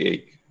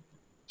EC8.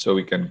 So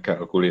we can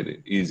calculate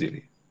it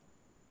easily.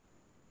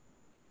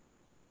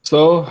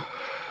 So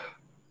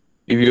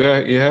if you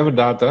have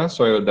data,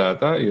 soil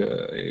data,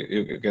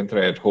 you can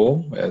try at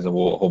home as a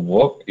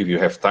homework if you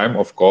have time,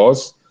 of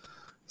course.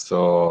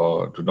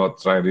 So do not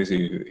try this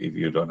if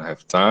you don't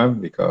have time,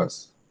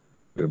 because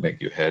it will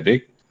make you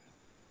headache.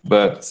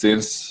 But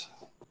since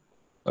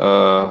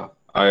I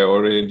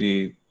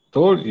already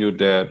told you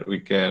that we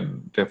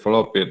can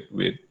develop it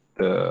with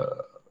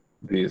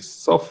this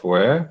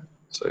software,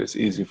 so it's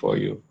easy for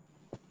you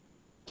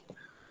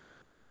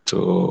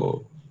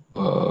to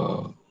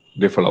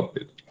develop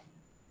it.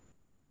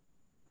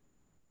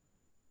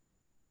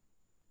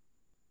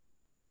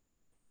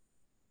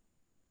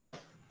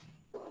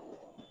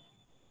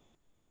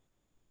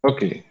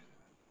 Okay,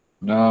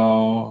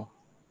 now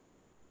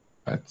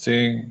I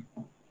think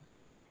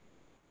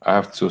I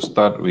have to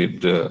start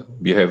with the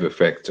behavior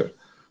factor.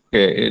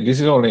 Okay, this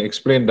is only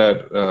explain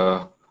that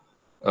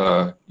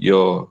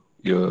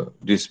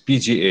this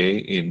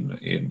PGA in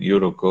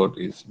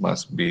Eurocode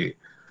must be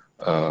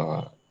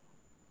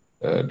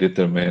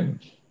determined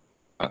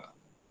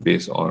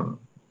based on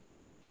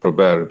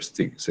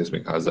probabilistic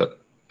seismic hazard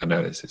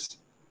analysis.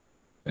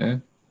 Yeah?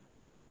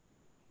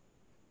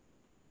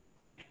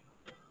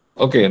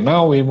 Okay,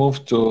 now we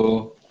move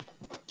to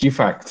key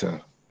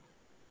factor.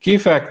 Key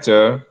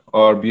factor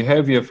or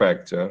behavior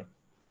factor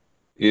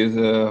is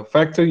a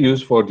factor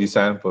used for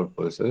design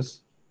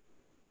purposes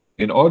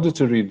in order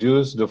to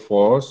reduce the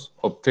force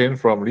obtained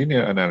from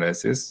linear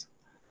analysis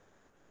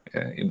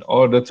in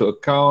order to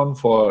account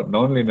for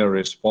nonlinear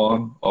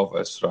response of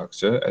a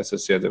structure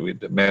associated with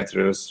the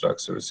material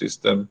structural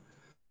system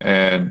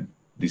and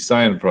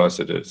design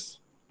procedures.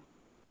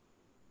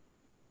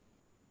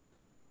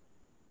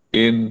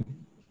 In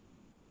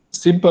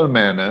simple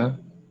manner,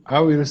 I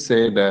will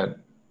say that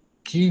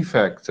key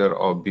factor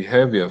or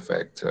behavior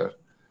factor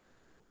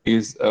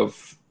is a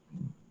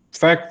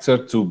factor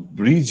to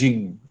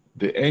bridging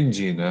the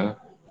engineer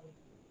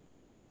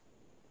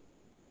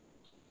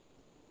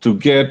to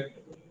get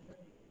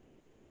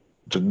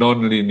the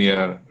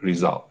nonlinear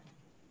result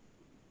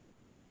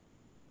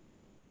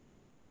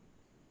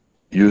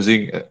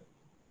using an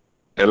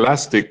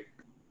elastic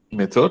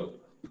method.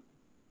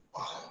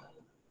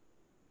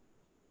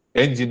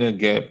 Engineer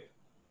get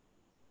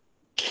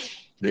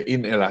the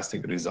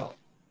inelastic result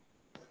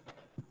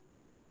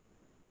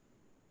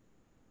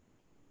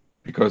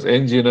because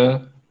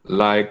engineer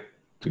like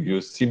to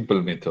use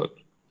simple method.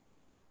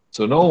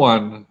 So no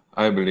one,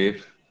 I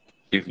believe,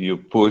 if you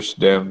push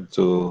them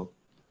to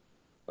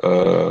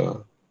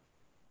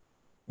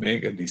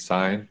make a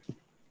design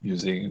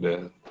using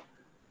the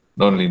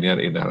nonlinear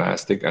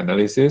inelastic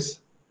analysis,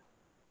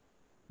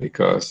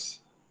 because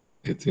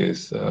it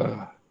is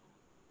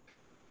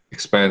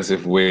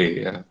expensive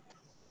way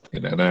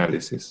in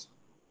analysis.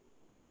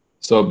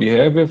 So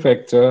behavior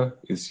factor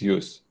is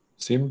used.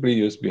 Simply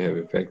use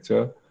behavior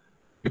factor,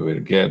 you will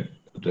get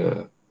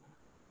the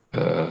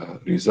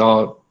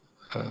result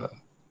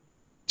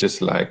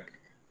just like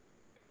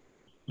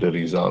the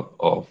result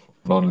of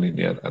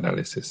nonlinear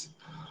analysis.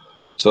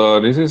 So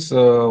this is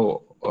an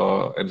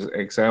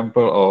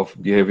example of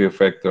behavior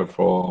factor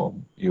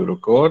from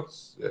Eurocode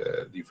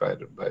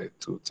divided by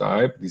two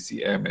types,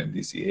 DCM and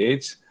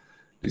DCH.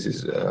 This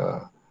is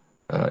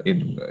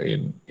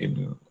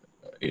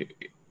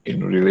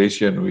in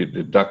relation with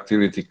the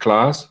ductility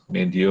class,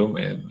 medium,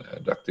 and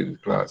ductility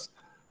class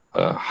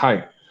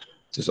high.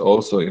 This is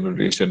also in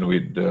relation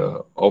with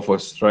the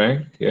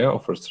overstrength,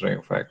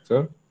 overstrength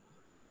factor,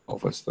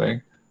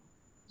 overstrength.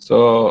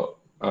 So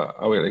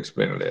I will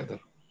explain later.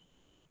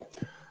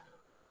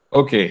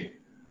 Okay,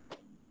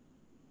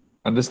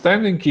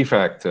 understanding key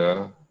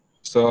factor.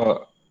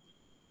 So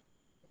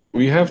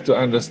we have to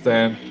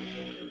understand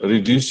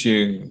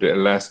reducing the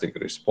elastic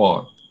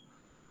response.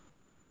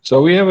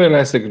 So we have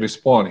elastic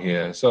response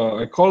here. So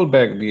I call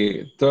back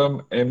the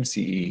term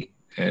MCE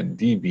and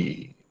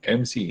dB,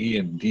 MCE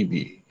and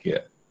dB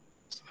here.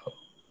 So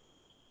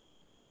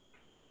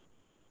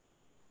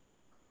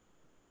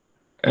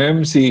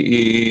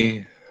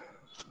MCE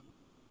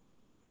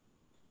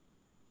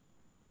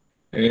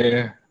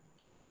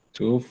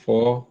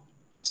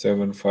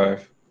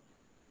A2475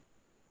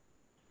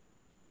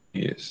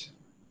 years.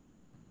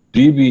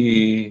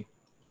 dBE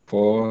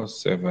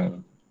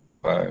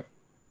 475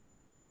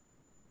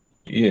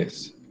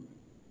 years.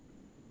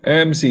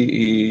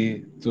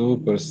 MCE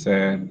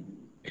 2%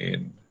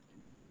 in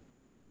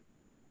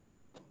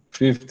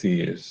 50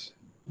 years.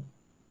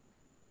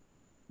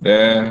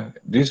 Then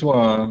this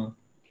one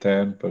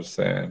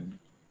 10%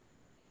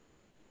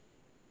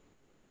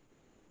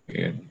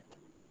 in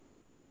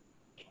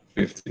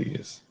 50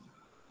 years.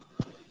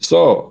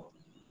 So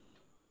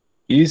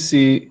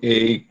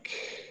EC8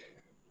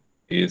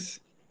 is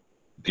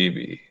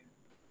dB.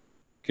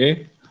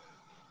 Okay.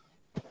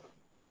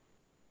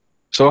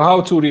 So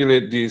how to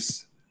relate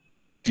this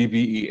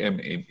dBE and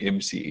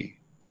MCE?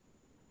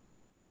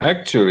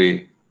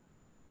 Actually,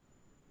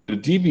 the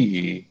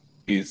dBE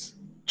is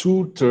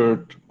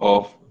 2/3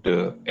 of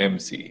the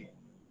MCE.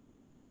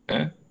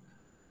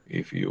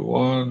 If you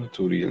want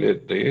to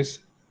relate this,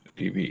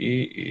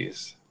 dBE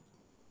is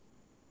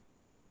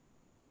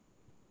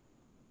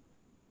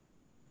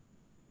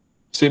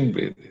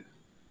simply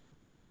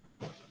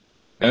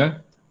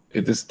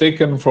it is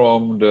taken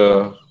from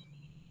the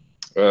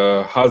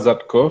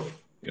hazard curve.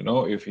 You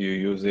know, if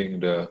you're using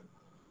the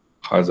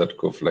hazard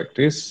curve like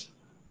this,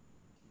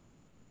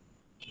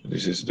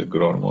 this is the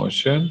ground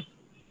motion.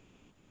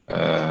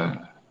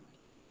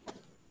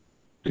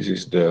 This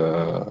is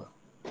the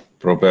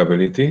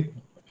probability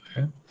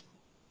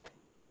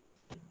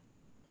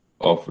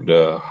of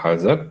the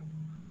hazard.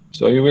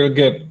 So you will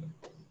get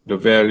the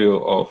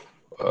value of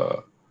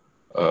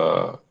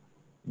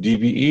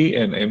dBE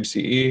and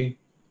MCE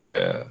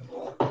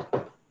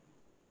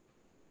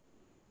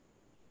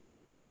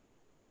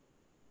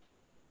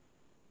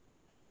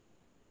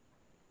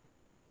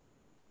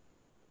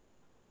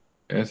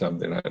yeah,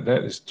 something like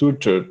that, is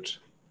 2/3.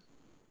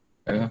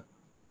 Yeah,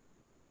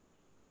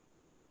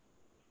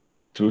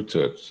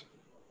 2/3.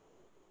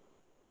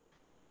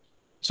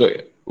 So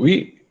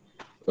we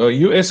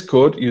US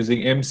code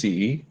using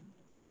MCE,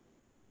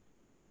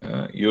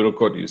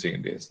 Eurocode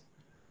using this.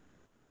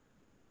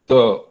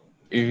 So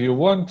if you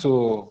want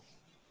to,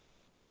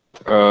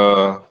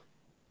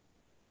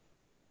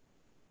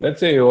 let's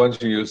say you want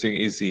to using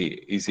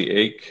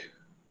EC8,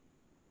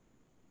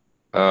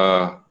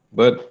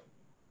 but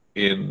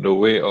in the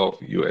way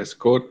of US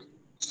code,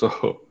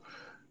 so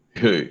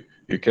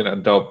you can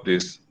adopt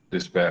this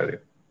value.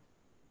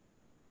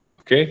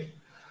 Okay.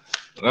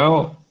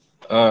 Now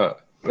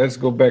let's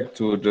go back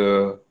to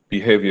the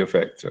behavior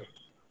factor.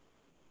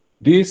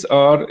 This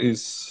R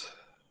is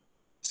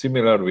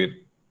similar with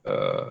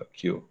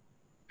Q.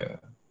 Yeah.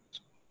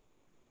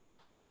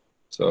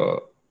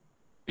 So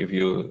if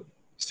you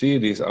see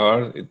this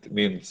R, it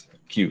means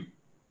Q.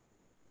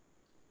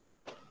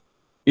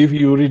 If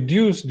you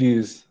reduce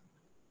this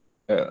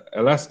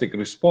elastic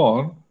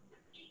response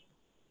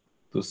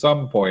to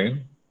some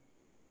point,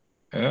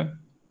 the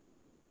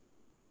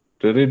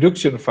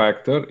reduction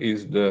factor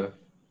is the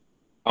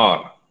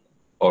R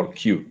or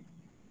Q.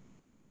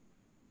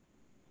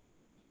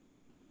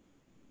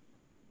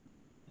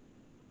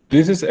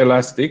 This is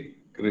elastic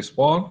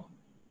response.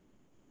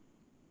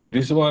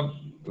 This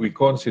one we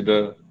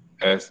consider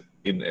as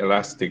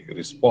inelastic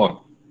response.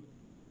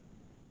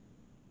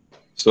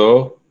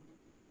 So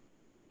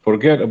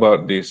forget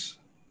about this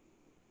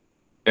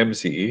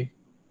MCE.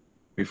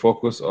 We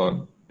focus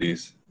on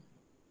this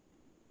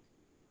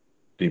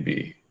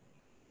DBE.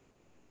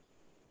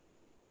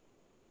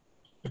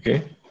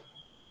 Okay.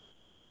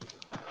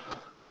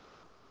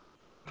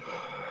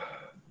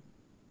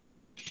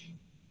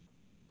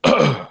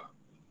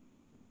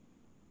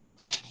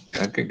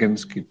 I can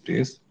skip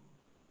this.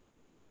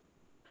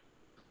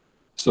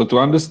 So to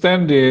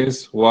understand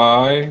this,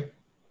 why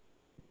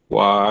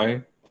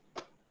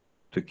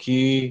the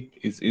key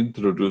is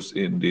introduced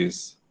in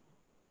this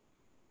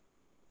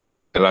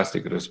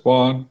elastic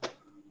response.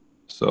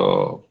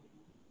 So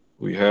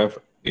we have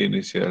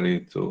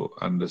initially to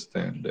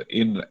understand the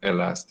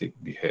inelastic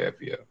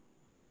behavior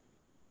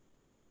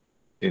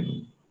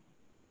in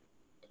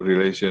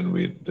relation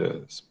with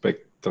the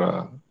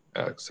spectra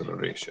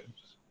accelerations.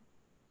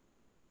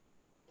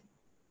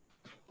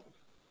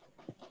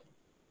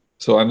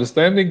 So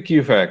understanding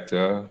key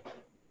factor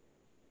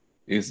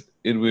it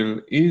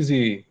will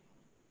easy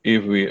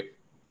if we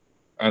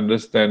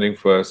understanding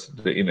first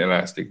the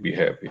inelastic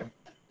behavior.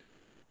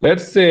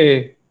 Let's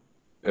say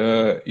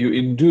you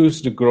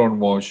induce the ground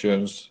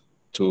motions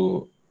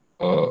to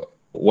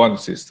one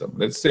system.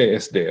 Let's say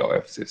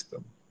SDOF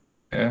system.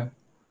 Yeah.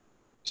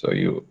 So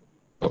you,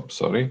 oh,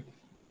 sorry.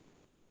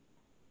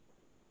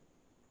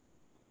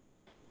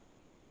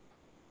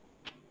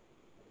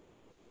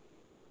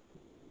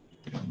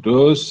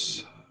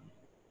 Those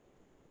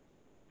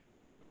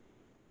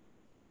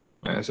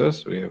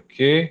masses, we have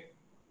K,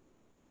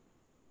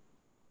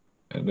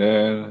 and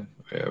then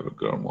we have a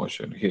ground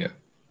motion here.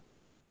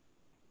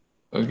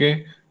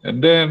 Okay,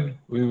 and then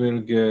we will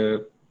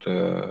get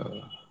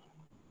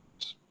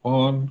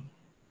spawn,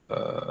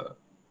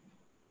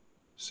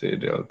 say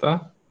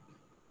delta.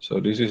 So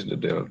this is the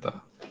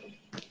delta.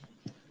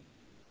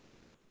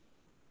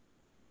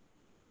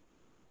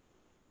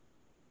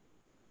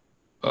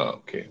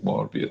 Okay,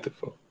 more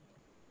beautiful.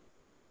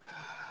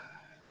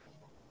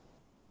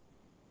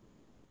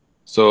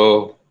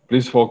 So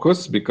please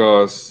focus,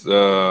 because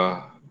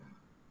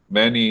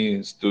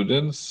many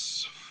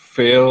students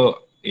fail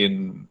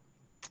in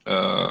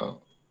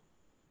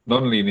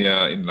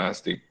nonlinear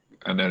inelastic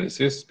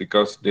analysis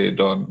because they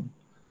don't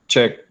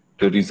check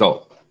the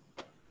result.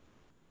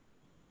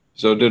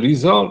 So the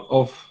result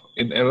of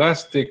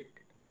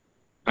inelastic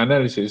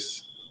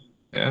analysis,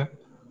 yeah,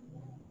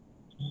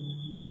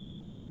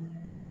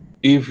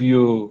 if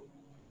you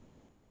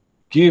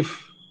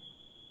give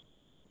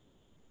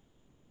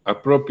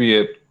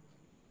appropriate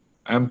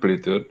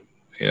amplitude,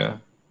 yeah,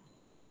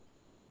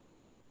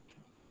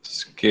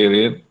 scale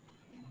it,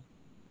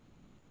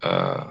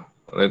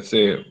 let's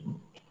say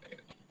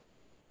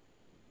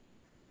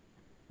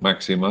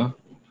maxima.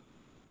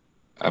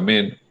 I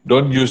mean,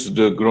 don't use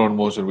the ground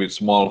motion with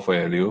small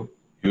value,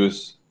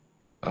 use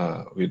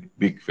with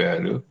big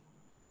value.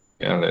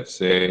 Yeah, let's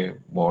say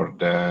more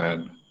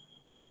than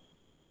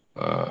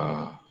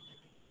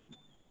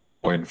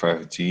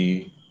 0.5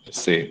 G,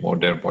 let's say more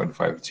than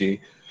 0.5 G,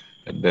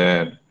 and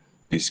then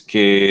this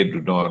K do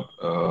not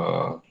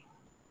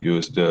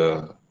use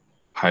the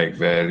high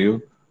value,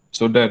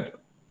 so that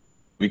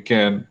we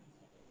can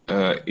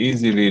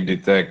easily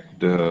detect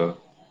the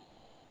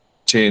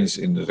change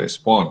in the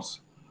response.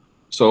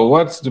 So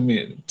what's the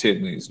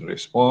change in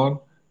response?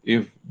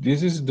 If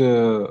this is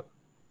the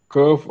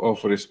curve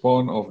of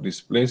response of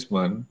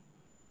displacement,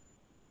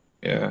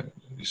 yeah,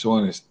 this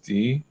one is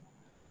T.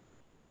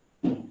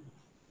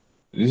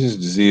 This is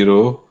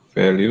 0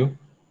 value.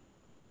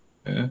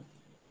 Yeah.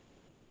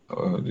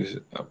 This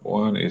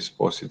one is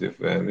positive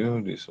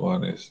value. This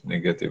one is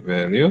negative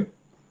value.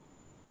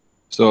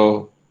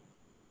 So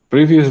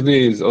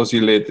previously it's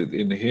oscillated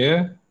in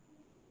here,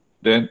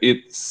 then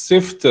it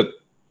shifted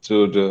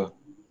to the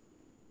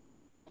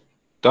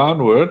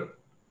downward,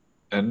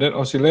 and then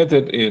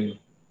oscillated in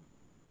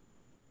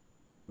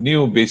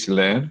new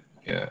baseline.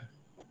 Yeah,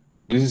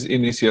 this is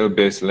initial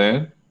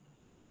baseline,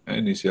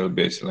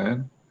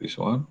 this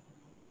one,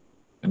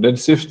 and then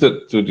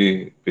shifted to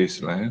the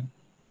baseline.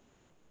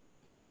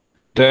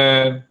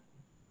 Then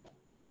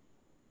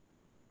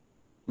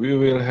we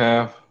will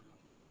have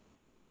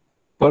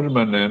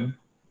permanent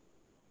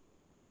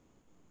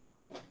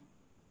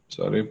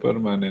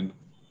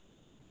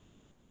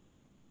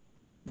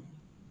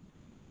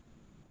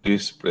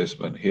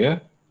displacement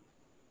here.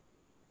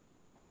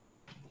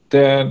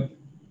 Then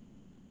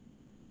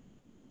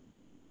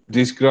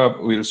this graph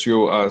will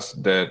show us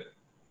that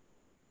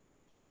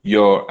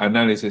your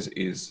analysis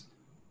is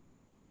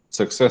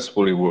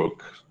successfully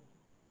worked.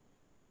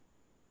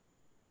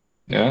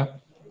 Yeah,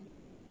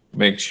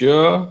 make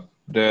sure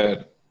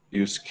that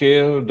you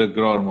scale the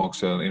ground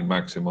motion in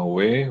maximal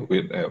way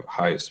with a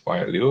highest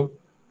value.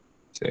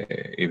 Say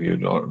if you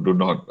do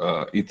not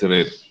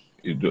iterate,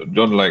 you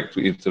don't like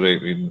to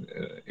iterate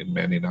in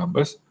many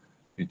numbers,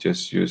 you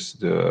just use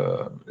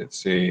the, let's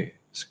say,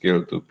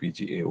 scale to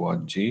PGA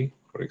 1G,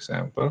 for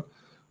example.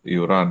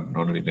 You run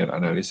nonlinear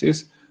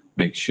analysis.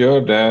 Make sure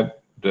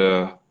that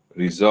the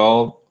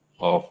result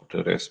of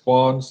the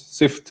response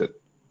shifted.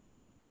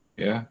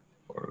 Yeah,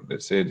 or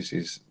let's say this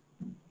is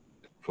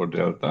for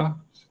delta,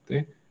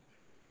 which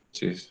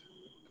is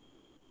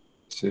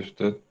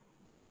shifted.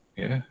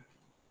 Yeah,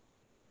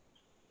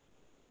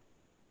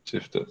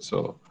 shifted.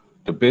 So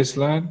the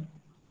baseline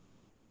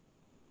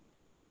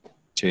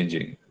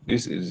changing.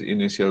 This is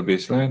initial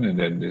baseline, and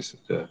then this is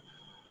the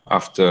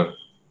after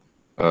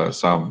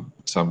some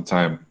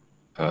time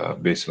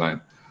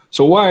baseline.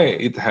 So why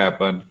it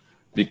happened?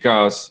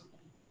 Because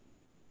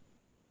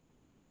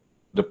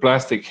the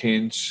plastic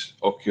hinge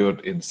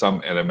occurred in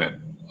some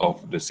element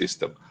of the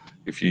system.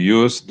 If you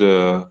use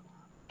the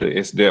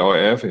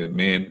SDOF, it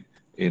means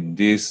in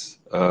this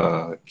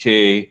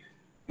K,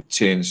 it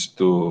changed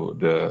to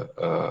the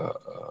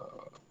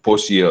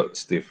post-yield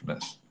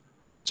stiffness.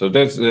 So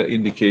that's the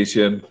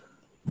indication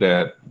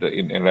that the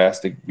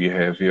inelastic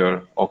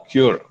behavior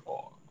occur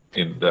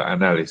in the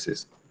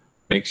analysis.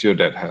 Make sure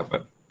that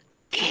happen.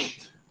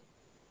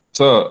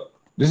 So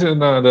this is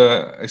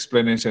another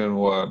explanation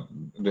what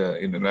the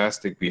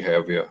inelastic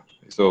behavior.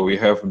 So we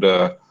have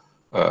the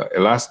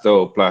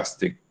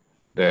elastoplastic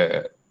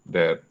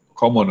that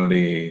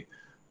commonly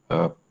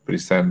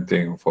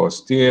presenting for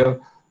steel,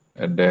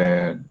 and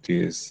then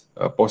this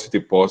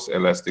positive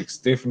post-elastic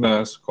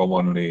stiffness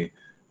commonly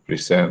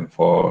present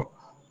for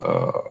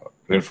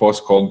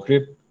reinforced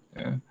concrete,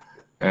 yeah?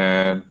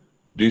 And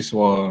this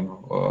one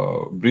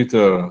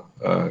brittle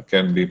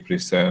can be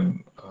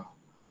presented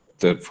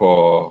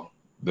for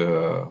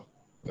the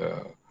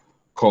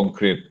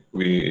concrete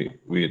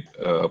with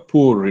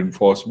poor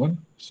reinforcement,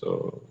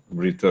 so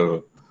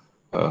brittle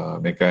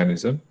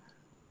mechanism.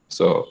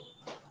 So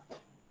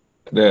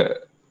this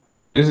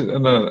is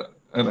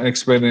an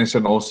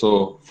explanation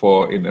also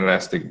for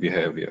inelastic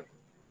behavior.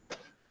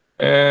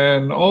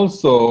 And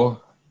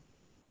also,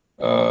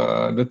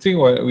 the thing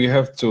what we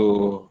have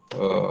to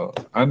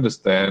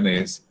understand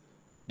is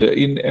the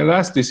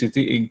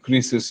inelasticity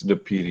increases the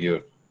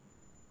period.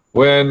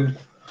 When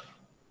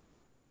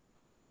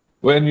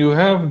you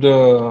have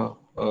the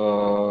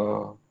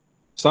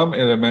some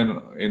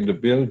element in the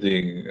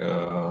building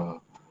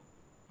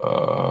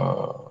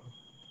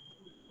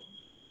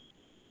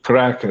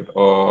cracked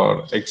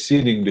or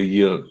exceeding the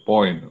yield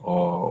point,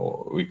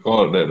 or we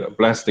call that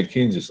plastic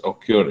hinges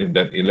occur in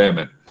that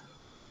element.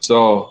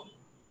 So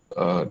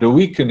the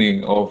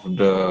weakening of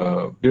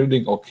the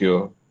building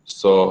occur.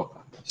 So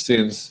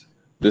since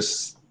the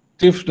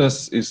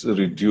stiffness is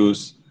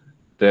reduced,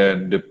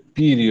 then the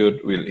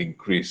period will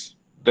increase.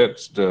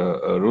 That's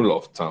the rule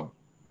of thumb.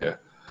 Yeah,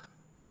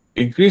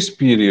 increased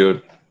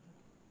period,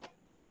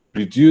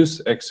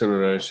 reduce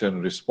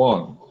acceleration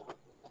response.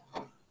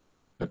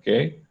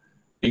 Okay,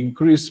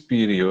 increased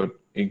period,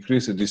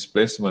 increase the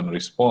displacement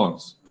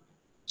response.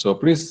 So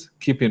please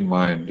keep in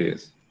mind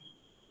this.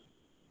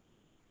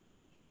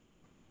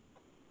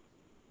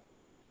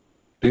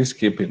 Please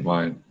keep in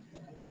mind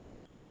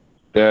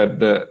that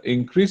the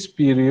increased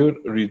period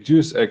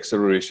reduce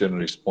acceleration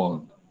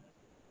response.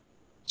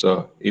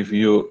 So if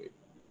you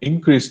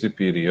increase the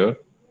period,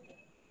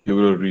 you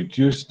will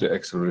reduce the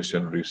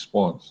acceleration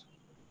response.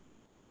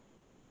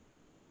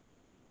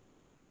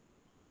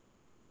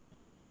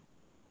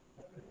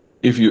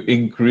 If you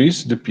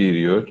increase the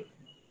period,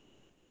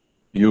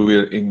 you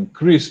will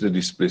increase the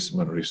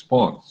displacement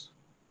response.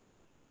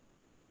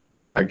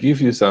 I give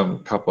you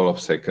some couple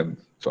of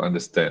seconds to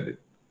understand it.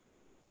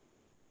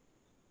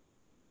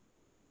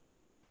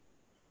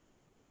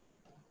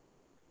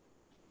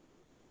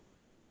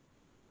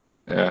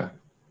 Yeah,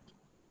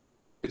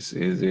 it's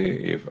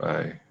easy if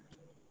I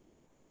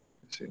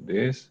see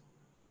this.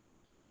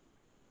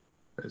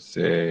 Let's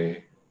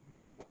say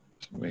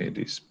may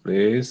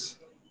displace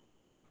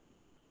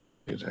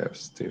it has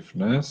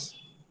stiffness,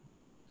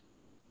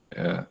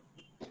 yeah,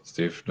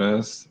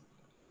 stiffness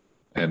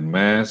and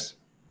mass,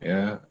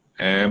 yeah,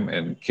 M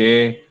and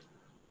K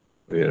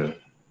will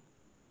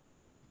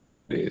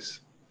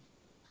this.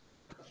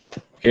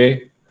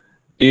 Okay,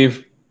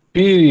 if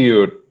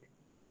period,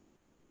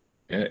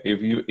 yeah,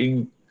 if you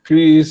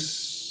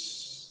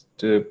increase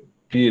the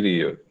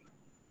period,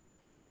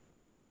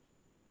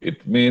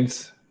 it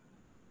means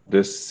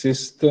the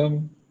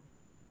system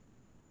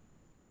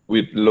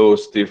with low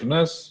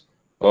stiffness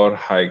or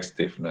high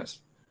stiffness.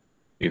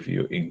 If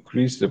you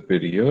increase the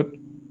period,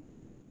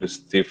 the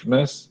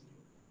stiffness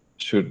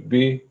should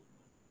be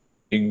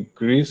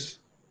increased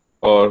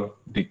or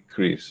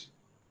decreased.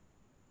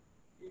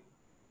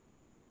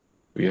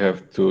 We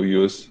have to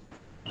use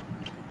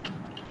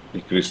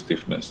decreased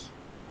stiffness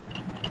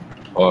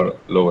or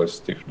lower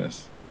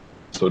stiffness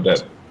so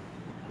that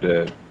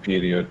the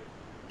period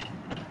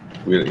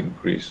will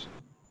increase.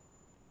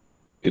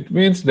 It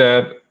means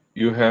that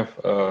you have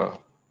a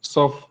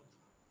soft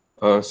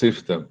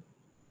system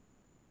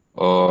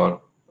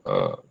or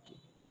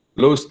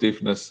low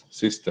stiffness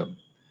system.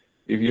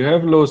 If you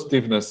have low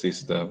stiffness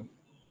system,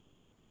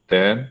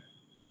 then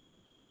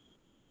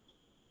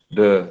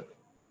the,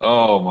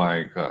 oh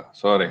my God,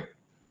 sorry.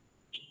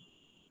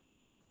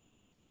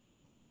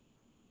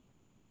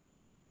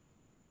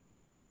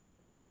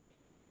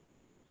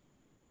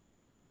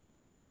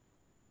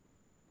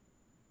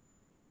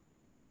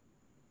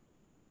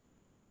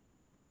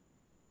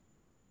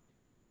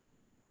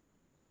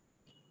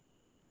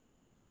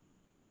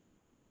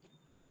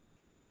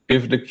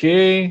 If the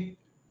K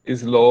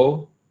is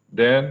low,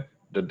 then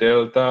the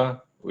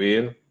delta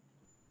will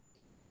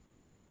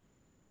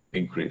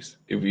increase.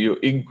 If you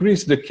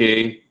increase the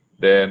K,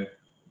 then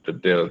the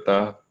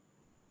delta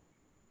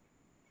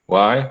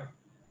Y.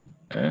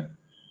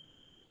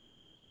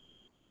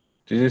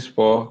 This is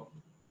for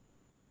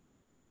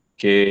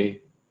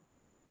K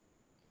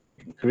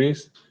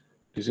increase.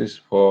 This is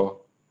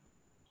for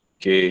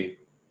K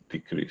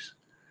decrease.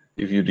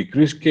 If you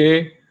decrease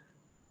K,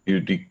 you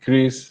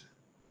decrease,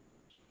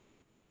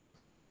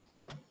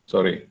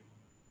 sorry,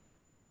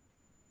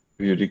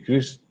 if you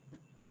decrease,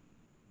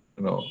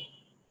 no,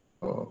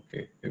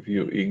 okay, if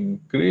you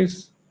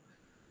increase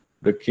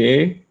the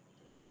K,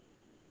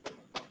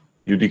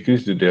 you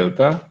decrease the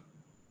delta.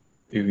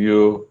 If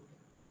you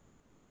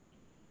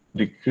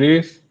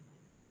decrease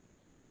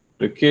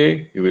the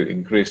K, you will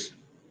increase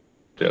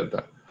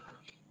delta,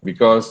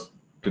 because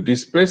the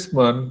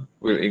displacement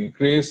will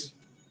increase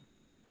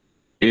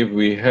if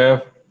we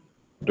have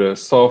the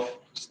soft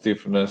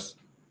stiffness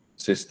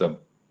system.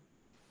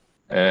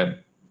 And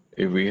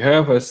if we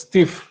have a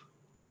stiff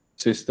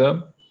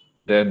system,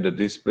 then the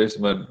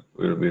displacement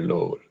will be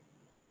lower.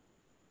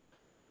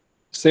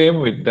 Same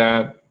with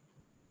that,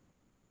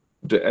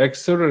 the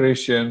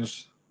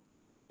accelerations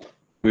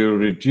will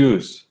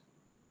reduce.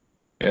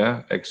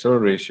 Yeah,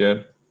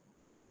 acceleration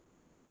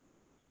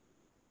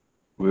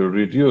will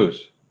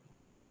reduce.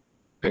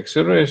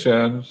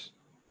 Accelerations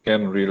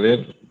can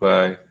relate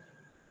by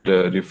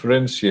the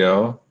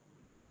differential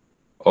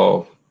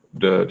of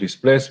the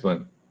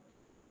displacement.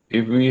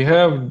 If we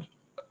have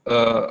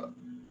a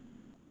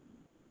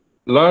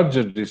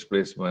larger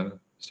displacement,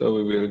 so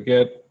we will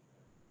get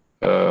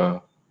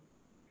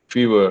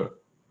fewer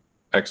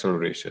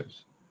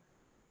accelerations,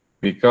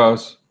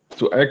 because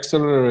to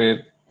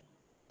accelerate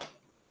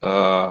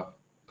a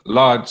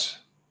large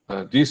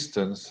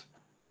distance,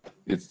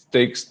 it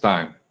takes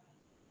time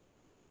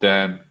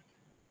than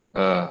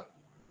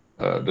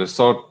the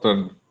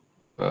shortened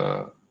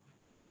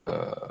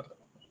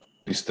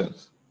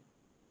distance.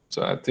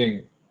 So I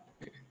think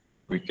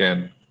we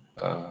can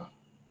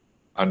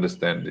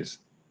understand this.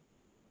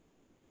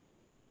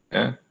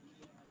 Yeah?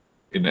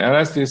 In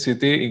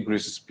elasticity,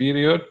 increases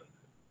period.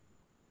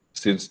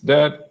 Since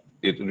that,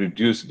 it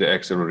reduced the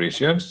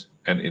accelerations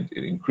and it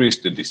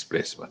increased the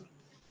displacement.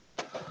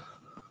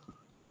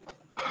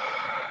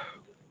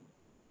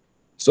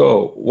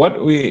 So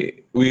what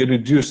we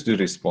reduce the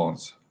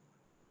response.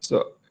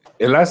 So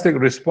elastic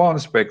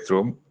response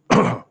spectrum,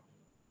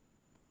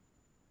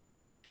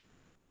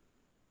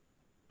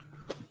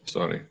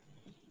 sorry.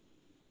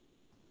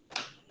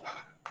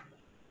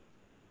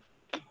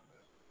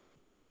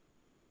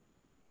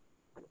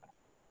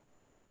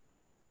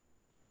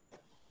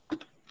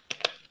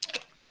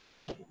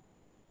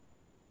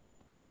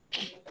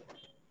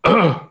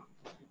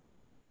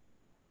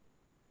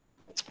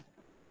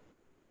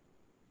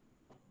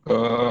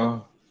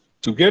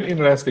 To get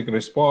inelastic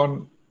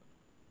response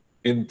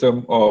in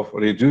terms of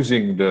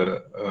reducing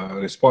the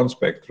response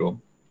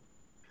spectrum,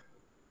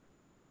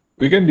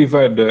 we can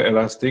divide the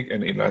elastic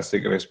and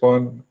inelastic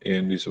response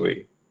in this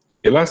way.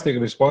 Elastic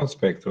response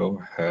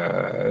spectrum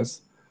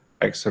has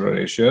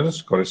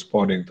accelerations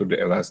corresponding to the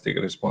elastic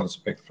response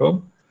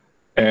spectrum.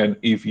 And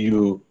if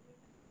you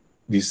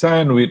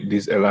design with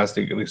this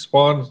elastic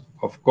response,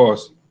 of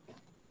course,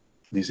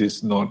 this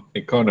is not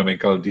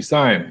economical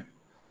design.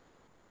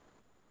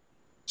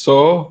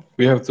 So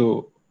we have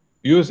to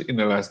use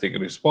inelastic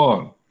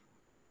response.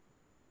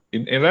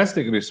 In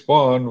elastic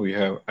response, we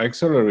have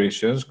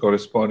accelerations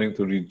corresponding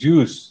to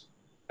reduced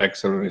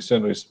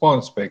acceleration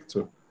response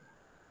spectrum.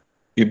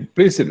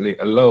 Implicitly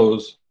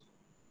allows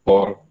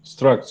for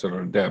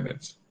structural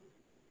damage.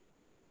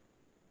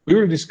 We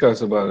will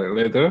discuss about it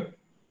later.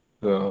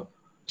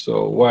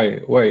 So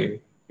why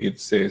it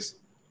says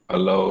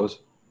allows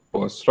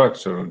for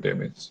structural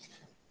damage.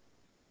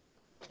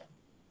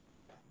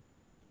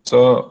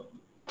 So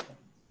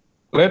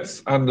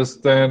let's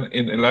understand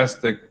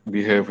inelastic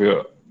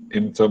behavior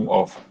in terms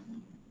of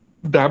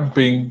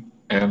damping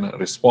and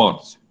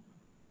response.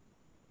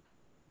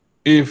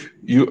 If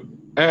you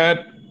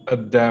add a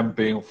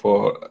damping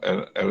for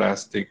an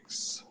elastic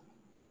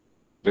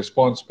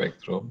response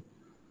spectrum,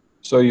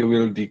 so you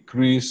will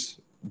decrease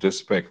the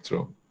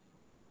spectrum.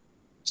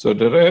 So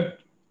the red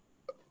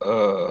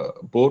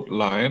bold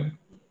line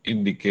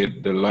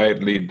indicate the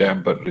lightly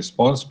dampened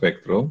response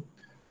spectrum.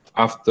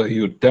 After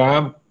you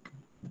damp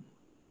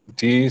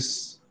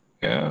this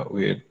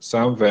with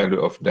some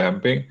value of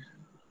damping,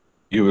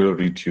 you will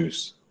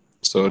reduce.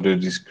 So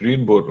these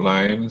green bold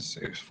lines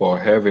is for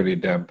heavily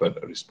dampened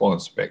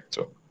response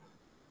spectrum.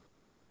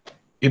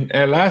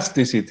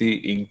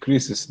 Inelasticity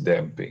increases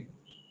damping.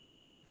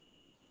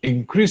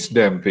 Increased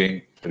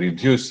damping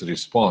reduces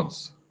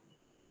response.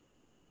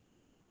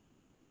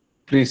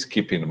 Please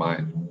keep in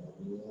mind.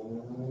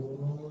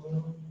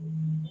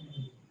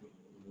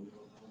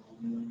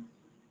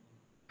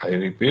 I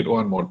repeat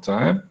one more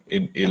time.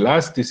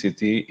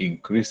 Inelasticity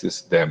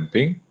increases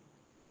damping.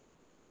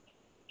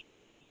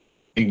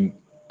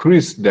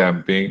 Increased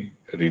damping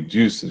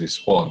reduces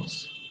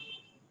response.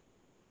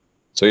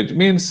 So it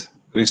means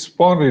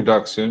response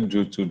reduction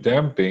due to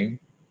damping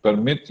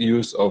permit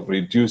use of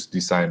reduced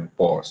design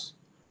force.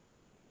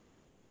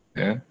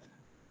 Ya,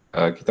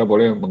 kita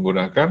boleh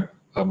menggunakan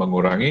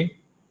mengurangi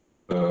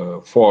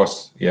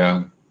force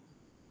yang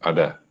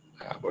ada.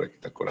 Boleh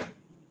kita kurangi.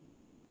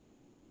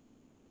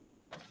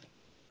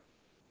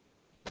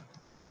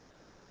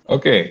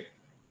 Okay,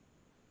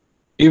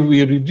 if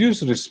we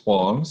reduce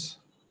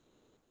response,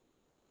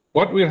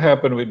 what will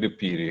happen with the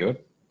period?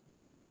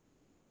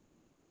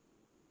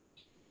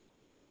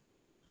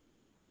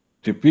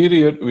 The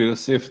period will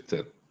shift.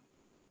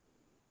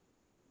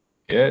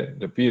 Yeah,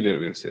 the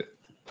period will shift.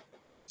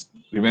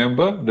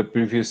 Remember the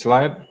previous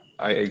slide,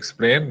 I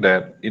explained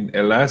that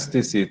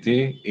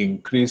inelasticity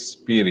increase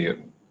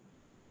period.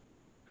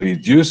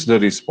 Reduce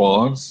the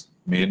response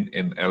mean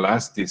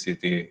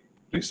inelasticity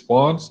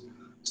response,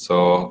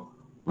 so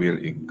will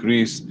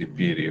increase the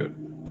period.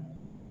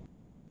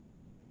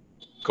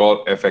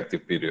 Called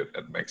effective period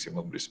at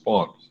maximum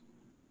response.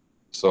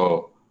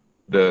 So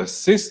the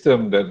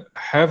system that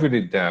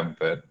heavily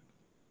dampened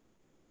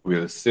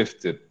will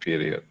shift the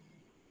period.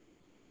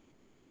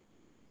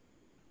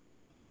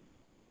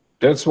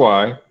 That's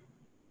why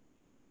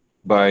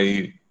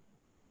by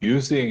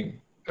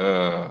using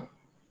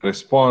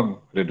response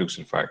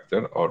reduction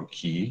factor or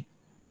key,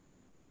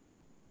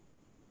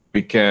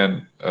 we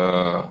can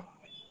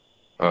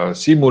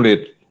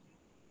simulate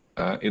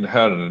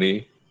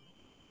inherently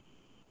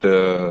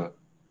the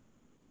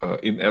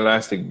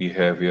inelastic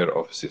behavior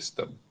of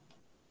system.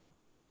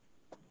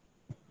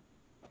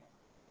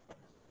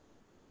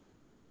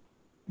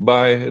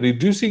 By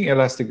reducing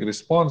elastic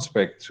response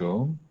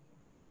spectrum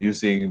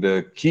using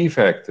the key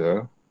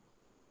factor,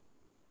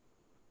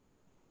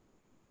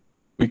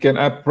 we can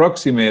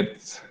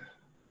approximate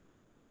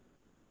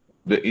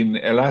the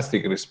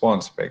inelastic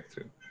response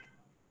spectrum.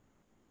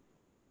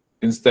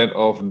 Instead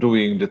of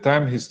doing the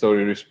time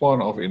history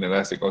response of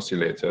inelastic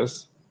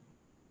oscillators,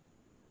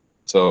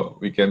 so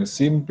we can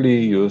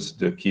simply use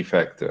the key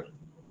factor.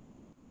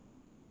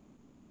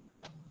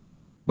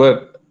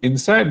 But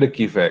inside the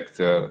key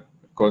factor,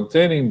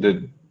 containing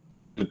the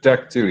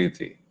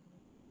ductility,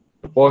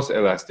 the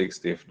post-elastic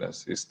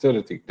stiffness,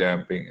 hysteretic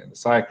damping, and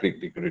cyclic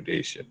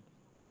degradation.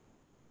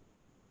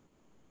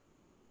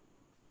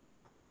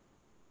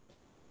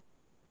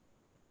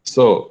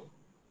 So,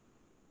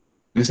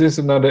 this is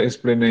another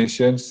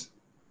explanation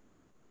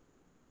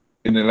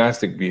in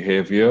elastic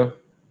behavior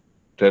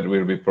that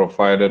will be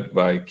provided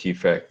by key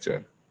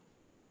factor.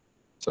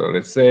 So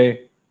let's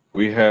say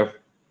we have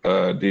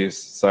this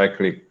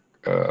cyclic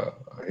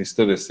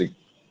hysteretic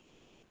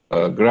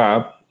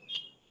graph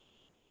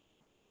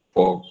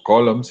for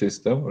column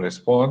system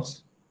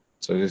response.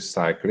 So this is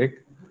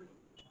cyclic.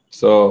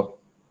 So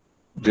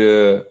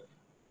the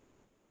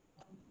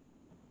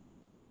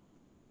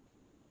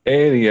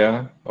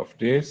area of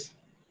this,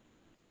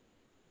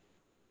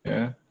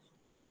 yeah,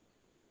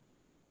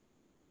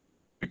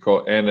 we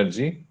call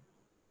energy.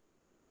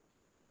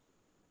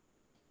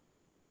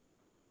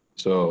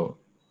 So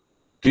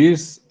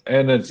this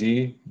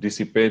energy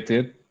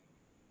dissipated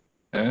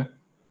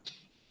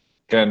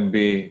can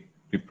be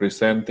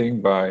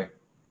representing by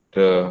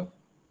the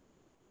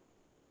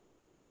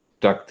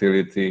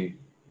ductility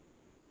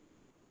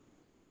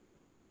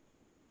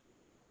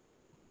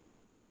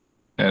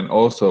and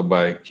also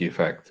by key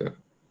factor.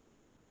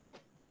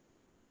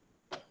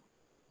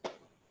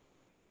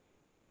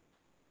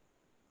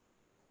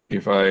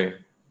 If I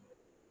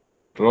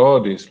draw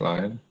this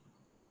line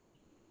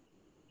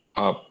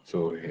up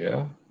to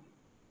here,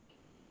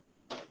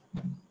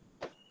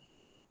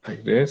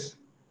 like this.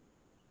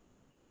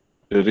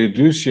 The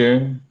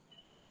reduction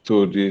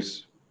to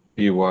this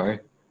Py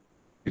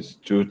is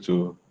due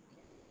to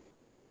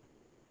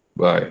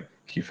by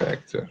key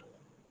factor.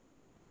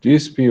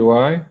 This Py,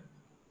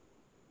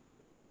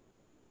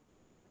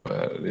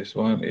 this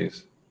one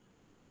is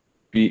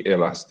P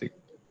elastic.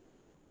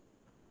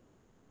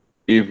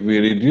 If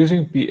we're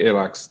reducing P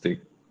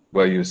elastic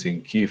by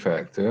using key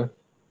factor,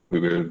 we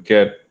will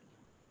get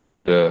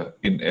the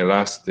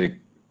inelastic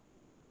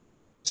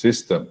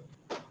system.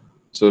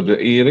 So the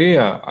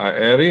area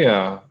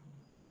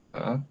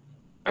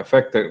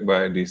affected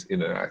by this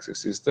inelastic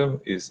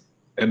system is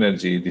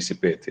energy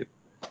dissipated.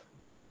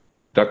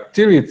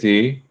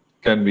 Ductility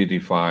can be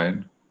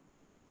defined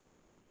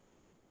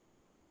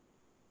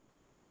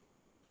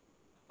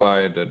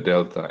by the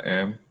delta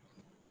M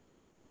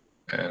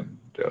and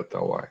delta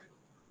Y.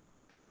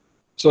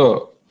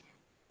 So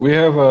we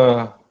have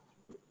a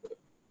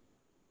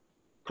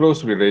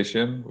close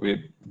relation with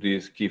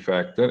this key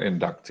factor and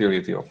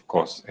ductility, of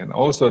course, and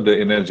also the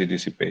energy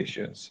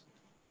dissipations.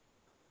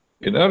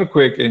 In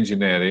earthquake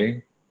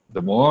engineering,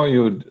 the more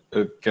you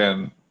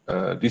can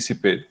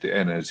dissipate the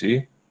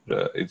energy,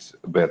 it's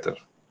better.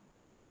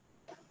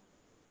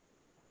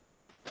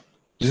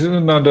 This is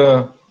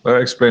another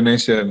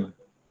explanation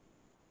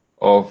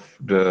of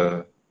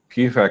the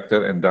key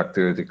factor and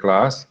ductility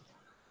class.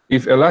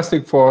 If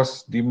elastic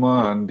force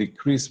demand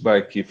decrease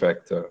by key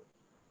factor,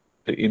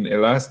 the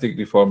inelastic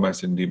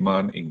deformation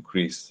demand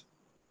increase.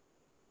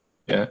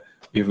 Yeah,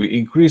 if we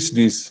increase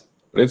this,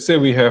 let's say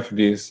we have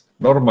this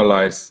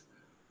normalized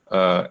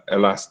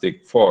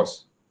elastic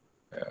force.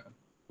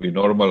 We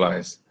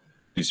normalize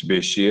this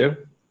base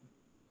shear.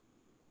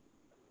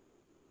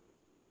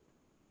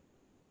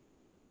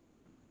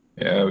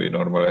 Yeah, we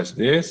normalize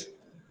this.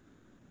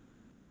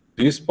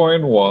 This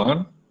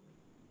 0.1.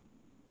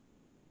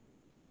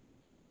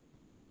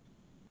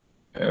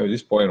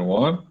 This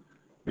 0.1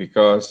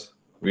 because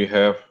we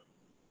have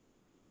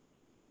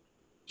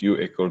Q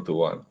equal to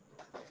 1.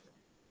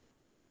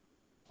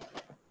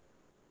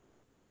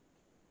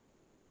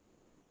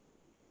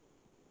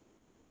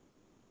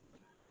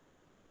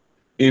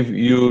 If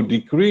you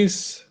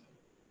decrease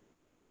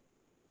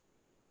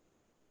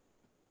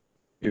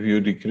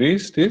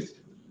this,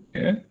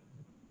 yeah,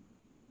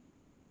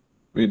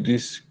 with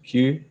this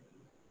Q,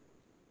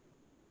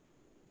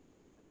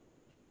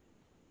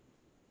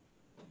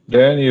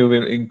 then you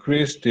will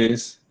increase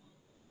this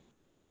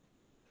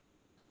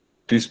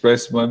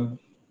displacement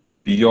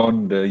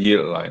beyond the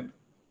yield line.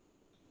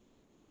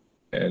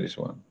 Yeah, this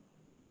one.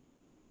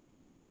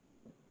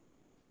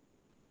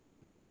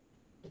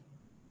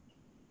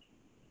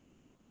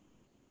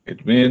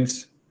 It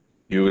means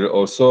you will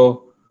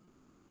also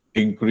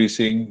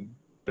increasing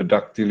the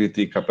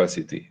ductility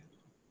capacity.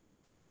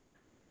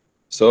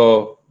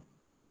 So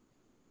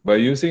by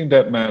using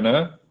that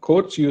manner,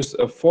 codes use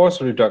a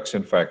force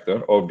reduction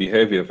factor or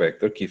behavior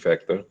factor, key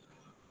factor,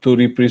 to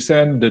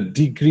represent the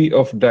degree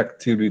of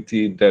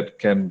ductility that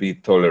can be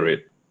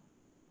tolerated.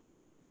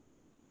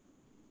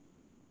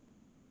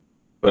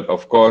 But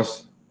of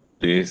course,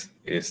 this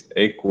is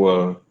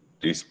equal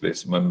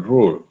displacement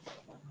rule.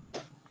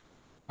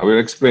 I will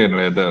explain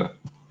later.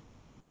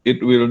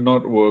 It will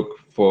not work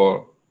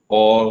for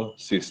all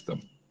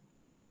systems.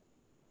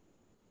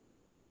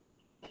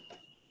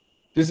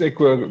 This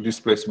equal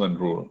displacement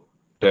rule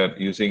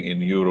that using in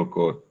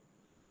Eurocode.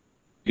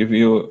 If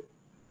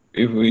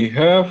we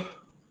have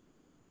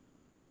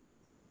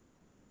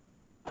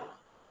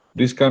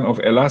this kind of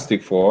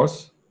elastic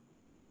force,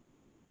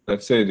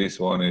 let's say this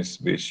one is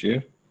base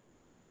shear,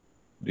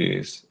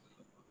 this,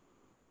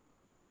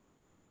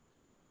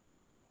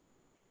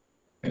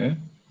 yeah,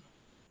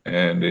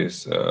 and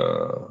this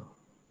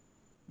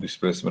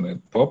displacement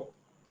at top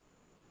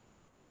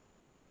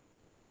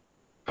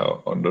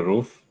on the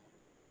roof,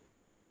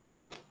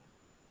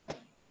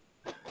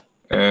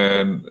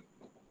 and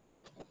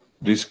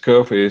this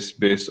curve is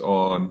based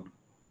on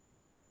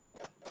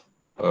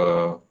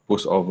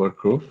pushover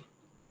curve.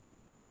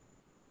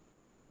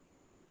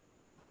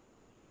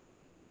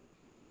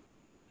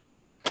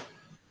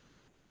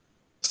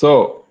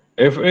 So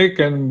FA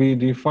can be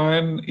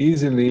defined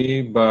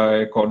easily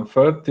by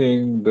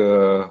converting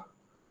the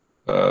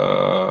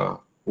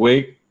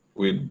wake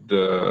with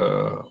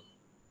the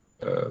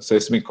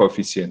seismic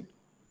coefficient,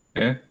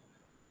 yeah?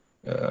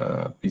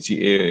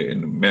 PGA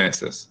in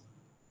masses.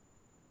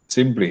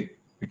 Simply,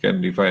 we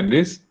can define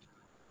this,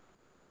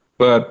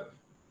 but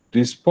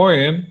this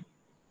point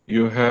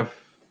you have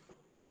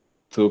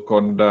to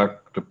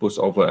conduct the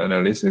pushover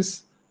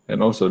analysis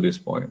and also this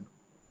point.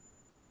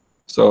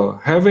 So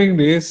having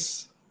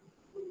this,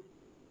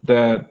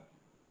 that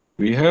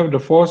we have the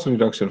force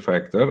reduction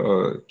factor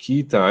or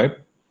key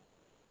type,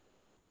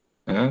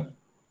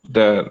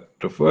 that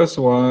the first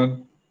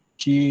one,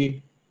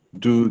 key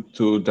due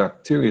to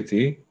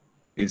ductility,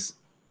 is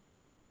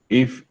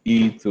if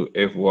E to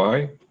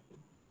Fy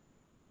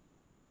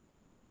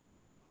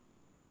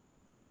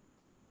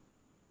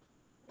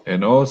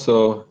And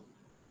also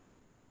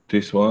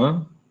this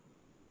one.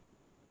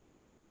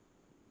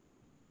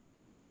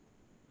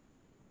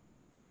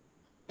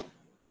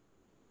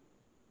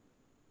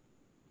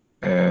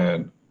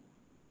 And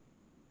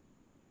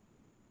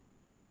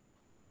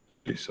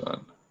this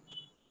one.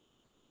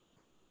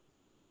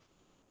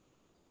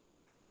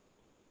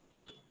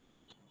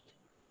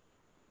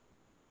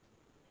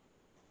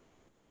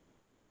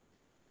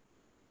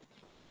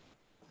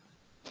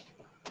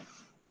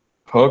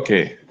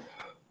 Okay,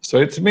 so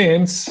it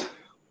means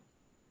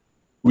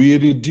we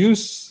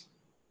reduce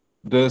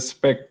the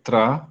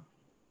spectra,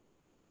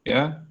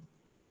 yeah?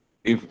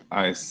 If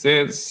I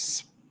said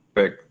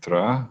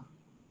spectra,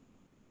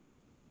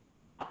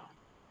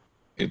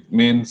 it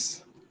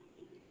means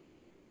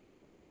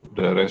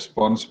the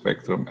response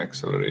spectrum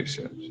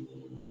acceleration.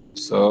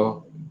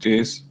 So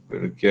this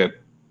will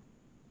get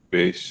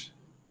base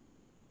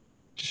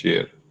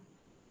shear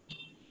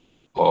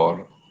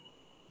or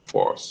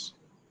force.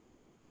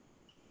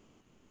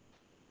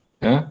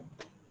 Yeah?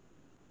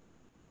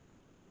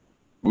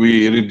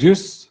 We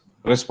reduce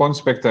response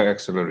spectral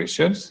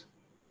accelerations,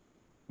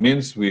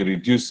 means we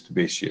reduced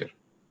base shear.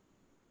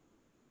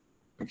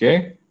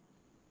 Okay?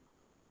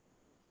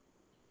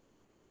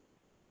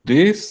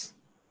 This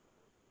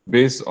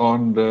based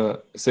on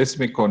the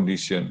seismic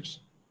conditions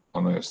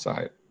on your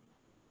side.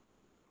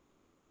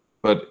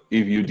 But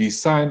if you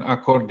design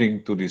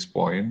according to this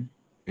point,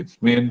 it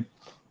means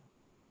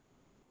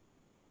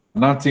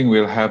nothing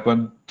will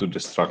happen to the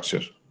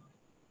structure.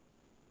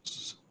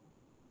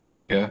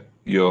 Yeah,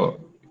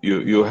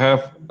 you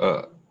have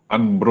an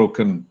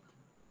unbroken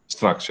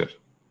structure.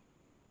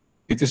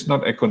 It is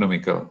not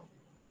economical.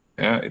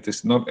 Yeah, it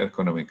is not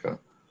economical.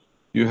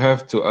 You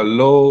have to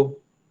allow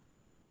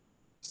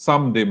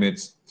some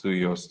damage to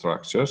your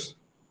structures,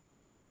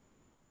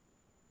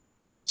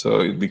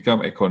 so it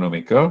become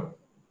economical,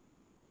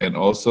 and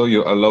also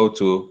you allow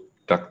to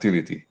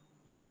ductility.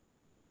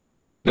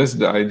 That's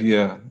the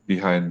idea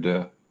behind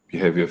the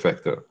behavior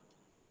factor.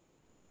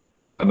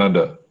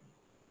 Another,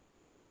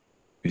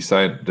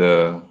 beside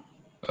the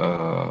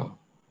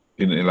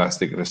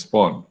inelastic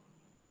response.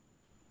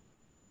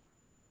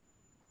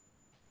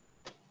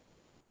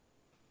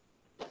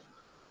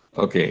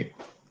 Okay.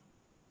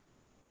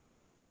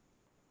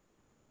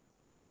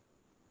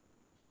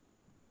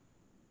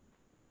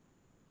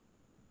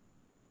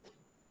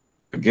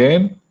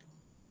 Again,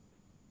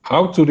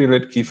 how to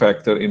relate key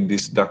factor in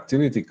this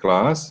ductility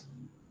class?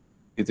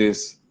 It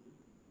is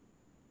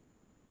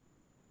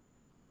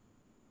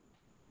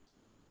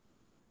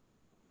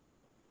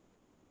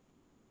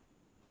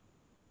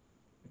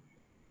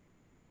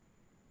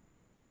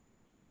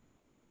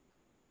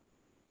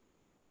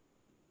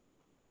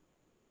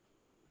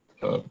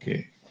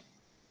okay.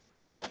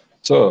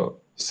 So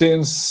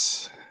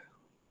since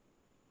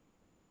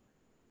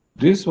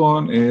this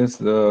one is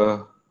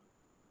the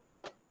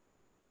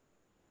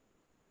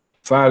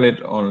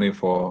valid only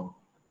for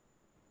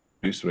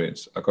this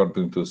range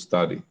according to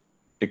study,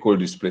 equal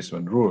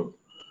displacement rule.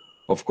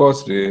 Of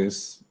course,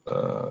 this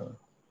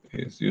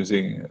is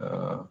using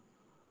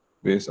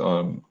based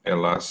on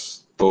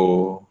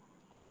elasto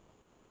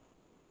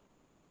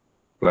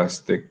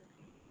plastic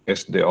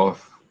SDF.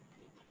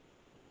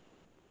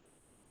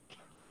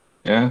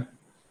 Yeah,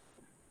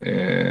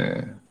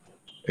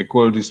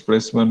 equal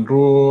displacement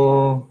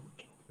rule.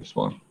 This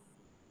one.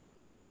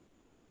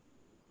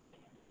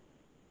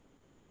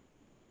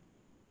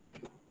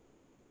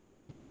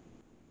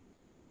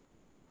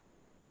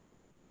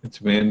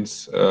 It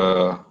means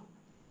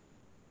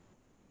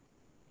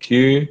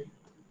Q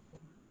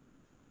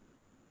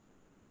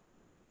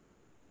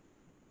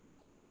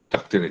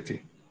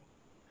ductility.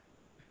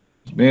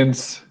 It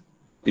means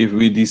if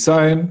we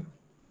design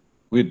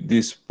with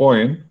this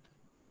point,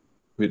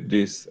 with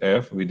this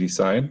F, we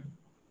design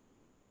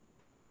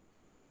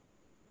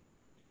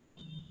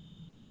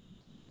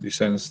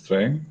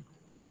strength,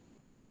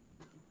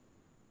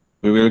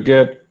 we will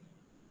get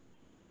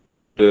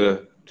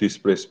the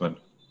displacement,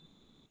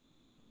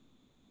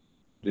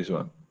 this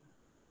one.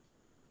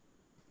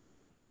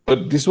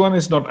 But this one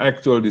is not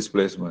actual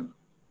displacement.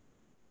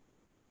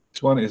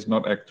 This one is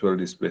not actual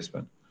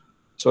displacement.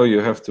 So you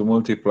have to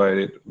multiply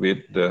it with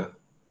the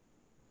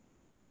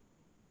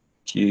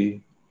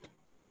Q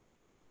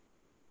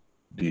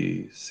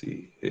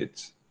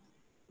dCH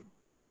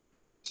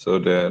so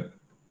that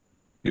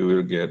you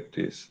will get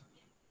this.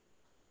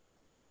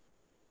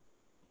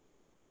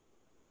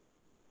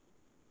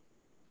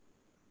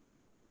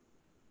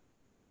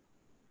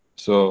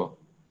 So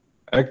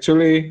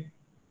actually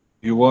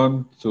you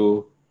want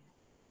to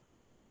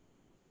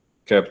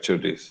capture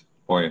this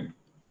point.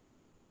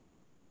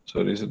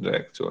 So this is the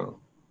actual.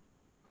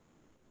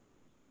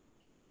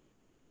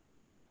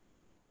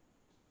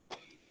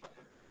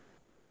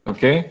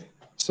 Okay,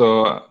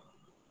 so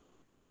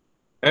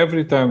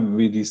every time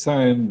we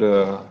design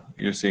the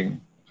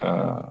using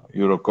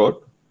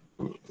Eurocode,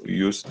 we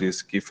use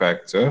this key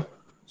factor.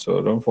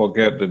 So don't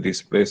forget the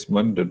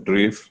displacement, the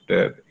drift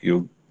that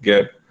you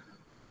get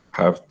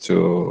have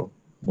to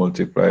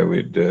multiply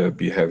with the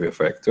behavior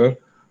factor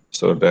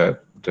so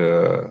that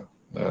the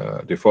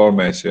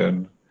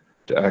deformation,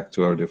 the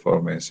actual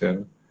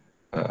deformation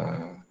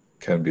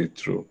can be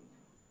true.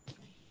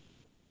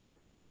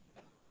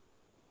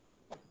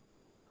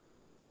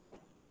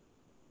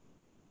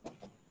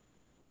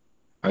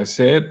 I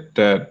said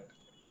that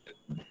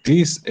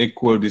this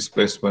equal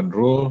displacement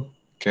rule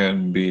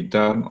can be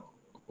done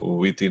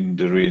within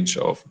the range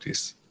of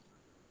this,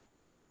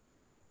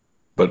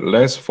 but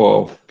less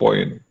for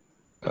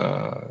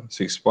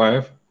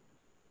 0.65,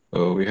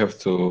 we have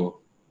to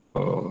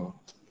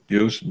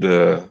use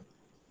the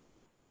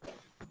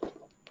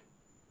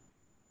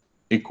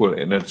equal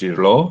energy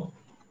law.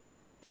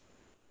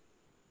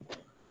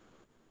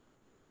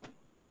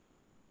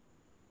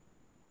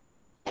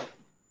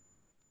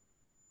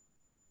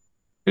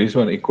 This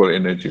one, equal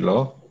energy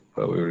law,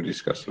 we will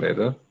discuss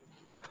later.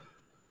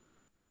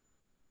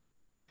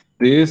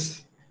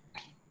 This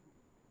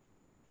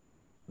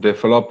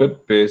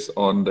developed based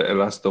on the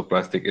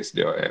elastoplastic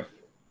SDOF.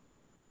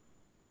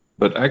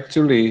 But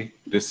actually,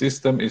 the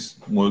system is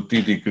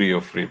multi-degree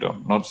of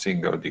freedom, not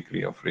single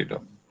degree of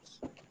freedom.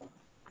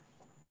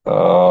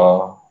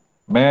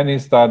 Many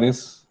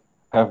studies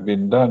have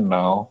been done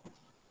now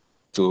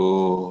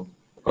to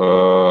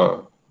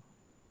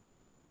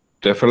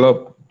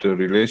develop the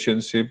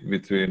relationship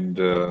between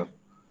the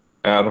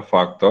R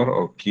factor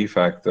or key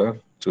factor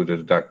to the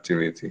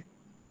ductility.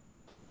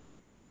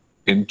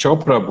 In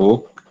Chopra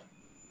book,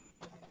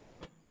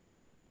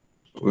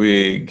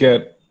 we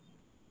get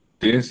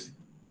this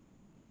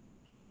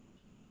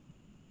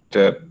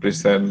that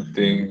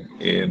presenting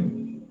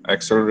in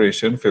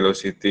acceleration,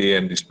 velocity,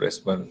 and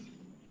displacement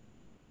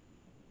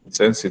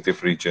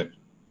sensitive region.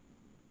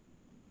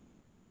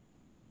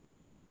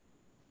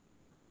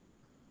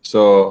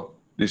 So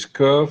this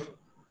curve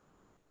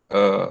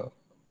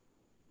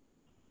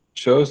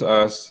shows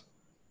us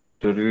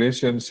the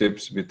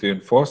relationships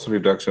between force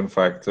reduction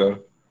factor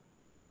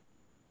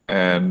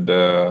and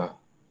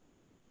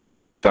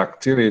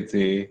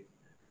ductility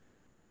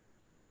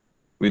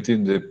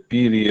within the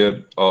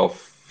period of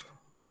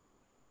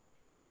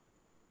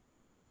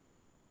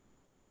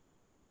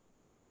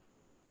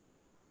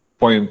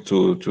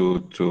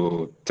 0.2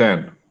 to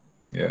 10.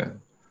 Yeah,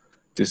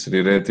 this is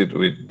related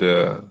with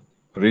the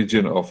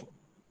region of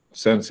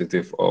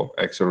sensitive of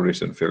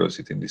acceleration,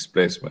 velocity, and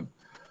displacement.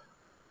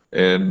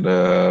 In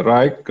the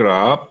right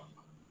graph,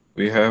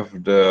 we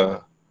have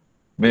the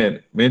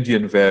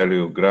median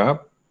value graph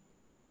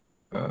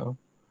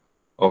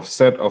of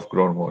set of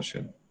ground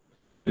motion.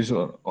 This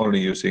one only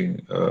using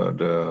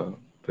the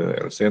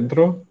El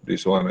Centro.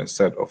 This one is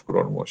set of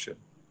ground motion.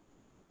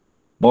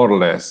 More or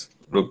less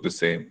look the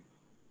same.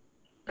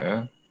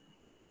 Yeah.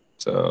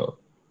 So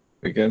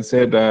we can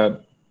say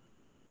that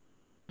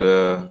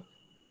the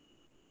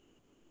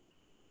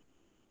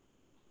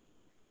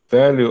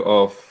value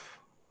of,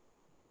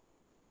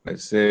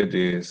 let's say,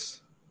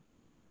 this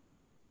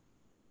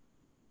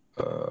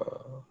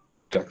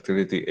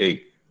ductility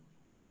 8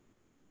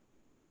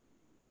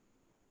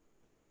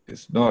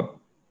 is not,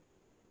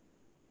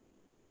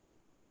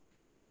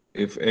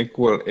 if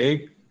equal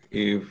 8,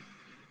 if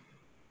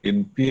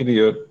in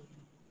period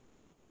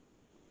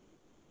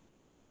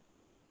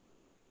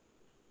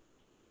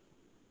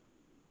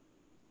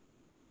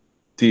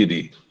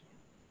TD,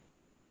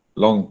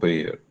 long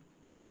period.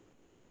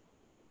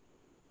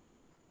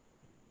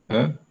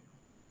 Huh?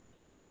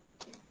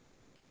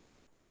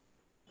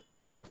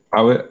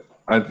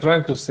 I'm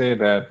trying to say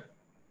that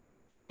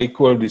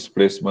equal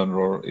displacement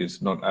rule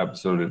is not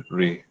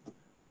absolutely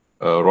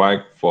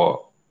right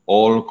for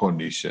all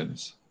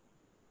conditions.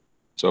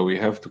 So we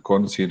have to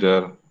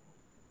consider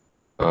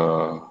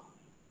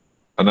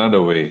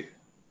another way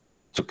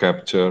to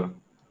capture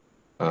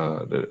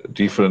the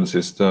different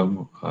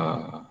system,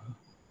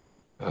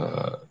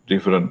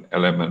 different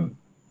element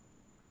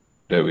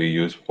that we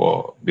use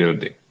for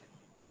building.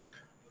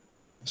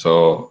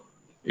 So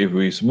if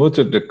we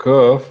smoothed the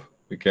curve,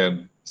 we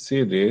can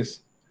see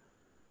this.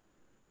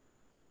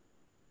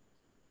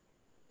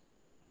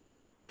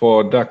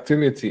 For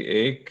ductility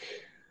 8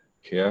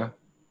 here,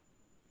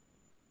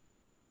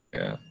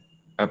 yeah,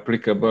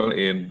 applicable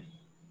in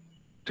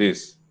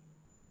this.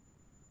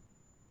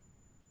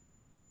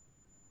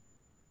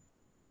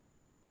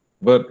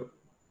 But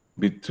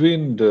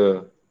between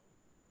the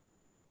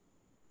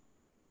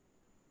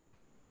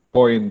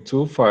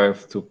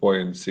 0.25 to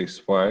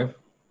 0.65,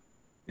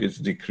 it's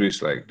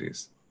decreased like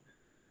this.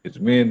 It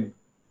means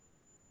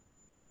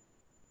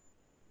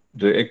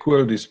the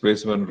equal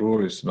displacement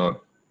rule is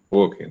not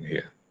working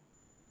here.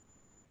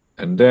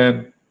 And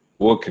then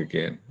work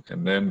again,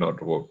 and then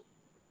not work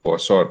for a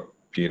short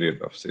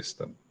period of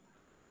system.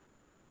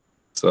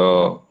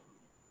 So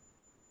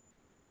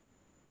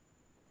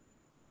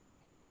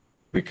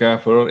be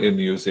careful in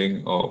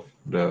using of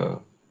the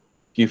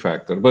key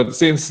factor. But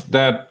since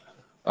that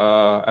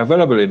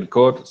available in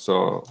code,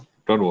 so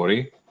don't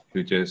worry,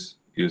 you just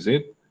use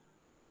it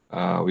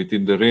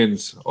within the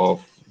range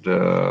of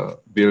the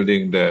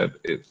building that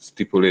is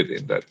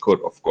stipulated in that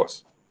code, of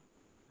course.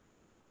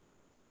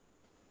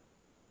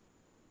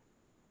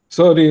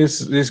 So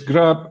this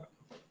graph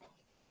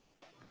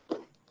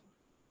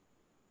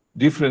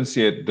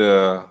differentiate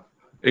the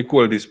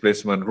equal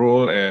displacement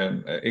rule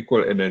and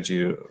equal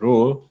energy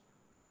rule,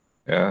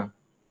 yeah,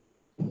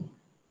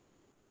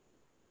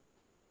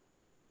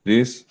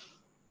 this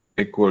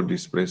equal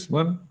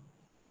displacement,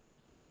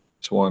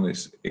 this one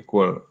is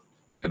equal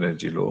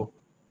energy law,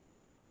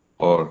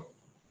 or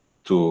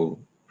to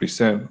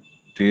present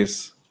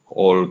this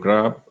whole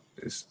graph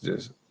is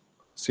just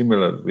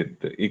similar with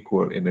the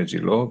equal energy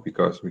law,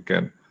 because we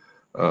can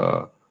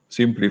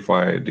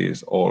simplify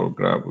this whole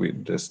graph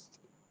with this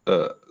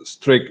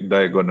straight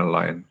diagonal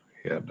line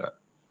here, that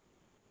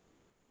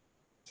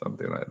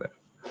something like that.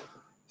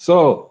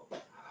 So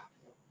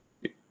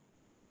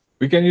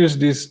we can use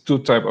these two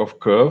type of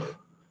curve.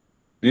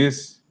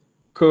 This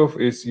curve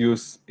is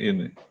used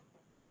in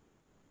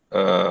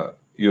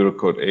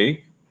Eurocode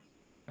 8,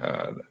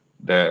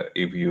 that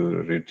if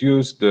you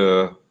reduce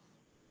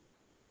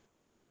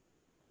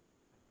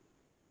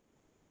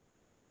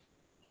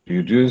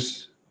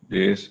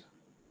this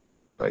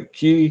by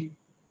key,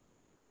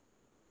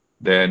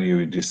 then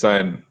you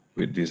design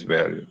with this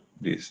value,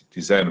 this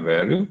design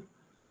value,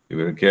 you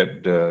will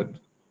get the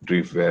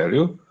drift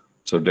value.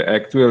 So the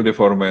actual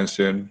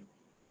deformation,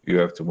 you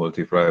have to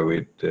multiply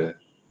with the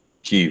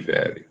key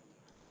value.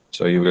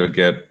 So you will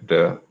get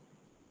the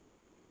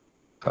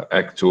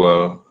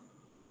actual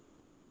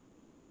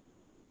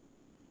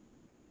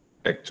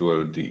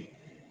D.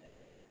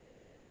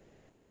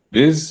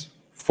 This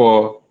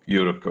for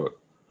Eurocode.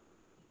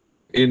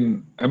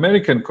 In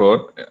American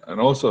code,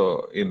 and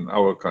also in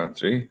our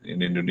country,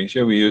 in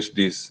Indonesia, we use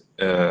this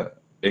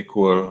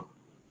equal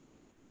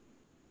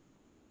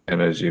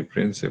energy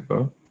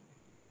principle,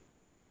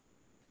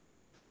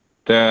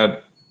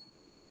 that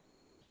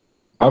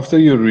after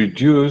you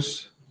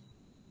reduce,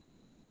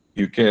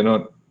 you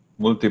cannot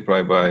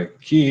multiply by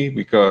key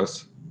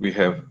because we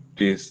have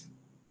this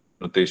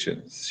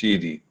notation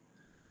CD.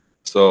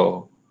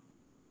 So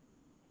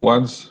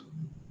once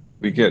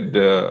we get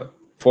the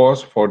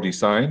force for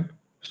design,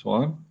 this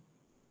one,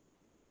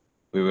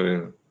 we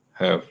will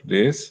have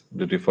this,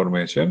 the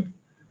deformation.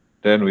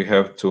 Then we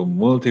have to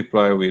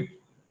multiply with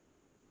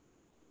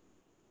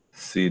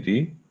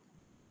CD,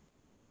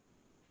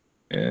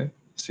 yeah,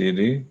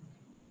 CD,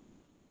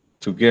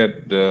 to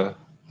get the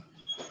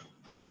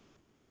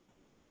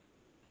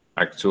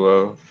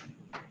actual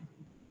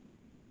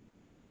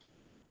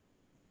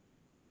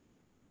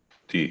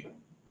D.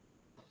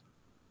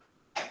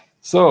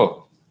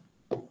 So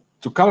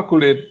to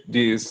calculate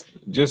this,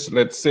 just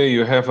let's say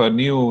you have a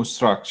new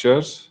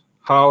structures,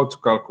 how to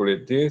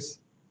calculate this?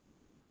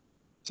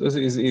 So this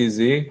is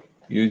easy.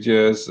 You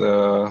just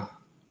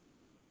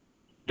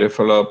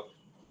develop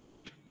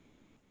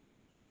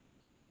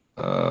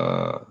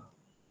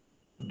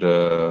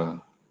the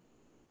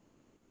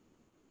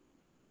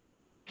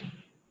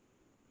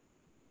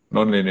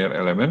nonlinear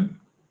element.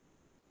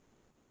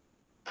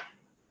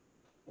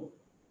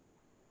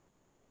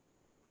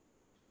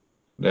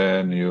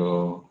 Then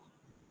you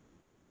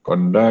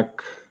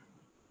conduct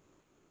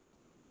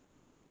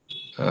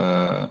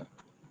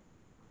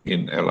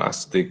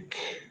inelastic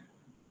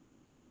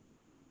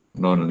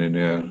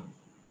nonlinear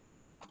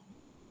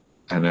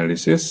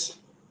analysis.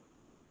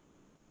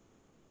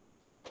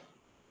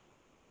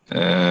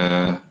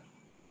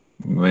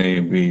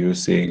 Maybe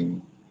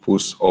using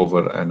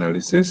pushover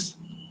analysis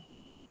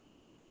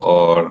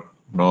or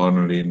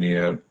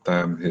nonlinear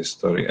time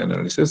history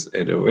analysis.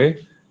 Either way,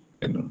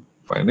 you can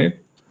find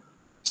it.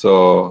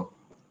 So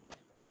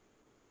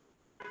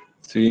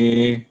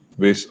see,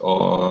 based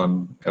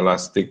on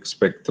elastic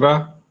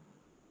spectra,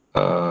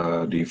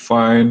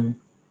 define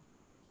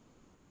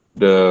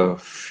the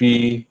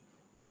phi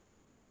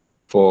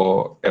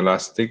for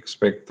elastic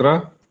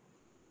spectra,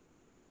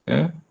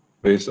 yeah,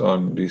 based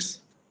on this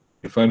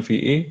define phi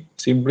E,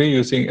 simply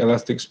using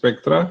elastic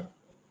spectra,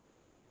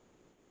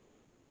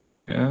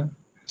 yeah,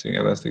 using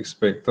elastic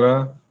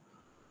spectra,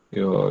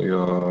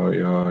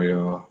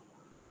 your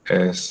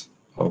S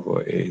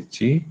over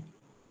AG,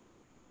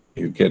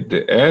 you get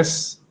the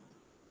S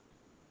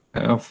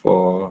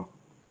for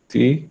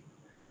T,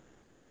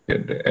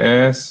 get the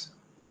S,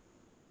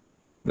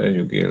 then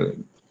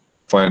you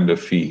find the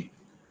phi.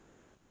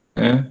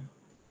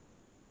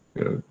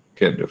 You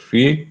get the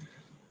phi,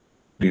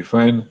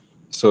 define.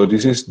 So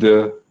this is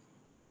the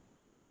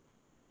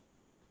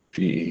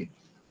phi.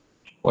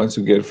 Once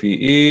you get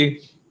phi,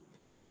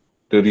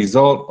 the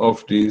result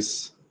of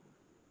this,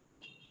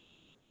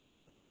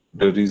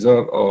 the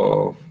result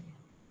of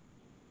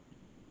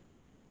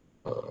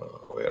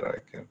where I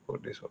can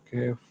put this,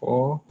 okay,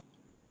 4.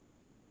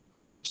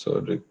 So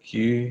the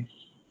key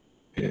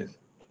is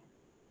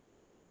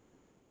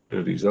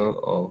the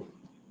result of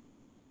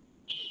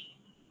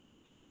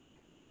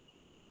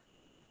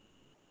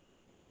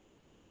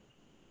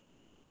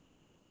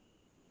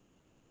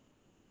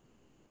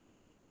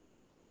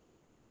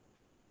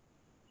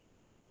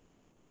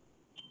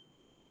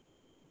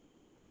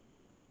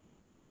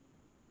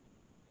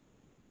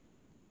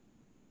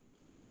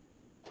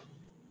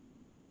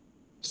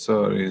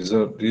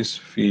result this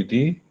phi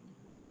D,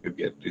 you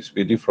get this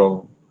phi D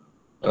from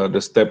the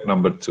step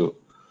number 2.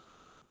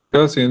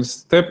 Because in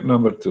step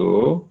number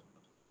 2,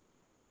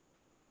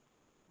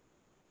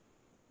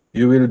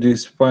 you will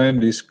define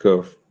this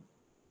curve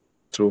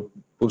through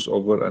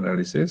pushover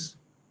analysis.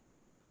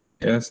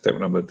 Yeah, step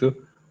number 2,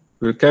 you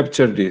will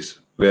capture this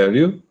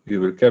value, you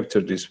will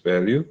capture this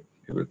value,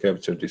 you will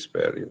capture this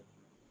value.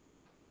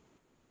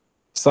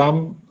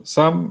 Some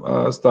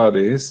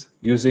studies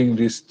using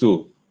these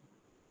two,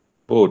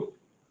 both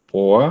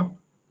POA,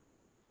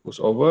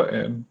 pushover,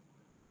 and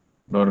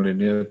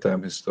nonlinear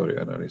time history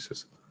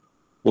analysis.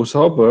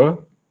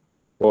 Pushover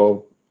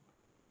for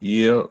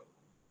yield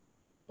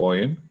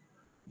point,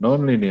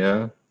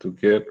 nonlinear to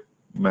get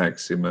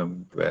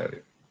maximum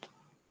value.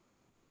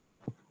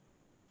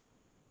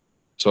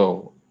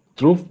 So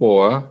through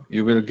POA,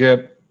 you will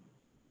get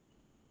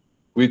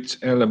which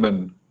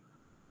element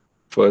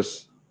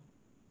first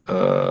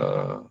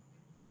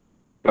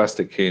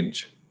plastic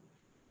hinge,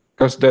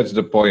 because that's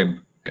the point.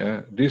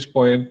 Yeah, this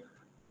point,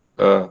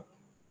 the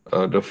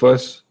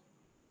first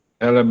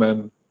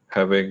element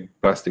having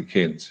plastic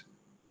hinge,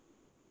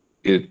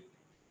 it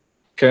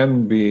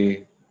can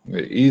be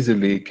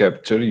easily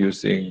captured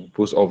using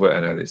pushover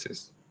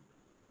analysis.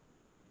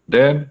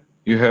 Then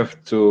you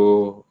have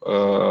to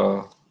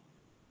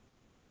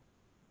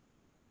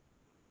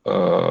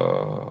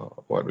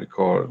what we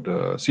call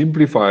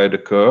simplify the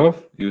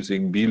curve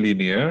using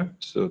bilinear,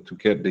 so to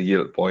get the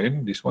yield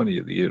point. This one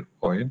is the yield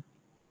point.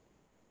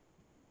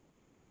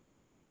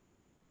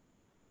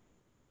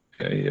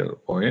 Okay,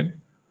 yield point,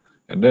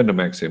 and then the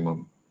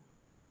maximum.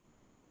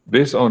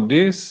 Based on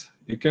this,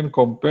 you can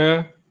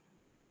compare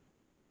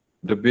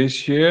the base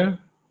shear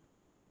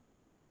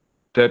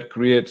that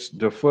creates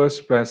the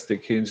first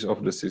plastic hinge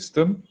of the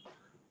system.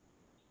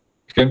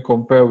 You can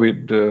compare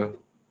with the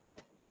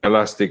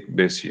elastic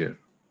base shear.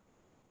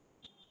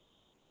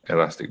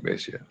 Elastic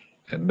base shear.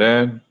 And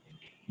then,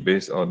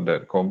 based on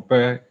that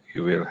compare,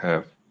 you will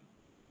have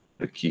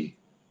the key.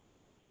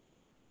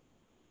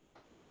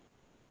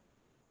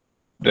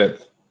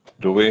 That's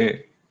the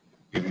way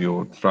if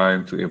you're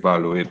trying to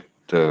evaluate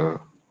the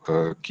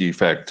key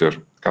factor,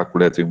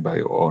 calculating by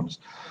your own.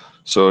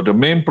 So the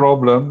main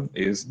problem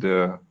is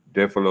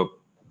develop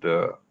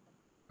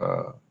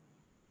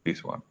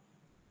this one.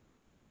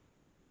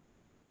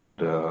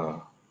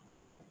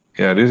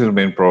 This is the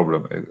main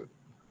problem,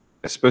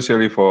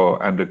 especially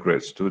for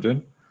undergrad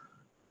student.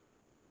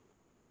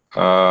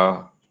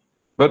 But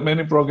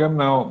many programs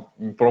now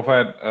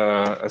provide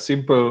a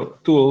simple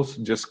tools.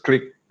 Just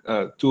click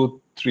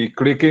 2-3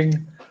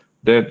 clicking,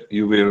 that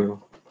you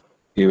will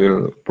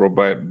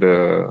provide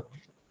the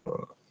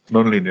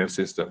nonlinear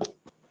system.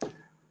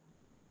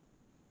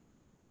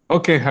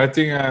 Okay, I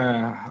think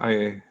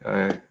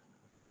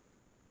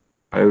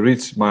I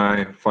reached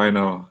my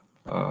final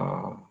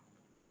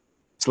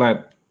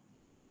slide.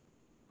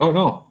 Oh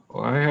no,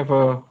 I have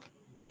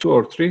 2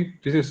 or 3.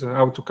 This is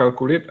how to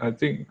calculate. I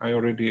think I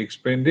already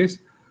explained this.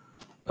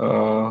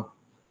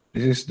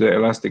 This is the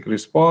elastic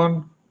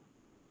response.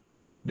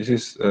 This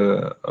is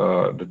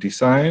the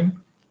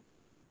design.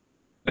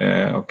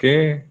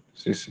 Okay,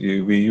 this is,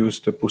 we use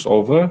the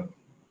pushover.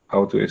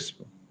 How to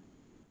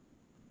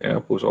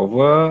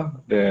pushover.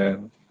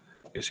 Then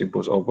using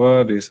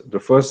pushover, the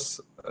first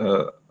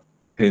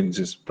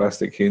hinges,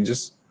 plastic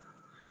hinges,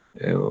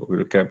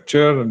 will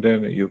capture, and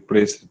then you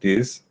place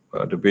this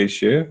the base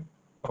shear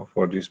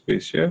for this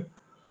base shear,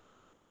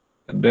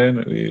 and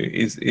then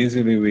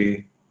easily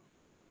we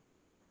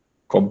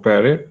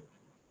compare it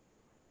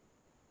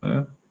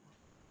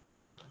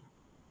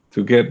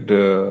to get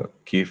the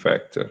key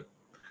factor.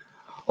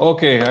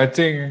 Okay, I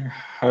think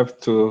I have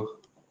to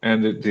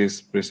end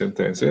this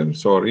presentation.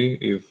 Sorry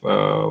if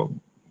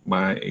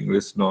my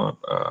English not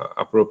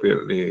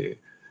appropriately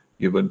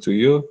given to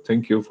you.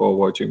 Thank you for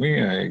watching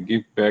me. I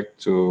give back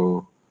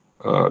to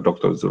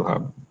Dr.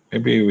 Zulham.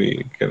 Maybe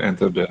we can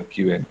enter the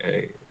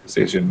Q&A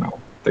session now.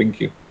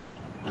 Thank you.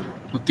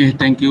 Okay,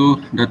 thank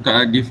you, Dr.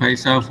 Ade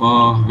Faisal,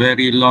 for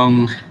very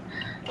long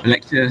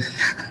lectures,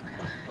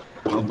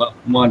 about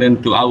more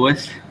than 2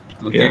 hours.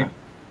 Okay, yeah.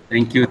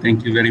 Thank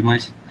you very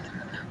much.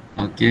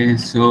 Okay,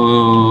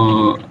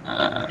 so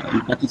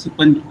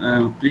participant,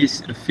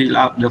 please fill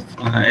up the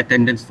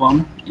attendance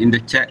form in the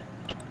chat.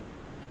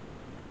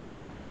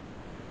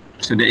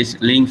 So there is a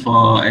link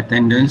for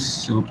attendance,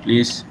 so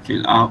please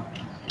fill up.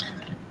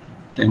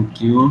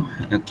 Thank you.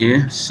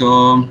 Okay,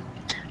 so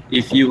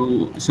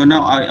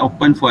now I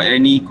open for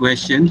any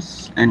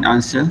questions and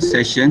answer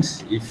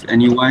sessions. If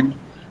anyone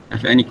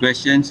have any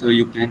questions, so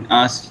you can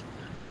ask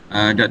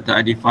Dr.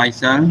 Ade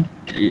Faisal.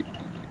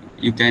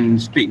 You can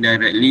speak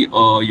directly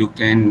or you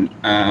can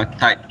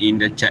type in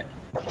the chat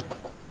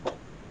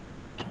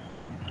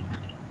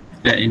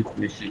that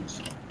information.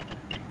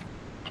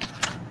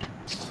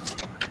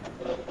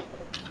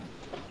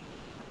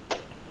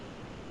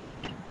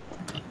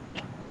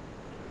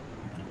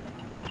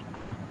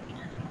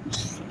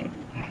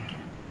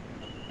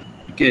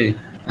 Okay,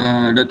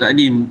 Dr.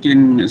 Ade,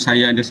 mungkin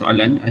saya ada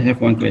soalan. I have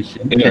one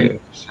question.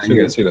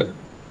 Sila.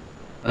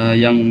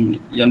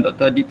 Yang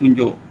Dr. Ade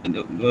tunjuk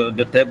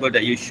the table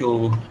that you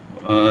show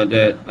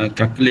that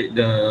calculate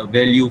the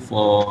value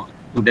for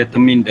to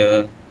determine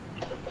the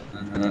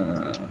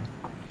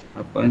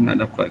apa nak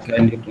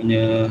dapatkan dia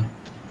punya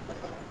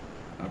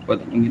apa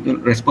itu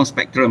response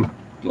spectrum,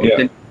 to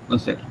obtain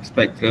response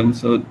spectrum.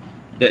 So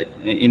that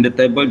in the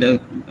table the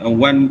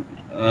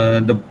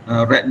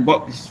red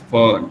box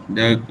for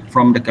the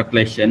from the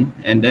calculation,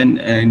 and then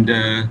in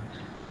the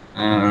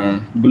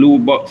blue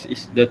box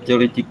is the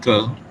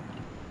theoretical.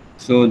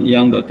 So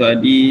yang Dr.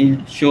 Adi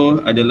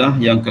show adalah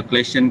yang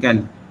calculation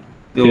kan.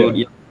 So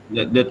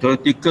the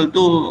theoretical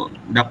tu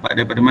dapat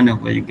daripada mana?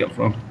 Where you get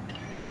from?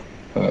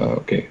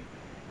 Okay.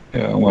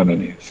 Yang mana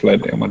ni?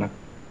 Slide yang mana?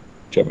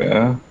 Coba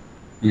ya.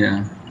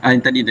 Ya. Yang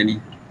tadi. Ini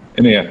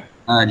ya?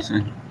 This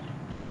one.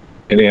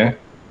 Ini ya?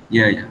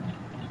 Ya.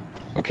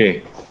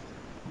 Okay.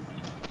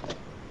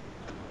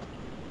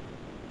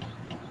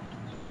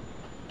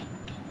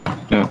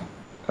 Nah,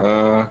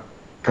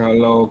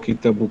 kalau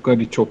kita buka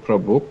di Chopra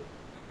book,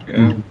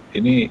 ya,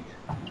 ini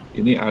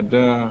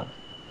ada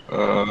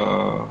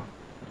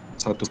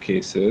satu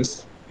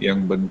cases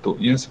yang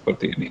bentuknya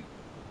seperti ini.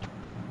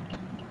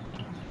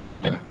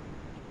 Ya.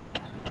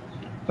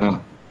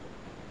 Nah,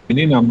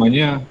 ini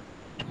namanya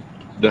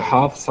the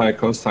half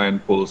cycle sine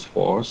pulse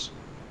force.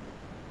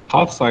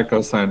 Half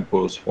cycle sine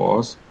pulse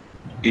force,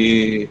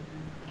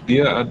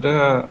 dia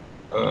ada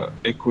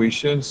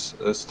equations,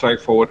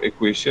 straightforward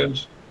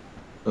equations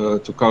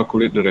to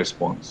calculate the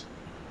response.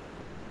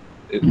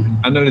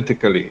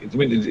 Analytically, it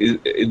means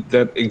it's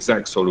that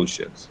exact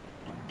solutions.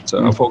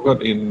 So I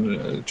forgot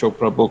in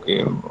Chopra book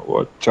in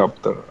what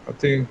chapter? I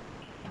think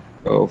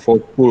for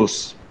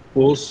pulse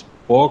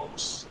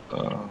box,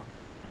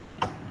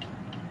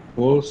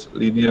 pulse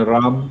linear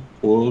ramp,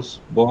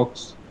 pulse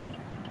box.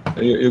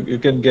 You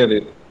can get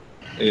it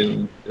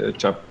in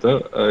chapter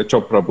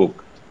Chopra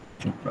book.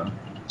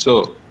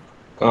 So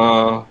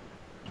I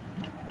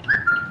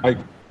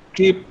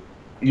keep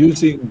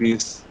using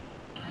this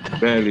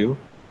value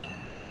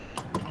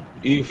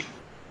if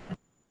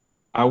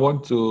I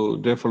want to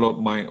develop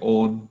my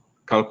own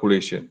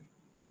calculation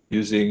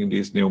using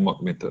this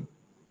UMAP method,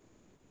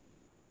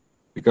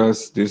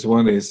 because this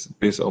one is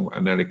based on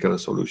analytical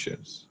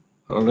solutions.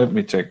 Let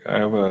me check. I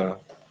have a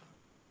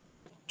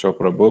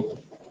Chopra book.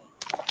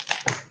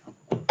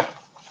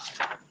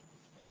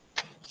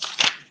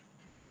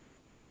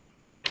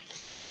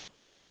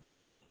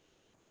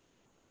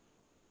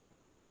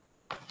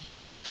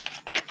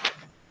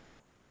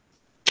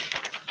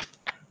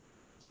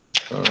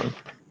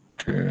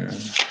 Okay.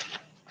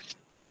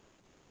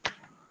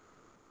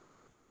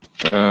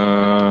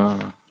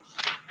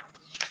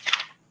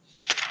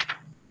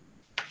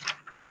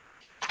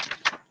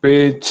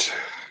 Page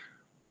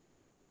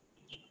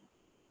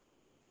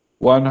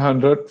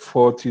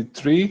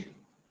 143.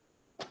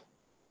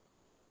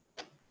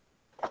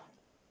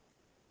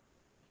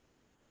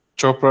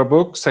 Chopra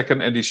book,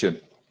 second edition.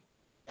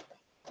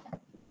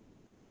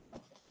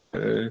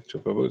 Okay,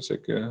 Chopra book,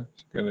 second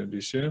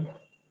edition.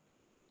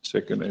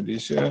 Second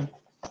edition.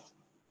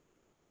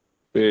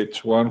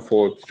 Page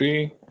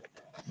 143.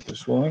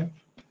 This one.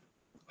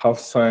 Half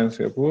science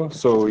here.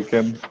 So we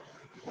can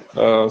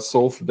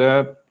solve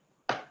that.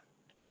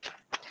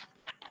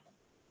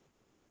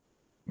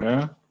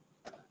 Yeah.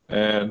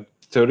 And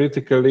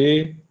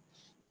theoretically,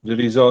 the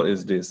result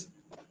is this.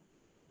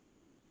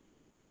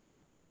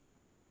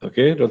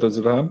 Okay, Dr.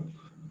 Zulham.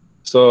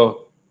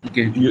 So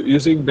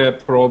using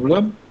that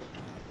problem,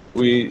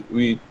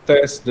 we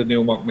test the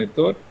UMAP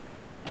method.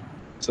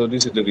 So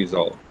this is the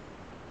result.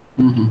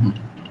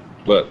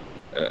 But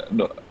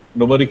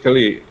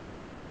numerically,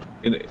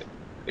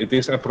 it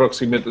is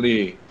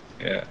approximately,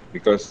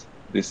 because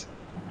this,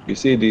 you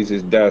see, this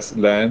is dash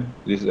line.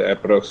 This is the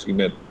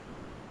approximate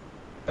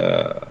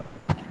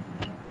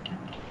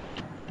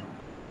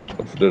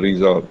of the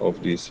result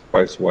of this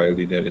piecewise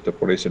linear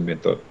interpolation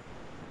method.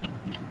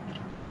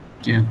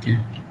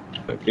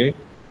 Okay.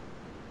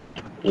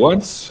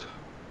 Once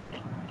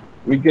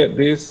we get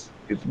this,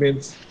 it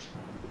means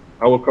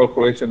our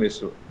calculation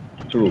is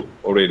true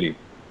already.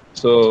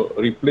 So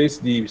replace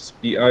the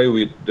PI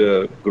with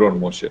the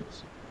ground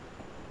motions.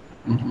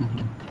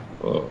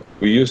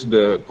 We use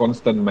the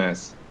constant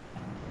mass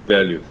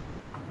value,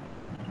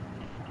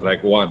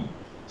 like 1.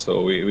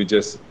 So we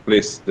just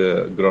place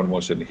the ground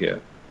motion here.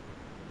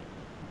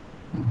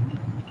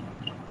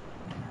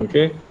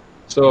 Okay,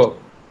 so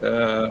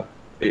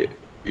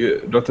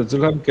Dr.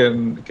 Zulham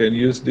can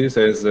use this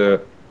as a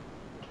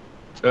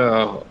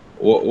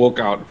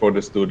workout for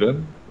the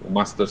student,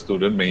 master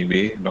student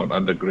maybe, not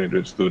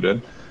undergraduate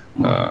student,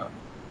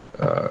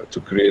 to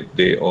create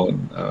their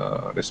own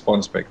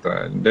response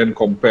spectra, and then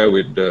compare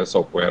with the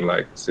software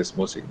like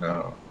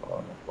Seismosignal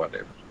or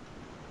whatever.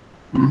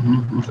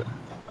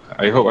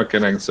 I hope I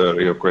can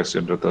answer your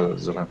question, Dr.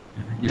 Zulham.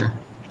 Yeah.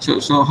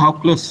 So how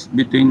close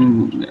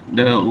between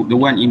the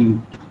one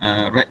in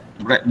red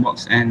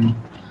box and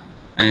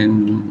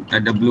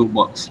the blue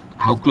box?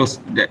 How close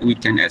that we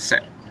can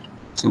accept?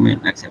 So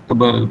make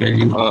acceptable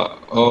value.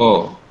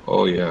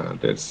 Yeah,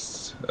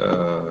 that's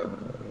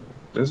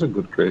a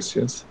good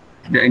question.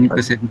 There any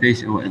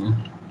percentage or whatever?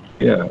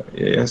 Yeah,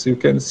 yes, you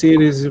can see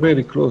it is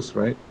very close,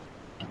 right?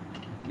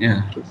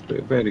 Yeah. It's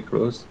very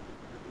close.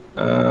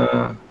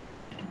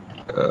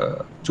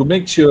 To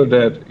make sure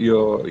that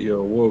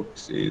your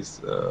works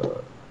is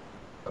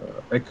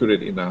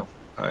accurate enough,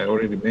 I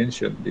already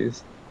mentioned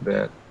this,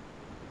 that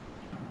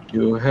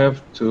you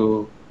have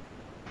to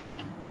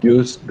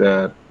use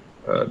that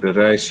the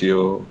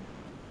ratio.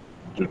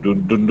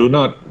 Do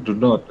not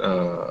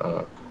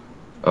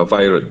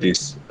violate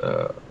this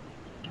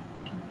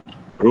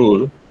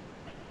rule,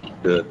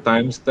 the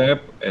time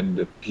step and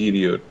the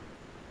period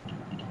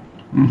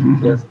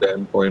less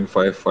than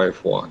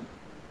 0.551.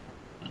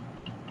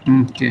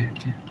 Okay.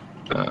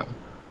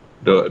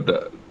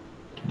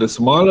 The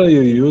smaller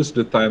you use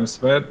the time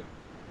step,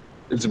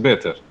 it's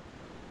better.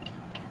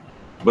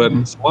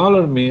 But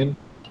smaller mean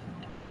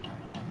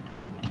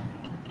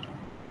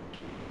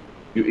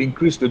you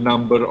increase the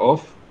number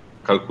of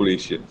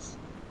calculations.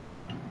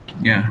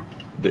 Yeah.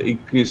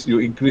 You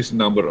increase the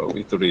number of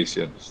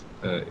iterations,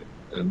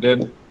 and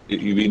then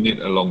we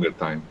need a longer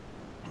time.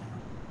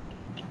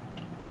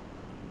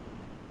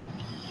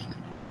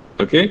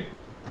 Okay.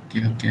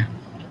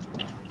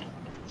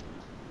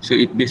 So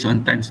it based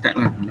on time step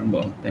lah, number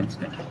of time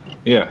step.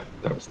 Yeah,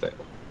 time step.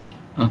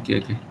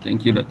 Okay.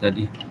 Thank you, Dr.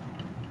 Ade.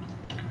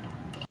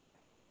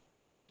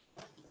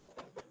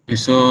 Okay,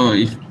 so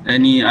if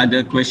any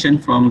other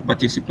question from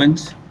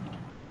participants?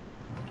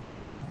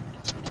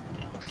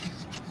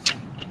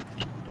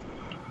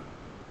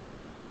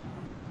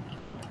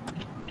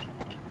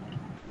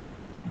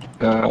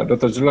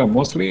 Dr. Jula,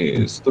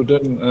 mostly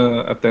student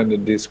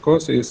attended this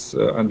course is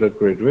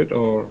undergraduate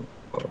or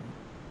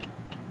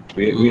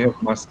we have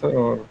master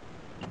or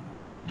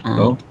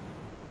no?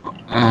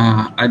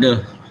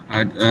 Ada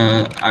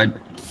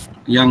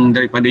yang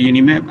daripada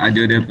UNIMAP,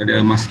 ada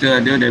daripada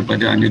master, ada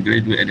daripada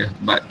undergraduate ada,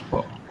 but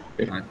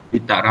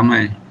tak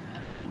ramai.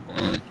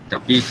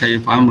 Tapi saya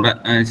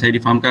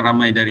difahamkan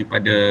ramai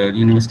daripada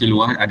universiti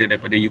luar, ada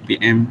daripada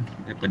UPM,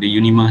 daripada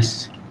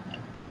UNIMAS.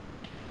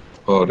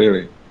 Oh,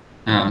 really?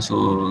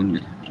 So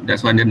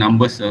that's why the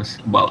numbers is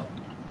about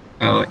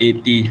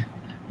 80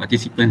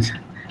 participants.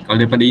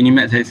 Kalau daripada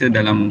UNIMAP saya rasa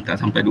dalam tak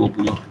sampai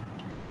 20.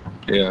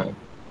 Ya.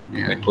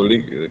 My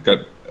colleague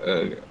dekat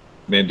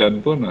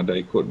Medan pun ada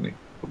ikut nih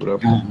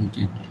beberapa.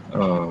 Okay.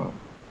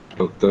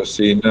 Dr.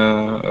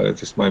 Sina,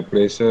 it is my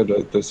pleasure.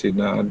 Dr.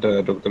 Sina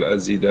ada, Dr.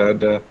 Azida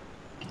ada.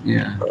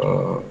 Yeah.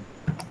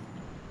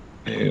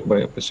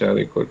 Banyak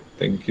pesyarah ikut.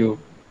 Thank you.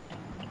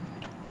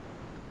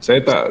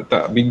 Saya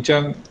tak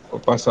bincang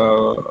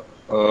pasal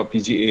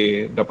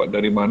PGA dapat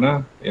dari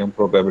mana yang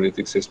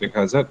probability seismic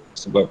hazard,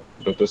 sebab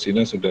Dr.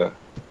 Sina sudah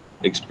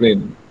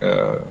explain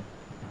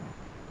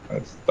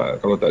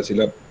kalau tak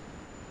silap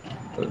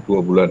 1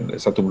 bulan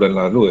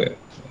lalu ya.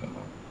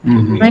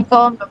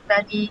 Assalamualaikum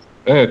Dr. Ade.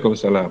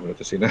 Waalaikumsalam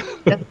Dr. Sina.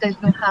 Dr.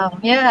 Zuham,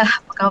 ya,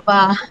 apa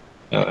khabar?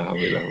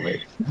 Alhamdulillah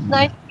baik.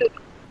 Nice to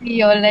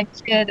see your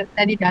lecture,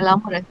 Dr. Ade. Dah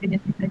lama rasanya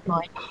kita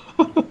join.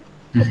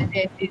 I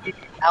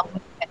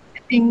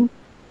think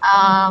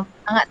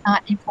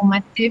sangat-sangat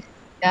informatif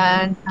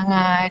dan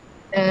sangat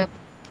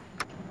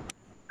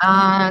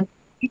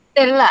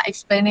detail lah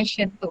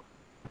explanation tu.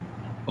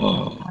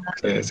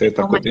 Saya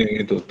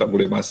takutnya itu tak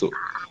boleh masuk.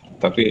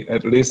 Tapi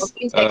at least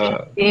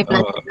saya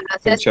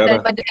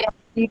daripada yang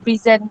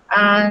di-present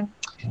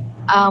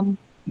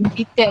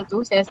detail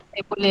tu, saya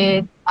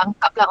boleh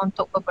tangkap lah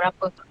untuk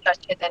beberapa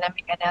structure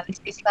dynamic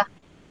analysis lah.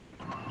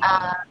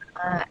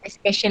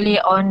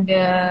 Especially on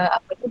the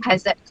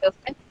hazard curve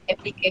kan,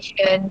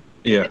 application.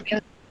 Yeah.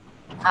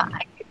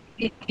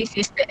 This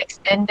is the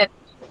extended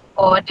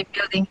for the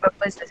building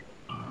purposes.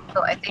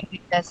 So I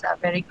think that's a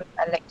very good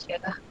lecture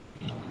lah.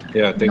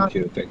 Yeah, thank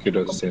you,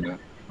 Dr.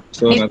 Sina.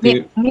 So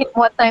need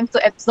more time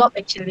to absorb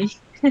actually.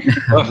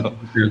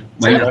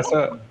 Saya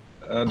rasa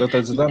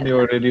Dr. Zidam, you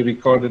already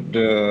recorded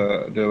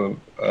the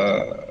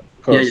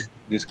course,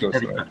 this course,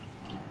 right?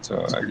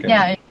 So I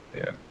can,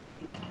 yeah.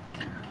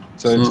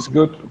 So it's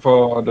good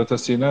for Dr.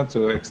 Sina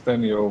to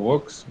extend your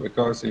works,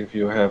 because if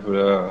you have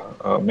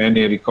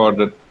many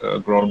recorded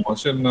ground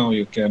motion, now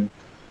you can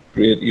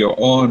create your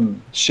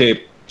own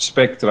shape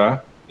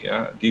spectra,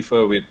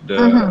 differ with the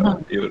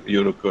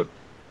Eurocode.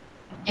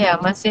 Ya,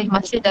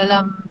 masih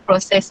dalam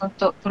proses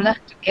untuk itulah,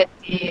 to get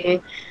the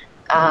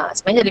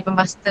sebenarnya dari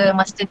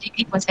master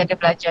degree pun saya ada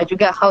belajar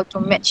juga how to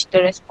match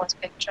the response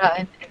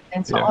spectra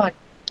and so on.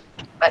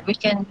 But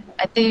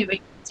I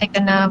think saya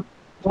kena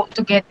work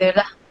together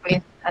lah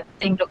with I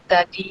think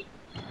Dr. Ade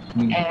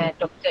and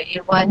Dr.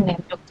 Ir-Wan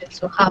and Dr.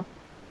 Suhab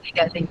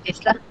regarding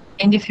this lah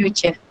in the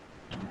future.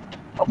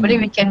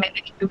 Hopefully we can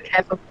manage to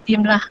have a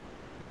team lah.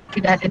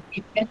 Sudah ada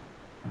team kan?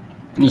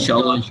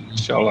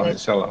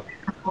 InsyaAllah.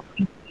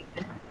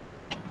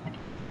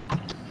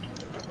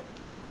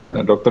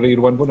 Nah, Dr.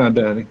 Ir-Wan pun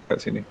ada nih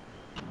kat sini.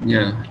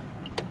 Ya.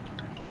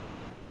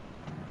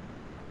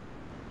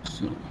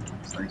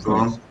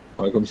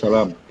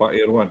 Waalaikumsalam, Pak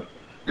Ir-Wan.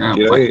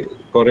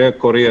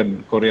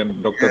 Korean,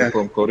 doktor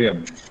from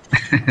Korean.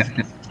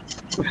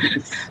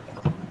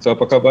 So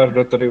apa kabar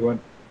Dr. Ir-Wan?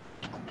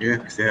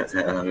 Ya, sehat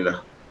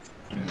alhamdulillah.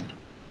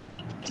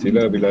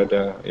 Sila bila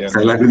ada yang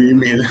salah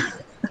email.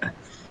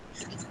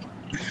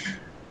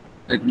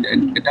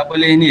 dah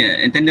boleh ni,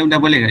 attendant dah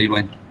boleh ke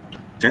Ir-Wan?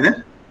 Macam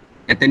mana?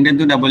 Attendant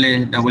tu dah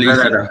boleh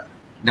isi?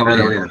 Dah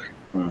boleh.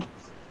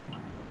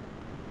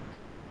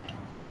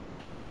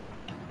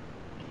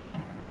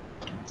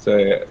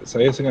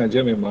 Saya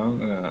sengaja memang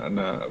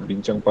nak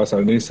bincang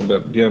pasal ni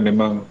sebab dia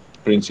memang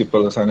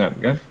prinsipal sangat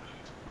kan.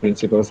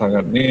 Prinsipal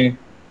sangat ni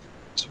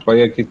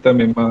supaya kita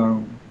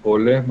memang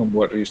boleh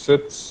membuat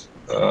research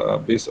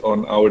based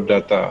on our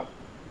data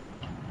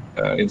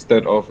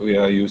instead of we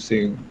are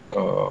using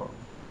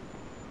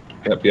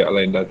pihak-pihak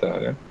lain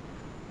data kan.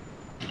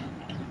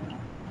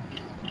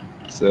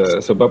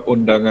 Sebab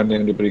undangan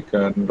yang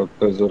diberikan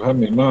Dr.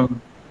 Zurhan memang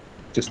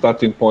the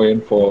starting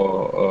point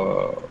for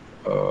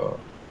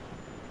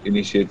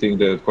initiating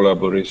the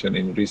collaboration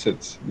in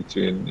research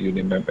between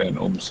UNIMAP and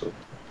UMSU.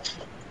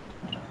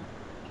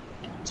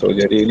 So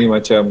jadi ini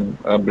macam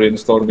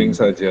brainstorming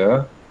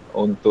saja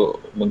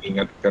untuk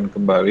mengingatkan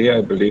kembali. I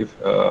believe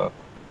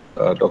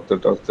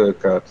doktor-doktor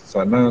kat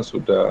sana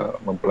sudah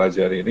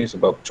mempelajari ini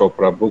sebab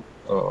Chopra book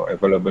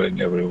available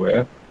in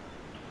everywhere.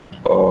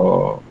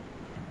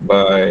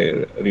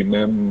 By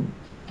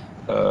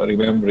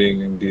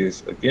remembering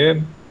this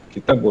again,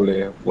 kita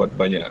boleh buat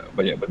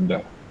banyak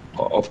benda.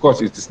 Of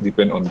course, it is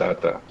depend on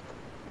data.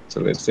 So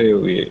let's say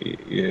we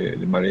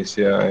in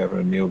Malaysia have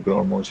a new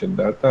ground motion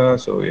data,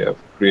 so we have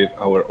create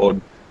our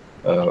own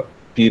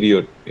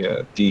period,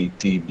 T,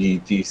 B,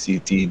 T,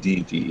 C, T,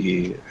 D, T,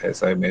 E,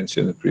 as I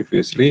mentioned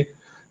previously.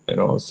 And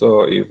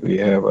also, if we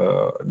have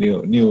a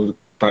new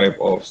type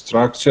of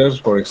structures,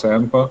 for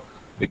example,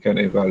 we can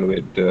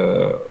evaluate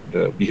the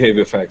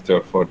behavior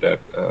factor for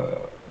that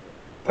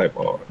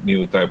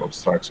new type of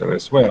structure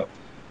as well.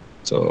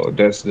 So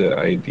that's the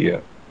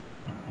idea.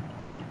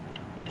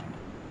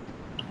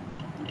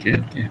 Okay.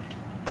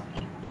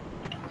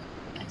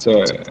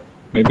 So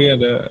maybe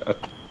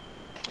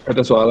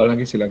ada soalan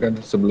lagi, silakan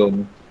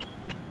sebelum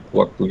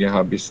waktunya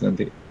habis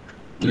nanti.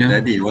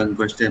 Tadi one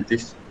question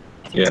please.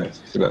 Ya,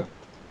 silakan.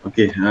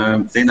 Okay,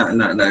 saya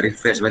nak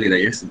refresh balik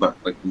lah ya, sebab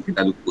kita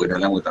lupa dah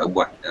lama tak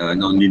buat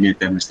non-linear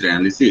chemistry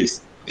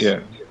analysis.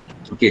 Ya.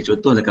 Okay,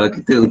 contohlah kalau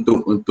kita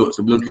untuk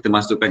sebelum kita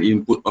masukkan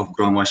input of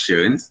ground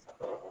motions,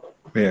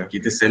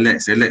 kita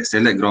select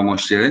ground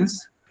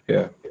motions.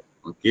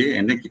 Okay,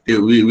 and then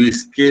we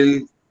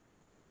scale,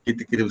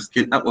 kita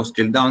scale up or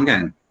scale down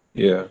kan?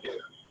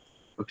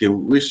 Okay,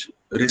 which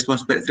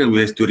response spectrum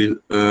we have to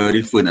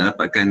refer nak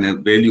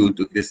dapatkan value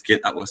untuk kita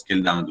scale up or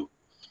scale down tu?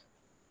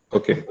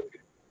 Okay,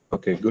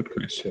 good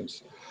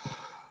questions.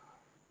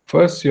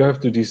 First, you have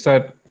to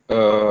decide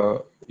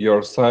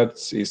your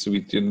sites is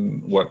within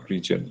what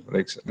region.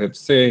 Like,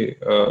 let's say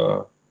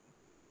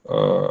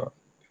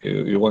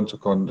you want to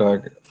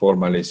conduct for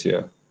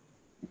Malaysia.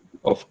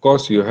 Of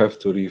course, you have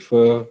to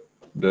refer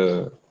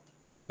the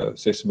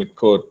seismic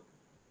code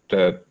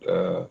that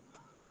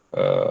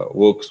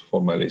works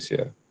for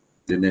Malaysia.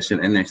 The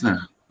national annex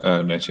lah.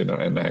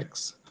 National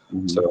annex.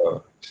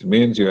 So it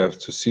means you have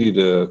to see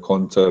the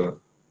counter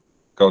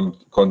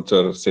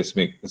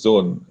seismic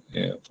zone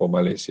for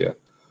Malaysia,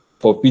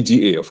 for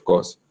PGA of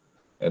course,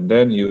 and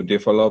then you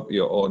develop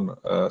your own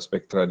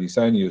spectra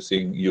design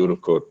using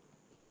Eurocode.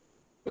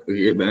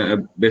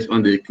 Based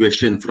on the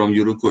equation from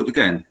Eurocode tu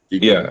kan?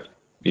 Yeah.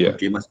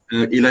 Okay,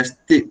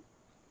 elastic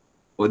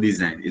or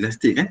design?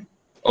 Elastic kan?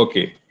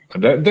 Okay,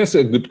 that's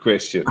a good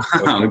question.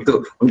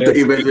 Untuk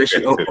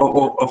evaluation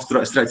of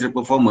structural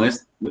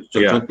performance,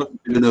 contoh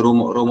dengan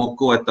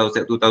Romoko atau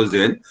SEP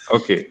 2000.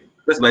 Okay.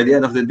 Because by the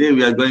end of the day,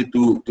 we are going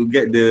to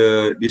get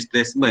the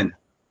displacement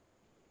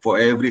for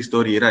every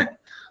story, right?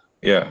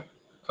 Yeah.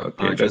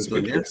 Okay, that's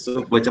good.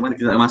 So macam mana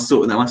kita nak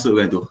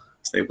masukkan tu?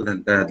 Saya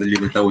pun dah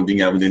 5 tahun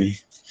tinggal benda ni.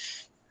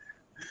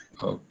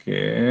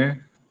 Okay,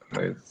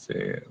 let's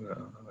see.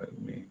 Let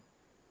me.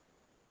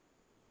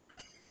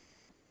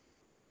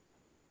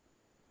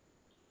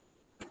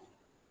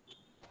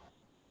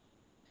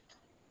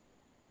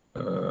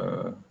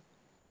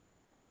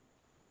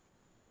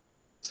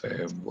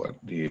 Saya buat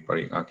di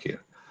paling akhir.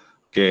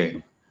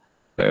 Okay.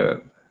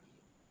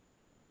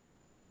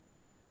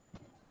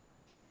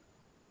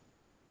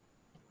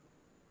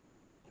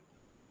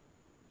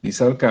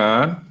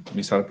 Misalkan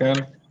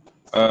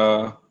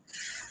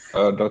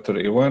Dr.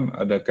 Ir-Wan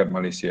ada kat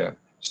Malaysia.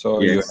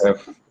 So yes.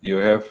 you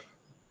have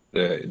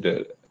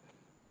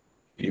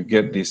you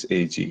get this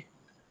AG,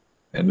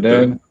 and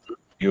then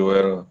you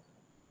will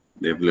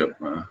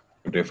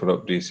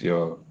develop this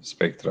your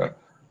spectra.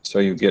 So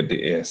you get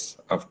the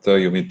S after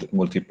you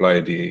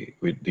multiply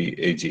with the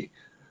AG.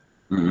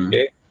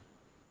 Okay.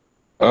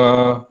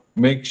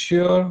 Make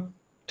sure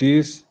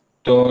this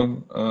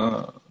don't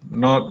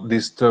not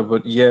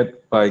disturbed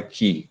yet by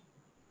key.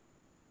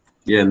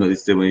 Yeah, not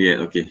disturbed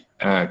yet. Okay.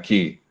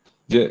 Key.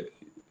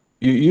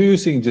 You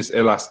using just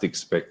elastic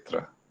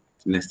spectra.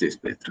 Elastic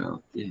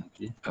spectra. Okay.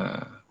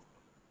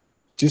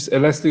 Just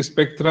elastic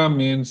spectra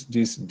means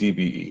this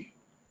DBE.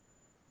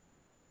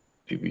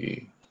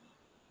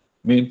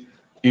 Mean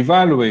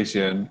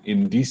evaluation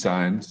in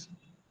designs,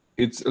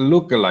 it's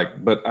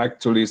look-alike, but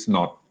actually it's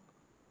not.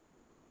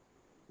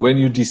 When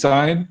you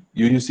design,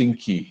 you're using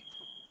key.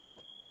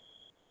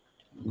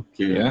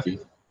 Okay. Yeah. Okay.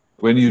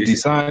 When you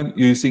design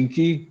using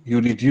key,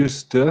 you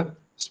reduce the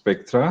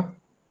spectra.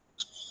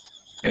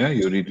 Yeah,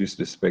 you reduce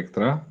the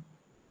spectra.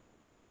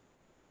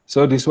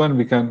 So this one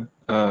become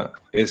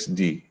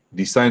SD,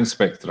 design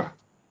spectra,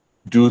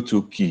 due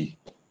to key.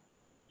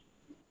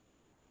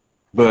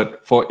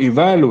 But for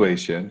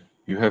evaluation,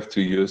 you have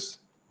to use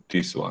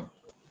this one,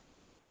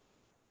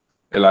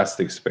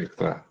 elastic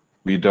spectra,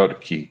 without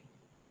key,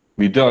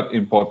 without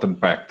important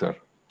factor,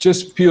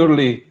 just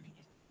purely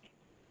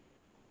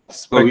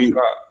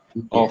spectra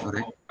of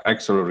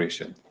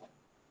acceleration.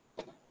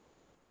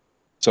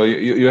 So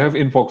you have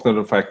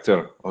important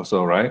factor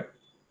also, right?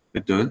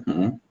 Betul.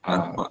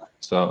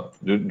 So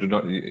do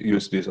not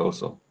use this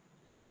also.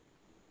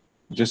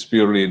 Just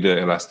purely the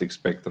elastic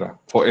spectra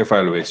for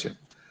evaluation.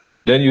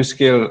 Then you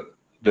scale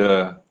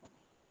the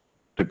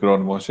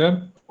ground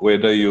motion,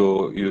 whether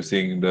you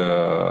using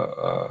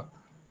the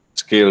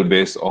scale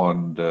based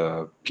on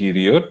the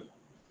period,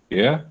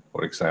 yeah,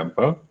 for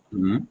example.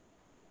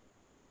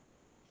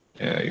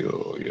 Yeah,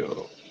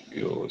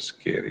 you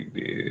scaling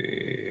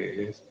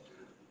this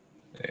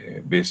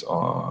based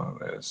on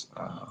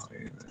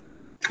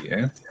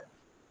yeah,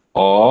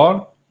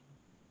 or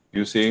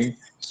using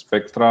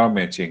spectra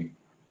matching.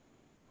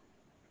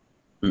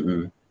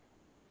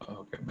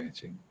 Okay,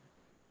 matching.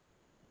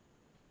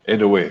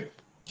 Either way,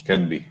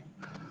 can be.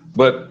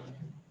 But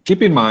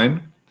keep in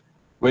mind,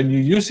 when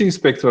you're using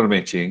spectral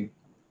matching,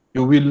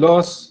 you will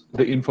lose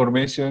the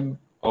information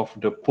of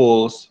the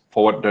poles,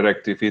 forward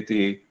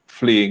directivity,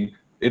 fling.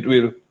 It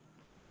will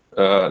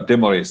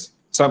demolish.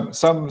 Some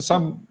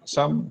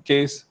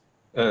case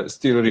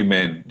still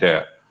remain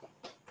there.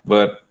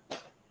 But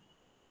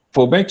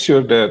for make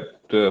sure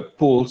that the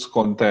poles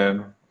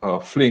content,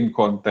 fling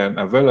content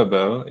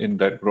available in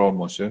that ground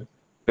motion,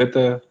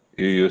 better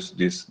you use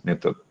this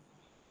method.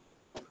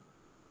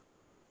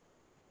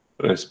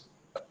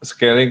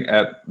 Scaling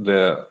at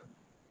the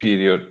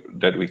period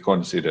that we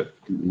consider,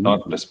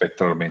 not the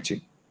spectral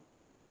matching.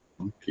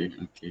 Okay,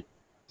 okay.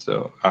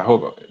 So I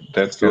hope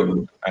that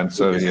can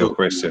answer your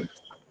question.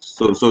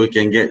 So we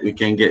can get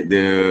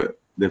the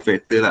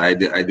factor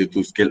either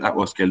to scale up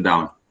or scale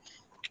down.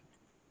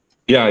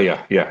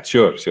 Yeah,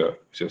 sure.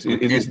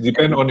 It is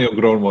depend on your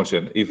ground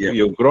motion. If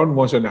your ground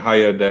motion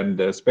higher than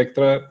the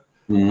spectra,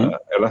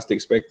 elastic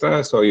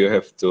spectra, so you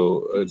have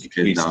to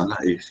decrease,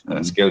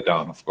 scale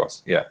down, of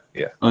course. Yeah.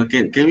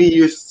 Okay, can we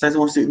use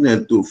seismic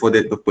signal for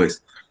that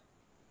purpose?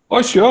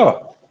 Oh,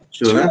 sure.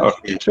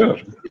 Okay.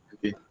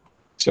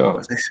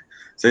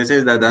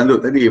 Saya dah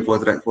download tadi for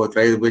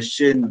trial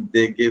version.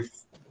 They give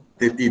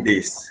 30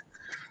 days.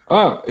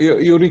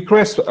 You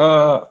request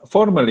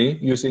formally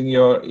using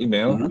your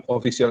email,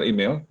 official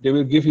email. They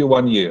will give you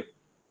 1 year.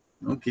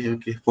 Okay.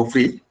 For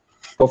free?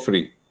 For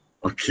free.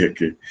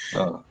 Okay.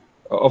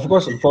 Of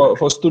course,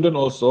 for student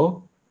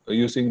also,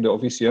 using the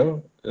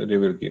official, they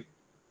will give.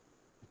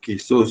 Okay,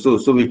 so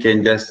we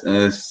can just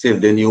save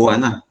the new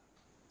one, lah.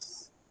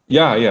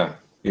 Yeah.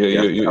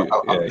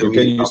 You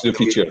can use the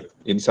feature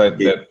inside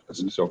that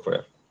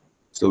software.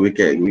 So we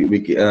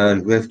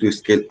have to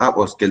scale up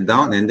or scale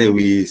down, and then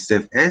we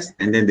save as,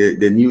 and then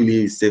the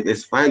newly saved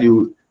as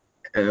file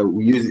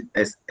we use it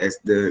as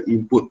the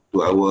input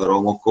to our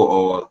Romoko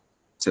or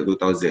SEP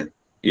 2000.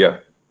 Yeah.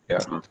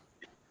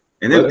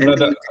 And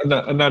then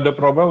another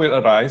problem will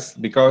arise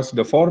because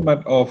the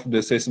format of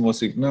the seismo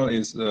signal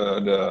is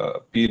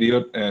the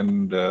period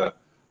and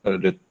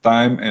the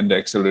time and the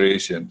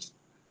accelerations.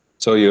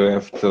 So you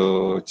have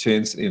to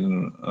change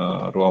in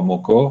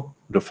Romoko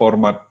the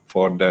format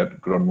for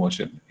that ground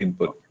motion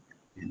input.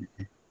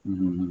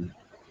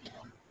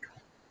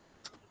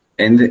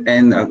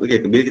 And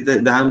okay, bila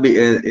kita dah ambil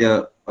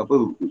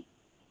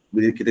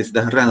bila kita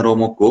sudah run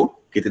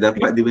Romoko, kita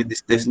dapat the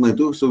displacement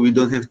tu, so we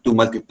don't have to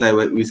multiply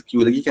with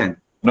Q lagi kan?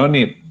 No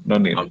need.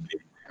 Okay.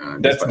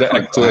 That's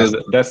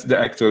the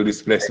actual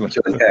displacement.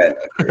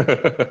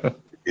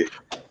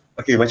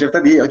 Okay, macam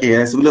tadi,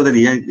 sebelum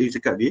tadi yang you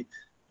cakap ni,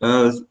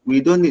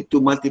 we don't need to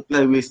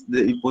multiply with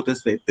the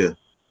importance factor.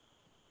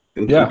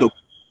 Untuk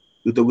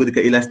guna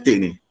dekat elastik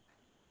ni.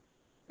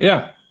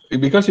 Yeah,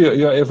 because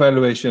your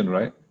evaluation,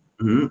 right?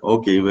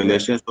 Okay,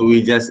 evaluation. So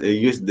we just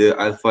use the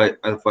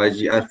alpha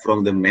GR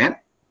from the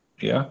map.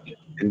 Yeah.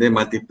 And then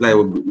multiply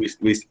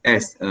with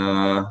S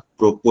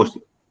proposed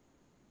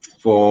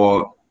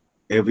for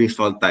every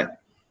soil type.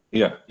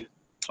 Yeah.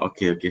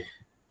 Okay.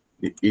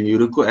 In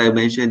Eurocode, I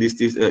mentioned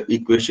this is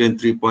equation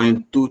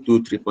 3.2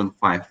 to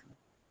 3.5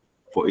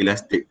 for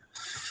elastic.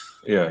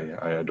 Yeah,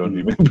 I don't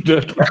remember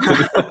that.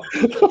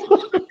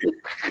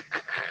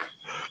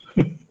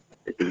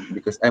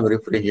 Because I'm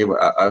referring here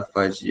about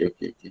alpha G.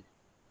 Okay.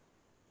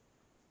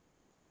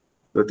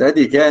 So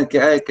tadi, can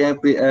I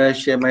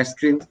share my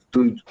screen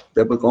to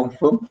double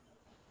confirm?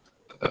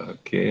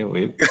 Okay,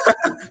 wait.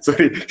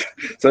 Sorry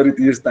to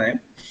use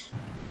time.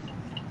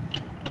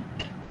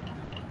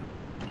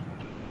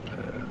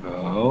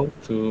 How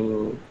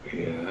to,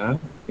 yeah.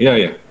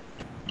 You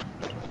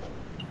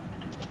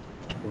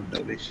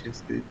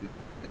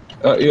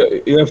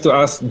have to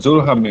ask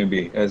Zulham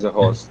maybe as a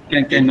host.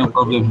 Can no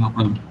problem.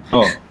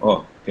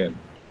 Oh, can.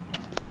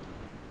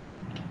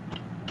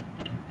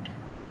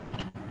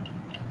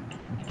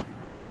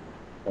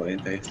 For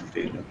entire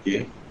strain,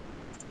 okay.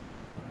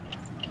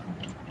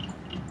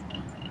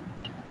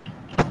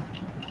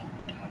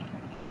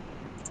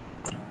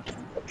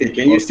 Okay,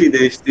 can you see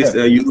this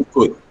Euro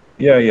code?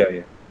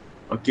 Yeah.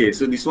 Okay,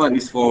 so this one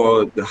is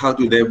for how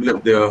to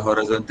develop the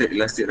horizontal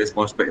elastic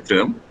response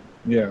spectrum.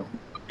 Yeah.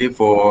 Okay,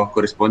 for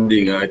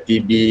corresponding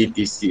TB,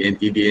 TC, and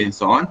TD, and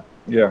so on.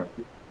 Yeah.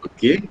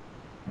 Okay.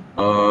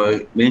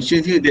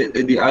 Mentioned here that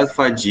the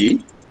alpha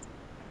G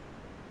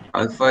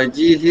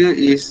here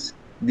is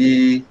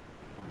the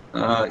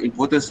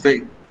importance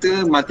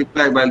factor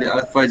multiplied by the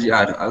alpha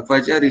GR.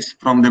 Alpha GR is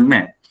from the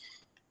map.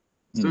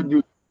 So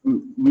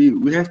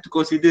we have to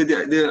consider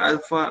the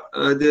alpha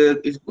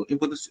the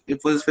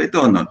importance factor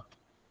or not?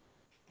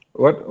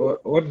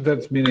 What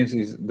that means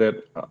is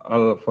that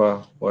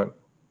alpha what?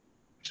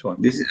 This one.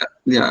 This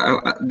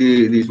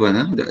this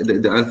one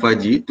the alpha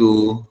G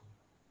to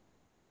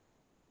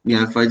ni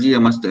alpha G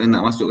yang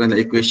nak masukkan dalam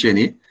equation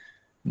ni.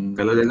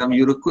 Kalau dalam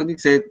Eurocode ni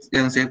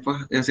yang saya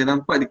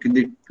nampak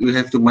we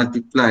have to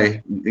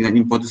multiply dengan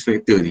importance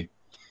factor ni.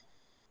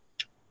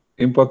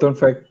 Important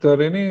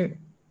factor ini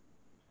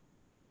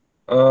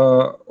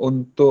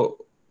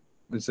untuk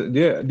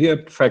dia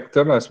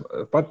factor lah,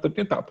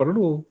 patutnya tak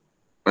perlu.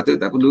 Patut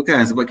tak perlu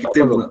kan, sebab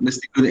kita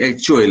mesti guna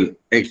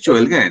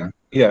actual kan?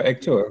 Ya,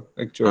 actual.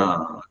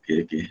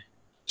 Okay.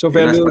 So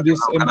value this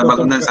kalau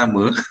bangunan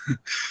sama.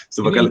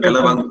 Sebab kalau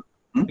bangun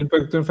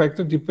important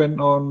factor depend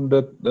on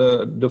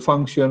the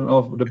function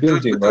of the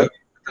building, right?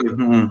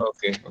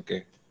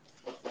 Okay.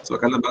 So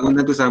kalau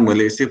bangunan tu sama,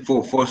 let's say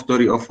 4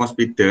 story of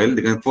hospital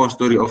dengan 4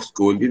 story of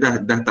school, dia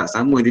dah tak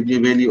sama dia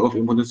punya value of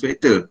importance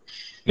factor.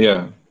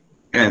 Ya.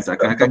 Kan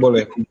seakan-akan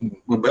boleh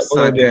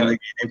membesarkan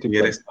lagi dia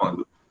punya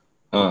respon.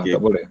 Tak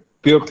boleh.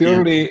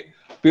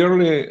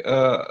 Purely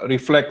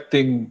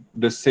reflecting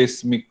the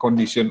seismic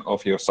condition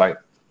of your site.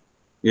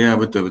 Ya,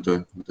 betul.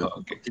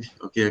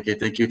 Okay.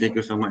 Thank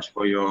you so much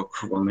for your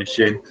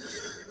confirmation.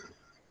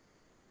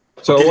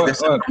 So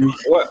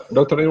what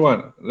Dr.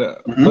 Ir-Wan,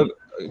 but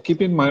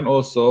keep in mind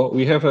also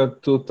we have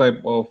two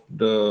type of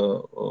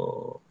the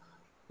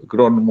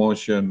ground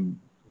motion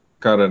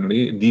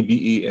currently,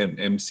 DBE and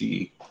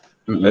MCE.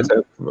 As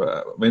I've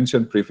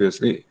mentioned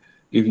previously,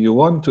 if you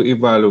want to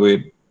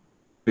evaluate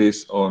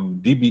based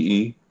on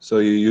DBE, so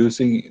you're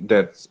using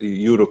that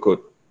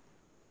Eurocode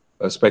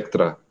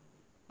spectra.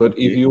 But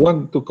if you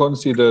want to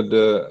consider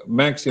the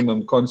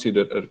maximum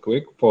considered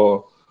earthquake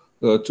for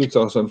the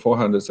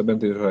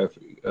 2,475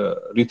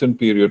 return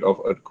period of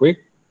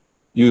earthquake,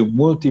 you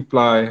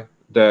multiply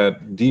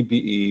that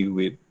DBE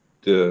with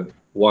the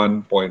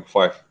 1.5.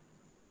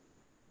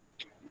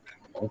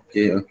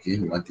 Okay,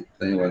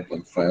 multiply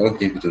 1.5.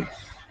 Okay, betul.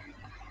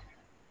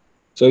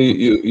 So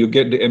you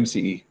get the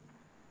MCE.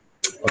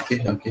 Okay.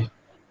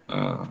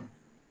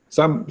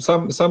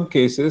 Some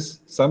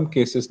cases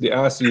they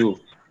ask you,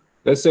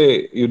 let's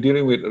say you're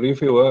dealing with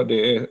reviewer,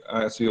 they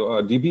ask you,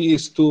 DBE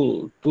is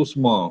too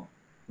small.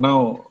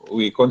 Now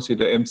we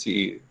consider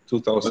MCE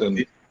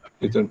 2000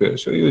 return period.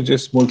 So you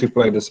just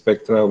multiply the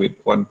spectra with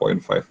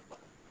 1.5.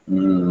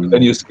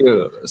 Then you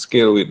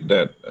scale with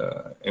that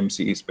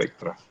MCE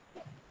spectra.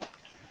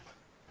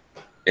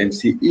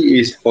 MCE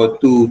is for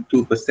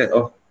 2%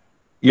 of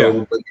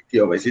probability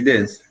of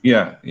accidents.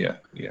 Yeah.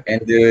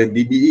 And the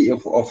DBE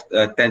of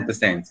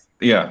 10%.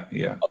 Yeah,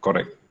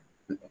 correct.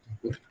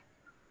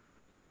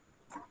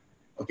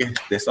 Okay,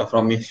 that's all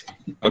from me.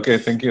 Okay,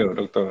 thank you,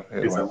 Dr.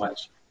 Thank you so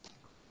much.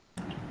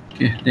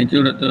 Okay, thank you,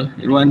 Dr.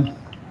 Ir-Wan.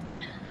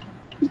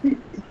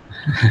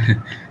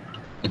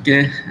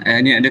 Okay,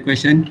 any other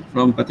question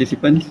from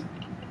participants?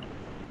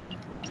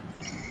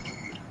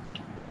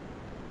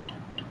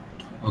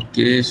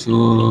 Okay, so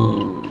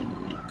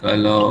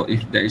kalau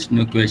if there is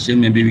no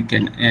question, maybe we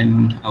can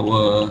end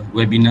our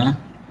webinar.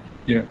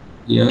 Yeah.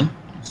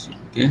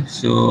 Okay,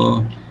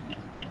 so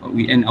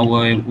we end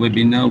our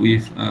webinar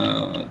with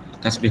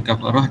tasbih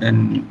kafarah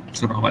dan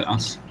surah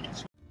Al-As.